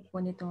mini po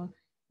nito,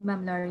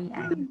 Ma'am Lori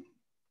Ann?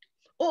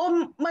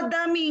 Oo,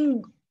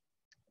 madaming,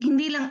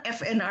 hindi lang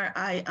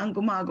FNRI ang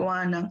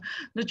gumagawa ng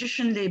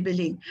nutrition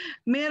labeling.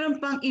 Meron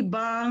pang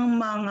ibang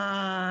mga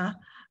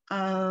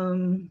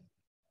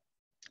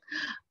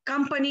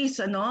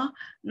companies na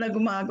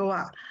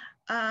gumagawa.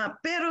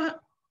 Pero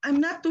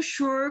I'm not too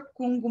sure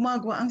kung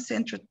gumagawa ang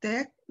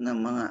Centrotech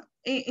ng mga,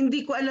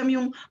 hindi ko alam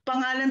yung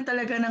pangalan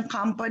talaga ng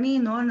company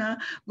na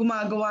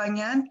gumagawa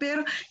niyan,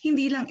 pero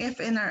hindi lang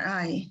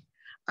FNRI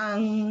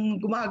ang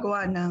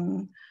gumagawa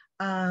ng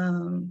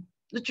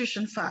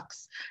nutrition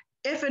facts.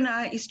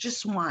 FNRI is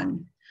just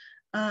one.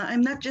 I'm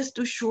not just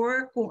too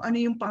sure kung ano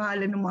yung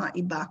pangalan ng mga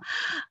iba.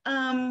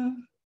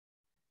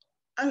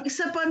 Ang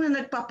isa pa na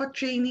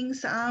nagpapatraining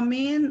sa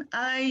amin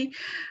ay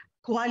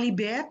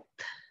Qualibet.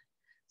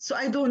 So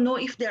I don't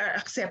know if they are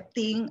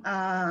accepting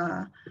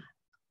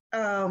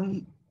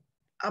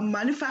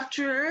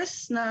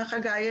manufacturers na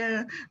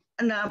kagaya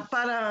na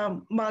para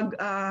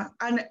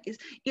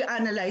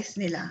i-analyze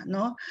nila,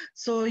 no?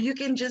 So you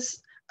can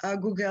just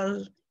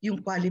Google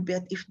yung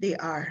Qualibet if they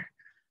are.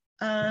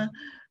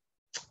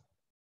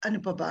 Ano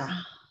pa ba?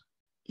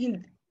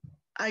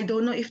 I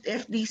don't know if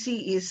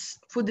FDC is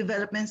Food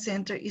Development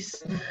Center is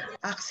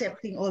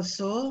accepting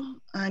also.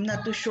 I'm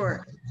not too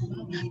sure.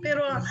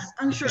 Pero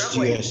ang sure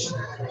ako Yes.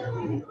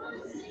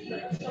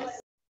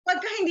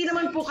 pagka hindi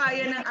naman po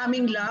kaya ng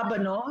aming lab,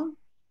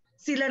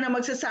 sila na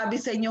magsasabi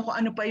sa inyo kung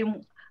ano pa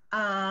yung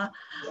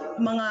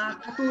mga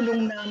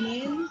katulong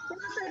namin.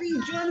 Pero sa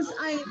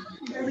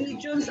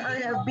regions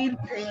have been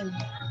trained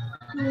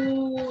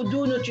to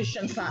do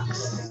nutrition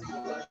facts.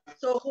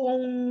 So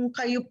kung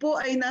kayo po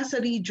ay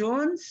nasa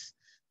regions,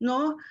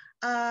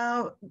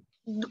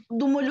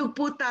 dumulog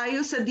po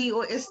tayo sa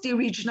DOST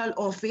Regional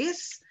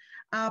Office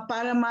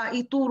para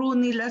maituro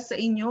nila sa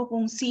inyo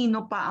kung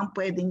sino pa ang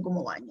pwedeng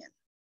gumawa niyan.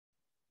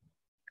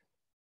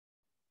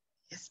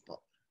 Yes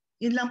po.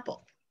 Yun lang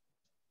po.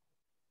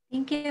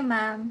 Thank you,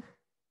 ma'am.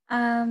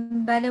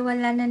 Bale,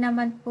 wala na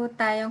naman po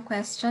tayong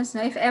questions.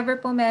 No? If ever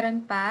po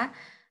meron pa,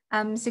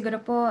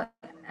 siguro po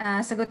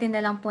sagutin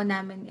na lang po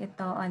namin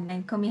ito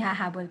online kung may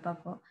hahabol pa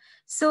po.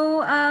 So,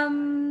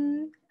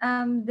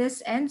 this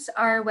ends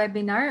our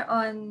webinar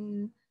on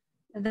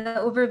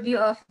the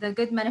overview of the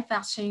good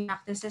manufacturing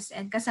practices,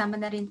 and kasama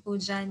na rin po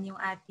dyan yung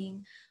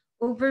ating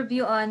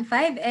overview on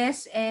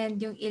 5S and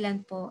yung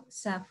ilan po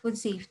sa food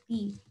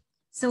safety.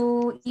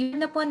 So, yun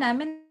na po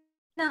namin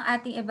ng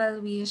ating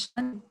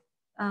evaluation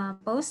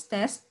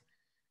post-test.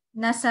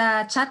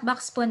 Nasa chat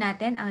box po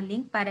natin ang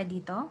link para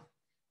dito.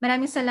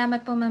 Maraming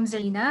salamat po, Ma'am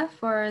Zarina,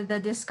 for the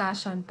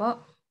discussion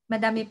po.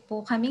 Madami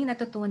po kaming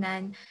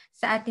natutunan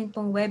sa atin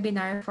pong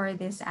webinar for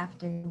this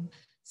afternoon.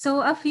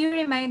 So, a few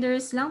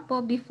reminders lang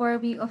po before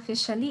we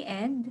officially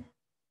end.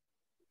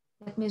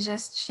 Let me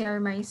just share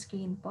my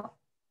screen po.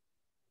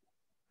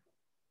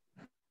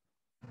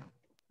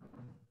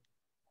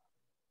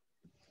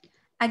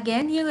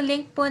 Again, yung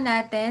link po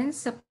natin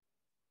sa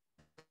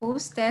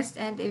post-test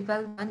and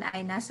evaluation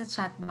ay nasa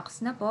chat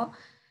box na po.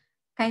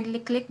 Kindly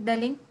click the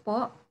link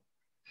po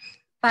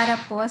para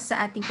po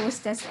sa ating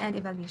post-test and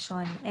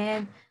evaluation.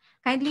 And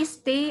kindly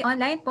stay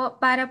online po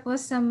para po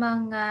sa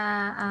mga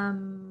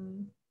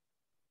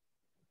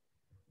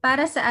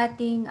para sa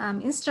ating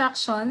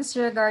instructions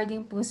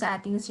regarding po sa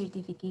ating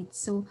certificate.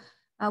 So,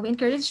 we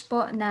encourage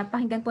po na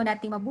pakinggan po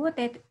natin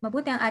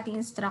mabuti ang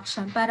ating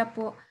instruction para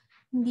po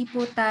hindi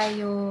po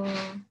tayo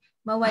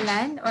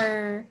mawalan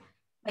or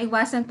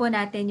maiwasan po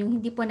natin yung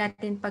hindi po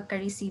natin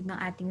pagka-receive ng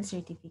ating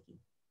certificate.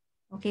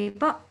 Okay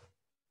po.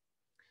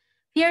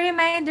 Few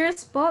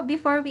reminders po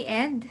before we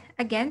end.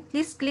 Again,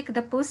 please click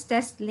the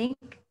post-test link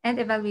and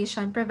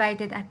evaluation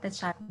provided at the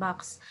chat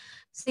box.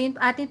 So yung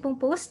ating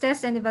pong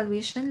post-test and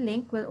evaluation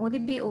link will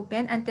only be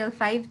open until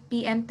 5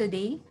 p.m.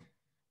 today.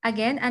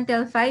 Again,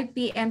 until 5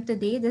 p.m.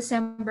 today,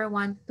 December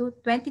 1,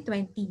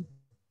 2020.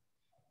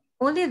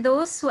 Only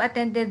those who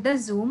attended the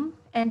Zoom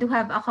and who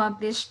have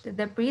accomplished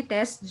the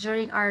pre-test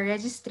during our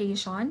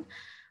registration,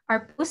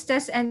 our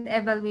post-test and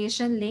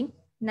evaluation link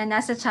na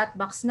nasa chat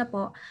box na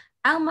po,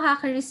 ang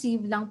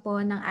makaka-receive lang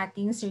po ng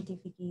ating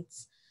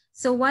certificates.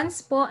 So once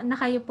po na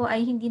kayo po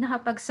ay hindi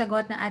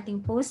nakapagsagot ng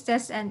ating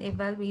post-test and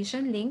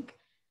evaluation link,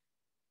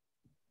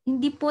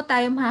 hindi po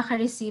tayo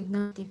makaka-receive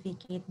ng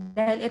certificate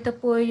dahil ito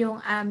po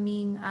yung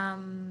aming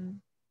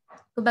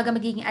kumbaga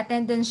magiging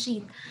attendance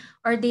sheet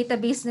or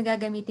database na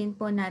gagamitin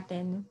po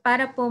natin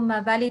para po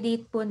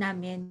ma-validate po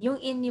namin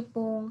yung inyo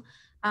pong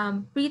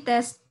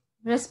pre-test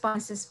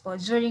responses po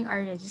during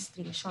our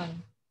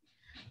registration.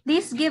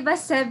 Please give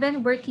us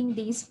 7 working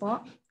days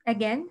po.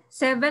 Again,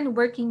 7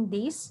 working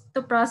days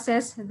to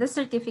process the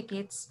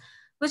certificates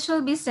which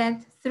will be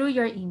sent through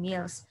your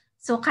emails.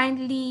 So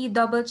kindly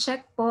double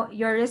check po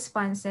your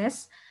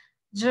responses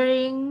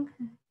during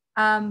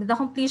the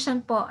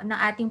completion po ng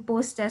ating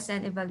post-test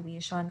and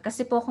evaluation.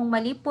 Kasi po kung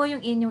mali po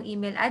yung inyong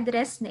email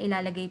address na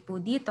ilalagay po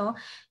dito,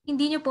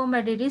 hindi nyo po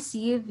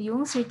ma-receive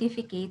yung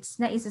certificates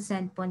na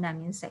isa-send po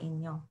namin sa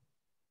inyo.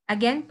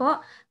 Again po,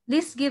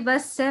 please give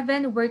us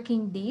 7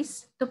 working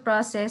days to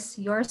process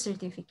your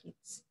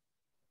certificates.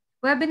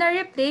 Webinar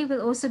replay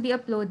will also be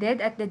uploaded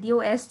at the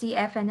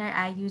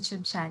DOST-FNRI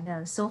YouTube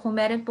channel. So kung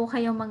meron po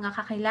kayong mga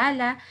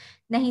kakilala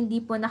na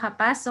hindi po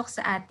nakapasok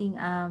sa ating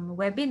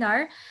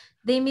webinar,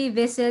 they may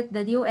visit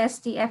the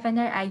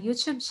DOST-FNRI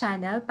YouTube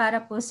channel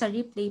para po sa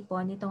replay po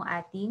nitong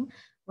ating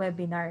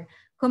webinar.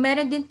 Kung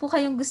meron din po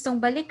kayong gustong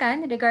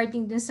balikan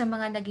regarding dun sa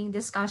mga naging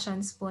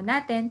discussions po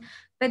natin,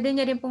 pwede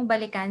nyo rin pong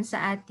balikan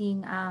sa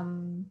ating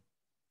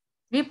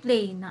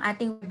replay ng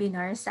ating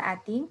webinar sa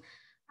ating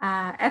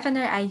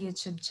FNRI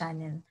YouTube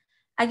channel.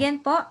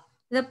 Again po,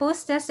 the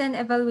post-test and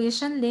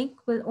evaluation link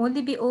will only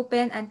be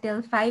open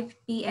until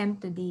 5 p.m.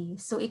 today.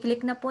 So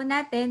i-click na po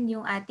natin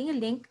yung ating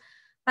link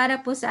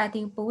para po sa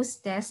ating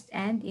post-test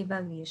and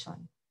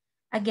evaluation.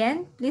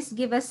 Again, please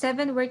give us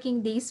 7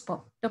 working days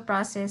po to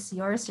process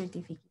your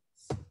certificates.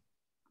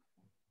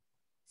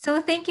 So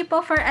thank you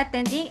po for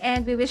attending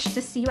and we wish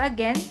to see you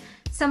again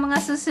sa mga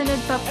susunod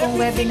pa pong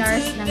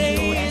webinars ng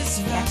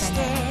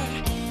DOST-FNRI.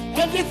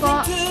 Thank you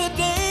po.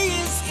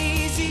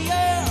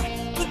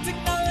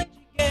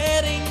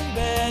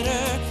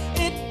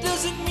 It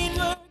doesn't mean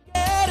we're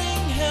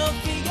getting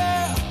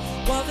healthier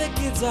while the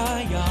kids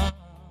are young.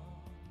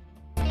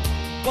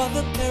 while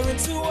the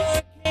parents are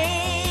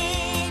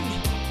working,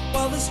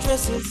 while the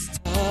stress is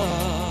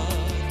tough.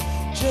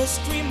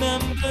 Just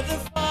remember the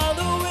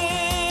following.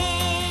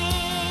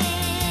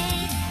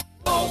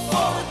 Go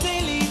for a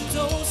daily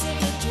dose of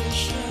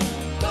nutrition.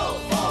 Go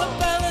for a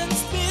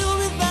balanced meal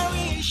with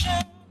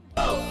variation.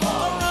 Go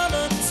for a run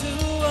or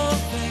two of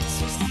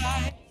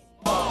exercise.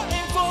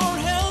 Aim for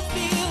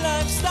healthy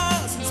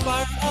lifestyles.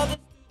 Inspire others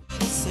to do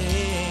the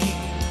same.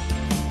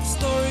 The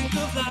story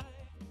of life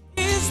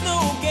is no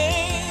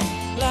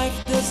game.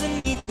 Life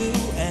doesn't need to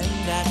end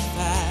that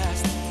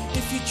fast.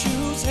 If you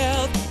choose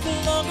health, the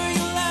longer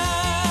you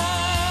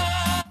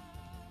last.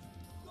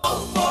 Go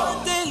for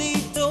a daily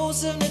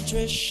dose of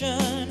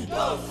nutrition.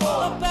 Go for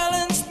a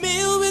balanced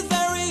meal with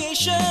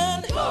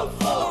variation. Go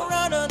for a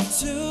run or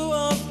two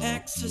of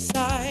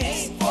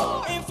exercise.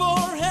 Aim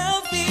for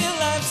healthy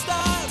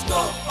lifestyles.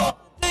 Go for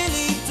a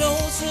daily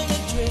dose of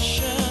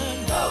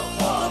nutrition. Go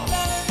for a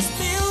balanced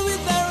meal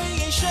with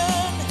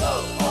variation. Go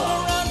for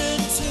a run or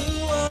two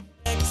of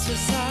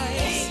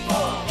exercise.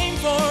 Aim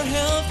for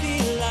healthy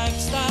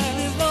lifestyle.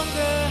 Live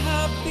longer,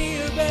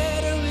 happier,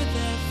 better with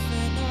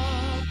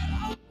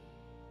FNR.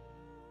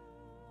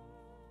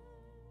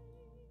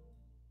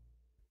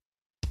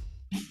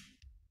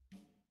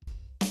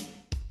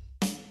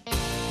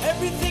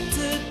 Everything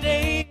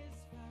today is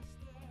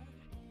faster.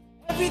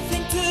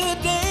 Everything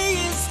today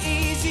is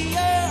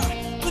easier.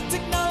 With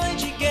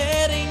technology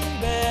getting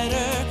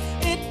better,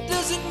 it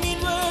doesn't mean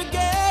we're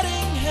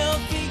getting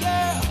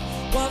healthier.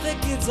 While the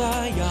kids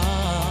are young,